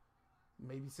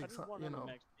 Maybe $600. You know,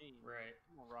 right?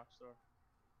 Come on, Rockstar.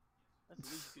 That's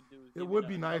the least you could do. It would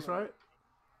be nice, right?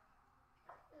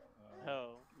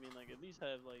 Hell, I mean, like at least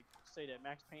have like say that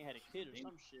Max Payne had a kid or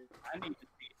some shit.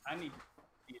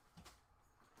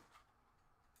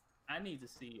 I need to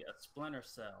see a Splinter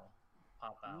Cell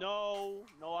pop out. No,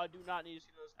 I do not need to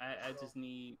see those. I just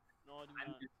need. No, I do not.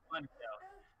 Need a Splinter Cell.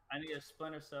 I need a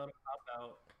Splinter Cell to pop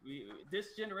out.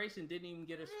 This generation didn't even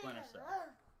get a Splinter Cell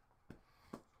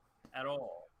at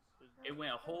all. It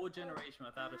went a whole generation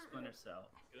without a Splinter Cell.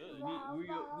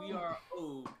 We are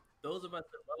owed. Those of us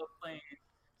that love playing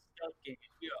stealth games,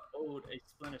 we are owed a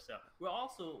Splinter Cell. We're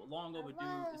also long overdue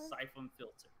a Siphon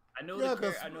Filter. I know.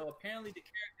 I know. Apparently, the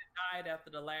character died after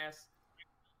the last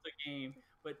game,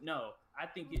 but no, I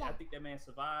think that man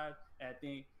survived. And I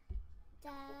think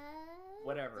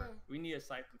whatever. We need a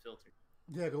Siphon Filter.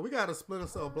 Yeah, because we got a Splinter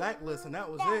Cell Blacklist, and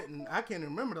that was it. And I can't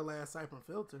remember the last Siphon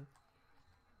Filter.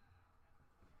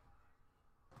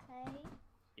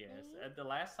 Yes, the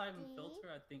last Siphon Filter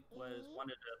I think was one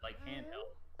of the like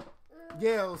handheld.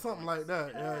 Yeah, or something like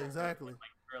that. Yeah, exactly. Like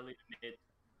early to mid.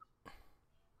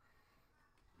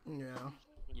 Yeah.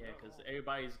 Yeah, because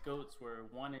everybody's goats were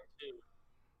 1 and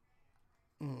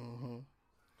 2. Mm-hmm.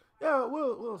 Yeah,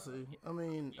 we'll see. I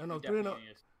mean, I know 3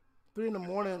 in the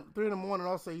morning.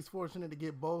 I'll say he's fortunate to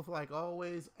get both, like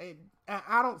always.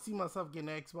 I don't see myself getting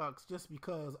an Xbox just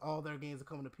because all their games are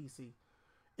coming to PC.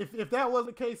 If that was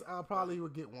the case, I probably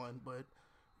would get one. But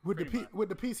with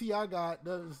the PC I got,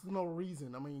 there's no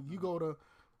reason. I mean, you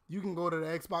can go to the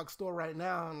Xbox store right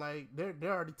now and like they're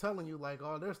already telling you like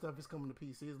all their stuff is coming to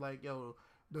PC. It's like, yo,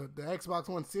 the Xbox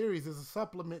One Series is a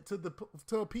supplement to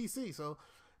a PC, so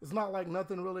it's not like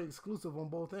nothing really exclusive on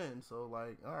both ends. So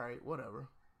like, all right, whatever.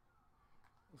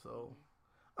 So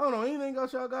I don't know, anything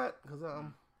else y'all got? Because I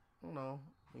don't know.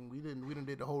 I mean, we didn't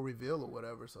did the whole reveal or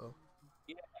whatever. So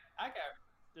yeah, I got.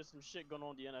 There's some shit going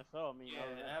on in the NFL. I mean,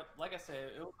 like I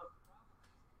said, it was.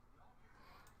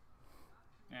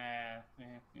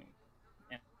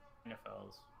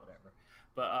 NFL's whatever,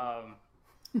 but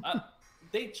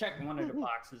they checked one of the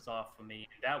boxes off for me.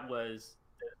 That was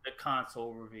the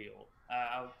console reveal.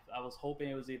 I was hoping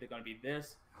it was either going to be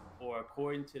this, or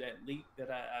according to that leak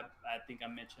that I think I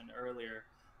mentioned earlier,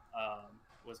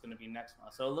 was going to be next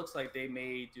month. So it looks like they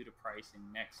may do the pricing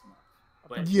next month.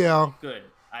 But yeah, good.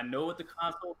 I know what the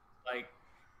console looks like,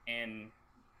 and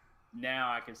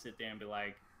now I can sit there and be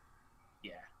like,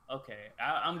 yeah, okay,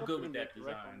 I'm good with that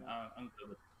design. I'm good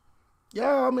with it.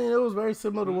 Yeah, I mean, it was very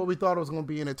similar to what we thought it was going to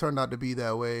be, and it turned out to be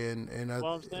that way. And what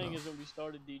I'm saying is, when we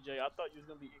started, DJ, I thought you was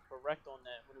going to be incorrect on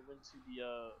that when it went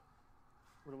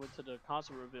to the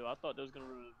console reveal. I thought they was going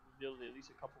to reveal it at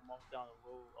least a couple months down the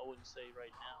road. I wouldn't say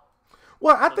right now.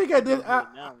 Well, I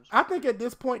think at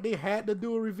this point they had to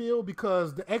do a reveal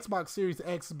because the Xbox Series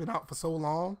X has been out for so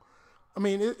long. I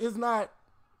mean, it's not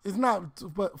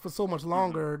but for so much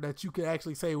longer that you could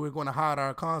actually say we're going to hide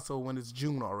our console when it's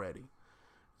June already.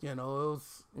 You know,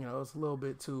 it's a little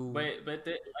bit too. But like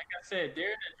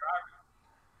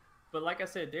I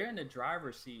said, they're in the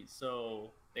driver's seat.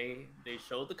 So they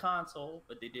showed the console,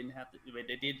 but they didn't have to.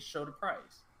 They did show the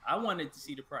price. I wanted to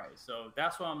see the price, so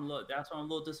that's why I'm a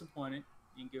little disappointed.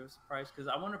 You can give us a price because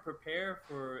I want to prepare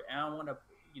for, and I want to,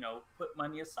 put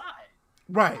money aside.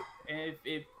 Right. And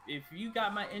if you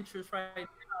got my interest right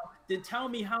now, then tell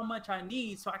me how much I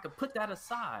need so I can put that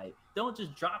aside. Don't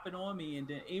just drop it on me, and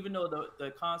then even though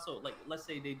the console, like let's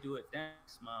say they do it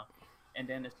next month, and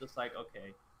then it's just like,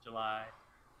 okay, July,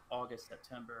 August,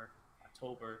 September,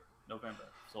 October, November.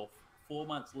 So 4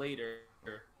 months later.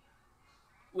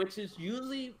 Which is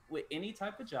usually with any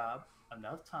type of job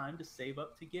enough time to save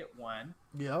up to get one.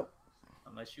 Yep.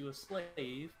 Unless you're a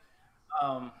slave,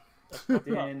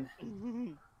 then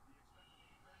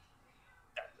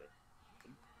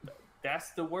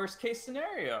that's the worst case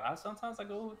scenario. Sometimes I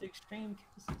go with the extreme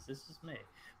cases. This is me,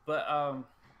 but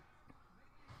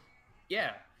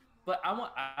yeah. But I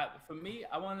want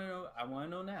to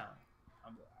know now.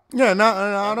 Yeah, no,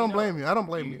 I don't blame you. I don't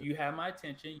blame you. You have my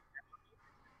attention. You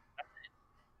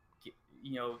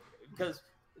because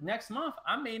next month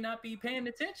I may not be paying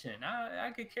attention.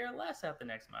 I could care less after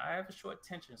next month. I have a short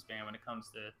attention span when it comes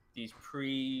to these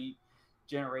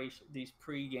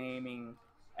pre-gaming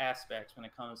aspects when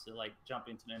it comes to like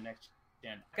jumping to the next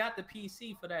gen. I got the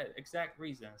PC for that exact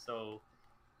reason. So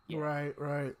yeah.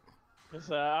 Right.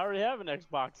 I already have an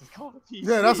Xbox. It's called a PC.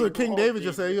 Yeah, that's what King David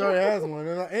just said. He already has one,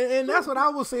 and that's what I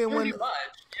was saying when,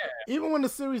 even when the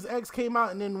Series X came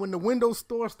out, and then when the Windows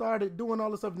Store started doing all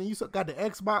this stuff, and then you got the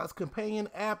Xbox companion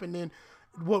app, and then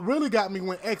what really got me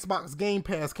when Xbox Game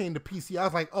Pass came to PC, I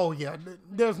was like, oh yeah,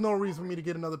 there's no reason for me to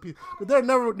get another PC. But they're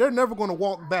never going to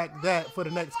walk back that for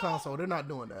the next console. They're not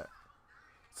doing that.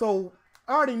 So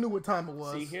I already knew what time it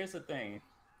was. See, here's the thing: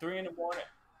 3 in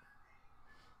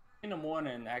the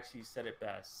morning actually said it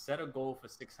best. Set a goal for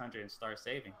 600 and start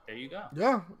saving. There you go.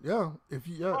 Yeah.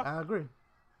 I agree.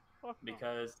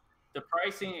 Because the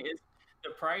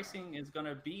pricing is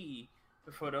gonna be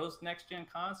for those next gen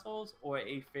consoles, or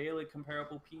a fairly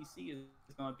comparable PC is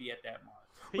gonna be at that mark.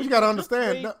 But you gotta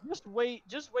understand. Just wait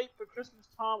for Christmas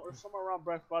time or somewhere around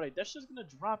Black Friday. That shit's gonna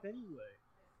drop anyway.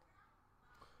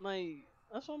 Like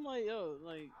that's what I'm like, yo,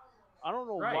 like. I don't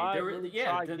know why. The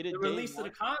release of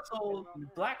the console,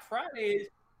 Black Friday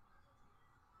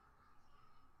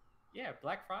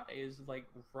is like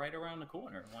right around the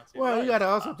corner. You got to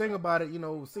also think about it.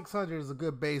 600 is a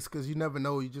good base because you never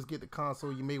know. You just get the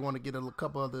console. You may want to get a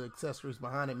couple other accessories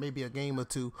behind it, maybe a game or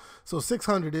two. So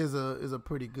 600 is a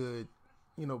pretty good,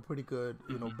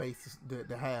 base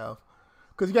to have.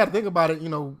 Because you got to think about it.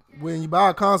 When you buy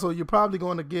a console, you're probably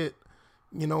going to get,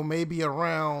 maybe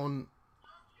around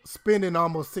spending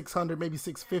almost 600, maybe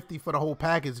 650 for the whole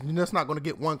package. You're just not going to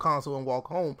get one console and walk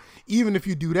home. Even if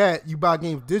you do that, you buy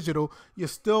games digital, you're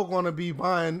still going to be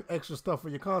buying extra stuff for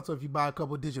your console if you buy a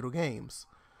couple of digital games.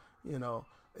 3 in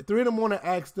the morning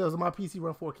asks, does my PC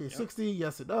run 4K 60?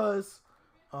 Yes, it does.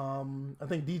 I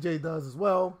think DJ does as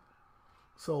well.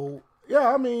 So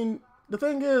yeah, I mean, the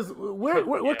thing is,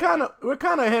 we're kind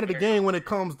of ahead of the game when it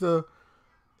comes to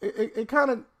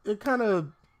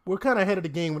we're kind of ahead of the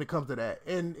game when it comes to that.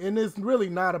 And it's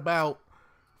really not about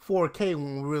 4K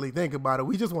when we really think about it.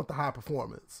 We just want the high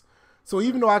performance. So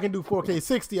even though I can do 4K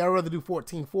 60, I'd rather do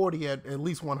 1440 at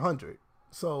least 100.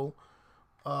 So,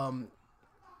 David.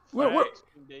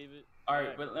 All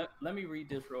right, but let me read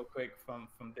this real quick from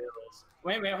Bills.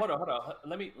 Wait, hold on.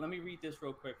 Let me read this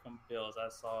real quick from Bills. I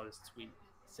saw this tweet.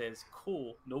 It says,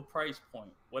 "Cool, no price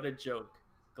point. What a joke.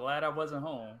 Glad I wasn't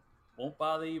home. Won't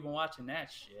bother even watching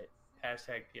that shit.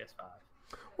 #PS5.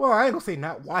 Well, I ain't gonna say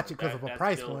not watch it because of a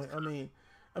price point. I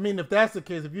mean, if that's the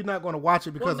case, if you're not gonna watch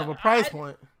it because of a price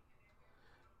point,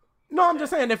 no, I'm just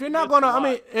saying if you're not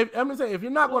gonna, if you're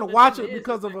not gonna watch it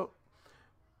because of a,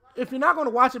 if you're not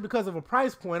gonna watch it because of a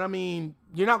price point, I mean,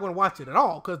 you're not gonna watch it at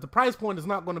all because the price point is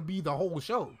not gonna be the whole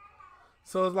show.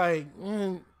 So it's like,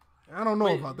 I don't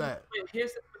know about that. But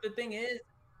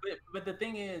the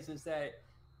thing is that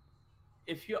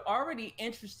if you're already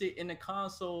interested in the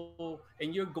console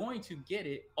and you're going to get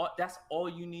it, that's all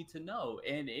you need to know.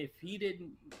 And if he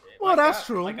didn't, that's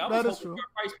true. That is true.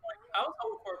 I was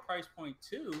hoping for a price point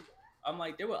too. I'm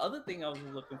like, there were other things I was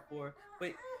looking for,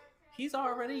 but he's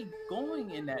already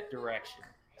going in that direction.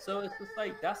 So it's just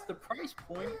like, that's the price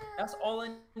point. That's all I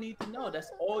need to know.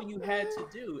 That's all you had to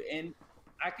do. And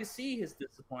I could see his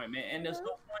disappointment, and there's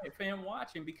no point for him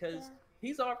watching because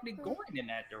he's already going in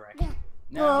that direction.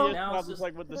 Now it's just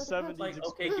like with the 70s. Like,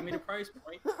 okay, give me the price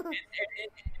point.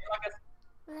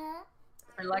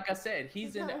 And like I said,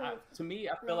 he's in. To me,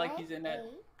 I feel like he's in that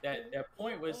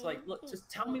point where it's like, look, just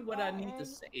tell me what I need to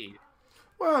say.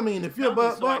 Well, I mean, if you're,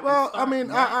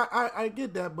 I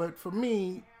get that, but for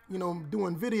me,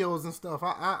 doing videos and stuff,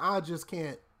 I just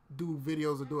can't do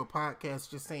videos or do a podcast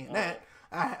just saying that.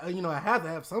 I have to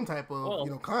have some type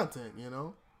of content.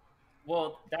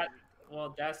 Well,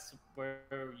 that's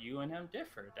where you and him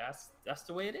differ. That's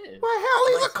the way it is. Well, hell,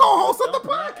 he's a co-host of the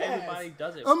podcast. Everybody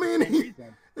does it. I mean,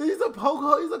 he's a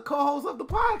co-host of the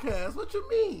podcast. What you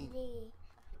mean?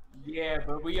 Yeah,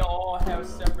 but we all have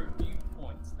separate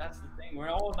viewpoints. That's the thing. We're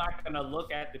all not gonna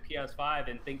look at the PS5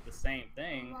 and think the same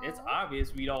thing. It's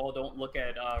obvious we all don't look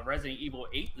at Resident Evil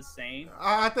 8 the same.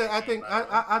 I think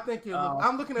you're.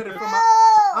 I'm looking at it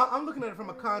from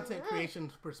a content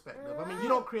creation perspective. I mean, you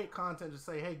don't create content to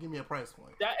say, "Hey, give me a price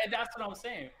point." That's what I'm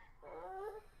saying.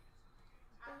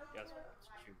 Yes, that's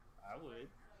true. I would.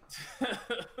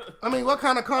 I mean, what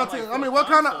kind of content? What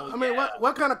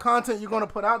kind of content you're gonna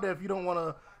put out there if you don't want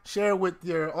to share with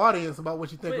your audience about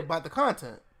what you think about the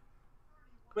content?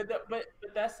 But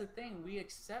that's the thing. We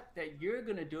accept that you're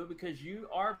gonna do it because you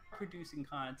are producing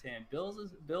content.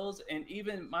 Bills, and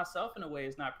even myself in a way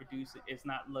is not producing. Is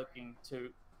not looking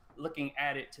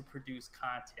at it to produce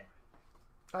content.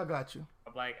 I got you.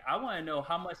 I'm like, I want to know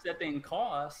how much that thing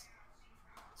costs,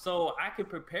 so I can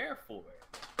prepare for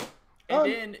it. And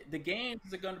then the games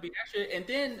are gonna be extra. And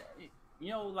then,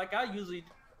 like I usually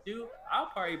do, I'll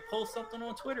probably post something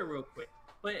on Twitter real quick.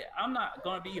 But I'm not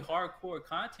gonna be hardcore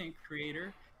content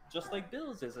creator. Just like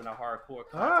Bills isn't a hardcore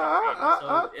content creator.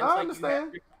 So it's I like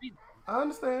understand. I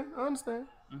understand.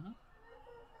 Mm-hmm.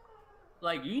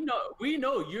 Like, we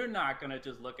know you're not gonna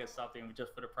just look at something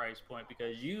just for the price point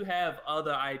because you have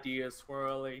other ideas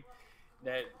swirling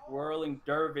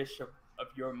dervish of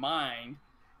your mind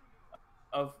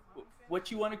of what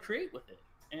you want to create with it,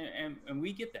 and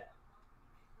we get that.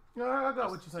 Yeah, I got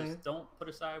what you're saying. Just don't put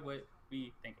aside what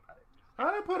we think about it.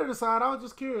 I didn't put it aside. I was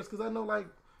just curious because I know, like,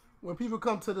 when people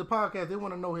come to the podcast, they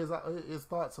want to know his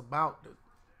thoughts about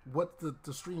what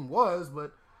the stream was.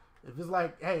 But if it's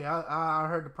like, hey, I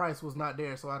heard the price was not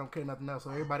there, so I don't care nothing else. So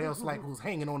everybody else, like, who's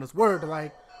hanging on his word, they're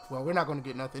like, well, we're not going to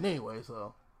get nothing anyway.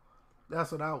 So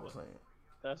that's what I was saying.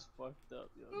 That's fucked up,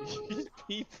 yo. These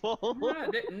people.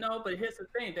 No, but here's the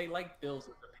thing: they like Bill's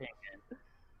opinion.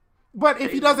 But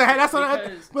if he doesn't have, that's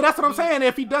what I'm saying.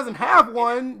 If he doesn't have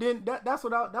one, then that's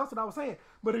what I was saying.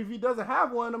 But if he doesn't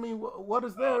have one, I mean, what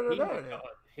is there?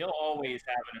 He'll always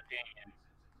have an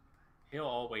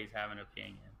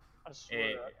opinion. I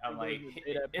swear. I'm like,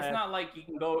 it's not like you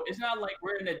can go. It's not like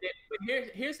we're in a day. But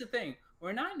here's the thing: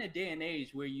 we're not in a day and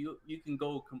age where you can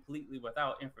go completely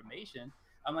without information.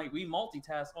 I'm like, we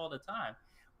multitask all the time.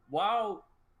 While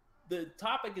the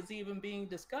topic is even being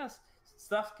discussed,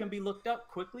 stuff can be looked up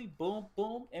quickly, boom,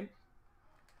 boom, and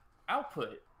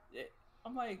output.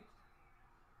 I'm like,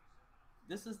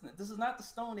 this is not the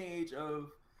Stone Age of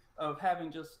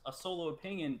having just a solo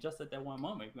opinion just at that one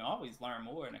moment. You can always learn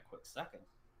more in a quick second.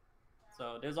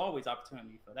 So there's always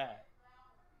opportunity for that.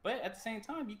 But at the same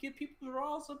time, you give people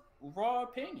raw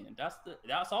opinion.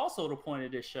 That's also the point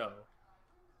of this show.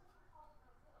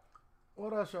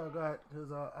 What else y'all got?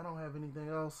 Because I don't have anything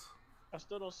else. I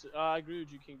still don't see. I agree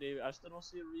with you, King David. I still don't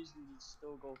see a reason to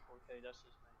still go 4K. That's just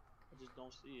me. I just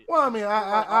don't see it. Well, I mean,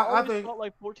 I think felt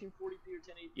like 1440p or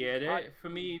 1080p. Yeah, for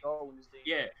me.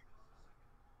 Yeah.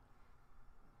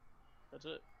 That's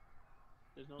it.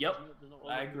 There's no, yep. There's no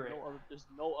other, I agree. There's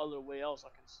no other way else I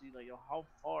can see. Like, yo, how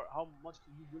much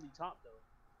can you really top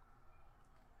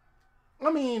though?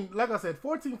 I mean, like I said,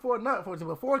 not 14,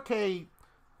 but 4K.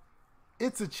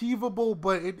 It's achievable,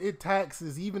 but it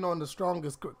taxes even on the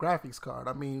strongest graphics card.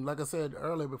 I mean, like I said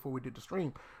earlier before we did the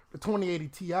stream, the 2080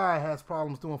 Ti has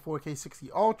problems doing 4K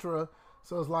 60 Ultra.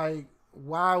 So it's like,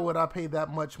 why would I pay that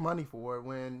much money for it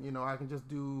when, I can just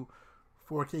do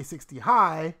 4K 60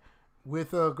 High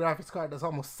with a graphics card that's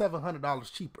almost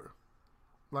 $700 cheaper?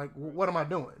 Like, what am I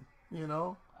doing?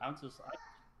 I'm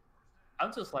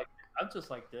just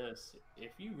like this.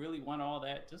 If you really want all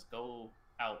that, just go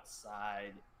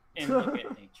outside and look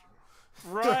at nature.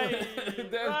 Right.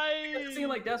 It seems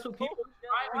like that's what people are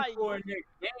striving for in their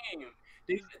game.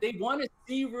 They want to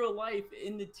see real life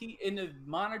in the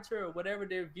monitor or whatever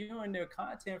they're viewing their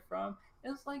content from.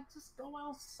 It's like, just go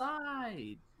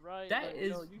outside. Right. That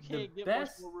is the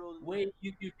best way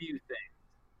you can view things.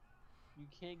 You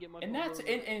can't get much.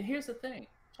 And here's the thing.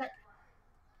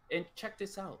 Check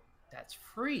this out. That's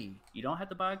free. You don't have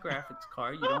to buy a graphics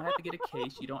card. You don't have to get a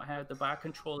case. You don't have to buy a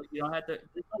controller. You don't have to.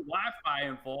 There's no Wi-Fi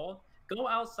involved. Go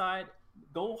outside.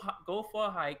 Go for a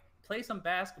hike. Play some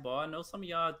basketball. I know some of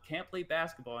y'all can't play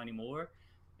basketball anymore,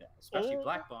 especially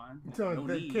Black Bond. No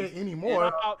they can't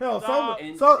anymore. Hell,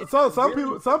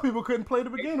 some people couldn't play to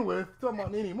begin with. Talking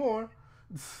about anymore.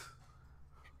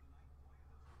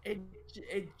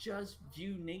 It just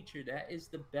view nature. That is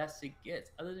the best it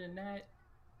gets. Other than that,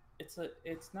 it's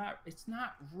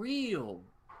not real.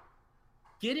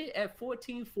 Get it at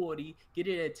 1440, get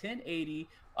it at 1080,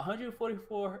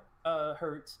 144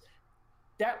 hertz.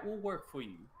 That will work for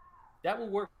you. That will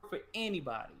work for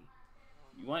anybody.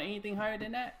 You want anything higher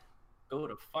than that? Go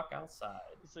the fuck outside.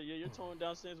 So you're toning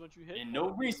down stands what you hit. And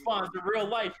no respawns in real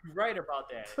life. You're right about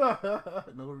that.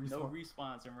 No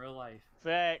respawns in real life.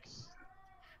 Facts.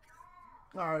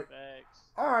 All right. Facts.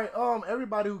 All right.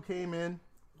 Everybody who came in,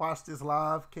 watched this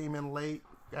live, came in late,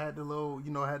 had the little,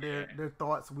 had their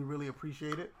thoughts. We really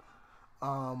appreciate it.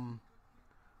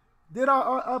 Did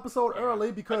our episode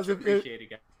early because appreciate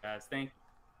it, guys. Thank you.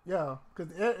 Yeah,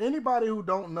 because anybody who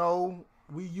don't know,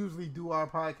 we usually do our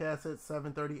podcast at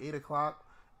 7:30, 8 o'clock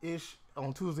ish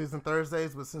on Tuesdays and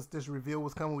Thursdays. But since this reveal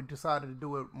was coming, we decided to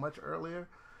do it much earlier.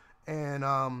 And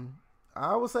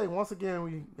I would say once again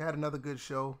we had another good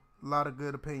show. A lot of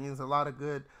good opinions, a lot of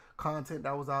good content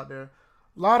that was out there.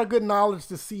 A lot of good knowledge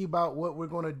to see about what we're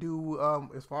going to do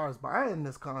as far as buying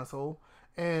this console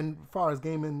and as far as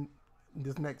gaming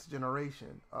this next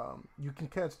generation. You can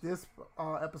catch this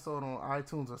episode on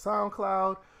iTunes or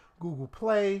SoundCloud, Google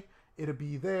Play. It'll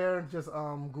be there. Just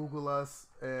Google us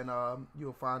and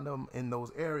you'll find them in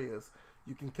those areas.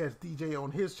 You can catch DJ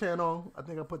on his channel. I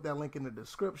think I put that link in the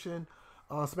description.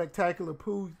 Spectacular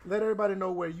Pooh, let everybody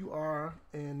know where you are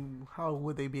and how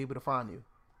would they be able to find you.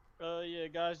 Yeah,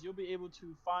 guys, you'll be able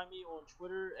to find me on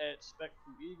Twitter at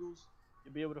SpecPooEagles.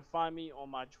 You'll be able to find me on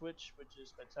my Twitch, which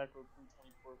is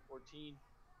SpectacularPooh2414,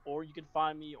 or you can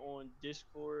find me on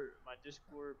Discord. My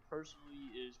Discord personally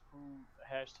is Pooh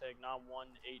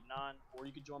 #9189, or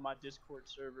you can join my Discord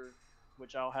server,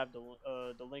 which I'll have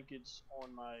the linkage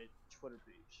on my Twitter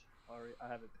page. Alright, I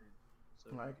have it pinned. So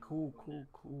all right,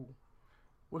 cool.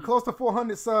 We're close to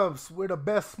 400 subs. We're the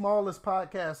best, smallest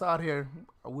podcast out here.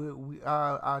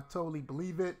 I totally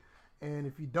believe it. And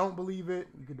if you don't believe it,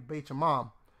 you can debate your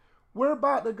mom. We're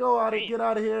about to go out and get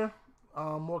out of here.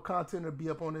 More content will be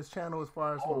up on this channel as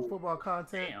far as more football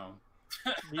content.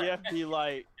 BF be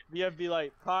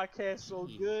like, podcast so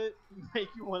good, make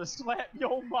you want to slap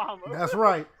your mama. That's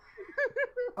right.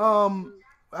 I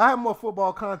have more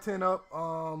football content up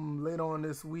later on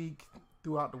this week,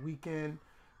 throughout the weekend.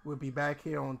 We'll be back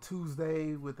here on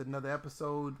Tuesday with another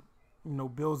episode. You know,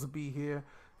 Bills will be here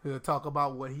to talk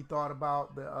about what he thought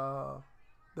about the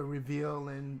reveal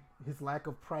and his lack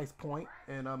of price point.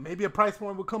 And maybe a price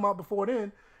point will come out before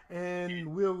then,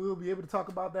 and we'll be able to talk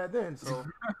about that then. So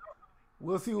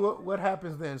we'll see what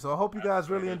happens then. So I hope you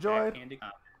guys really enjoyed. Join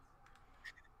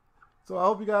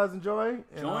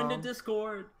the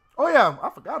Discord. Oh yeah, I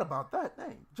forgot about that.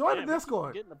 Dang. Join the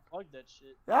Discord. Getting to plug that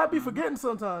shit. Yeah, I'd be forgetting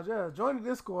sometimes. Yeah, join the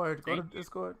Discord. Go to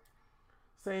Discord.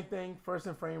 Same thing. First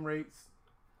and Frame Rates.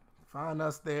 Find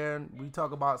us there, and we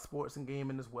talk about sports and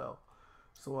gaming as well.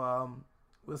 So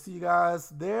we'll see you guys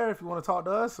there if you want to talk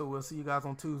to us. So we'll see you guys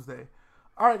on Tuesday.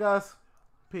 All right, guys.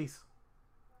 Peace.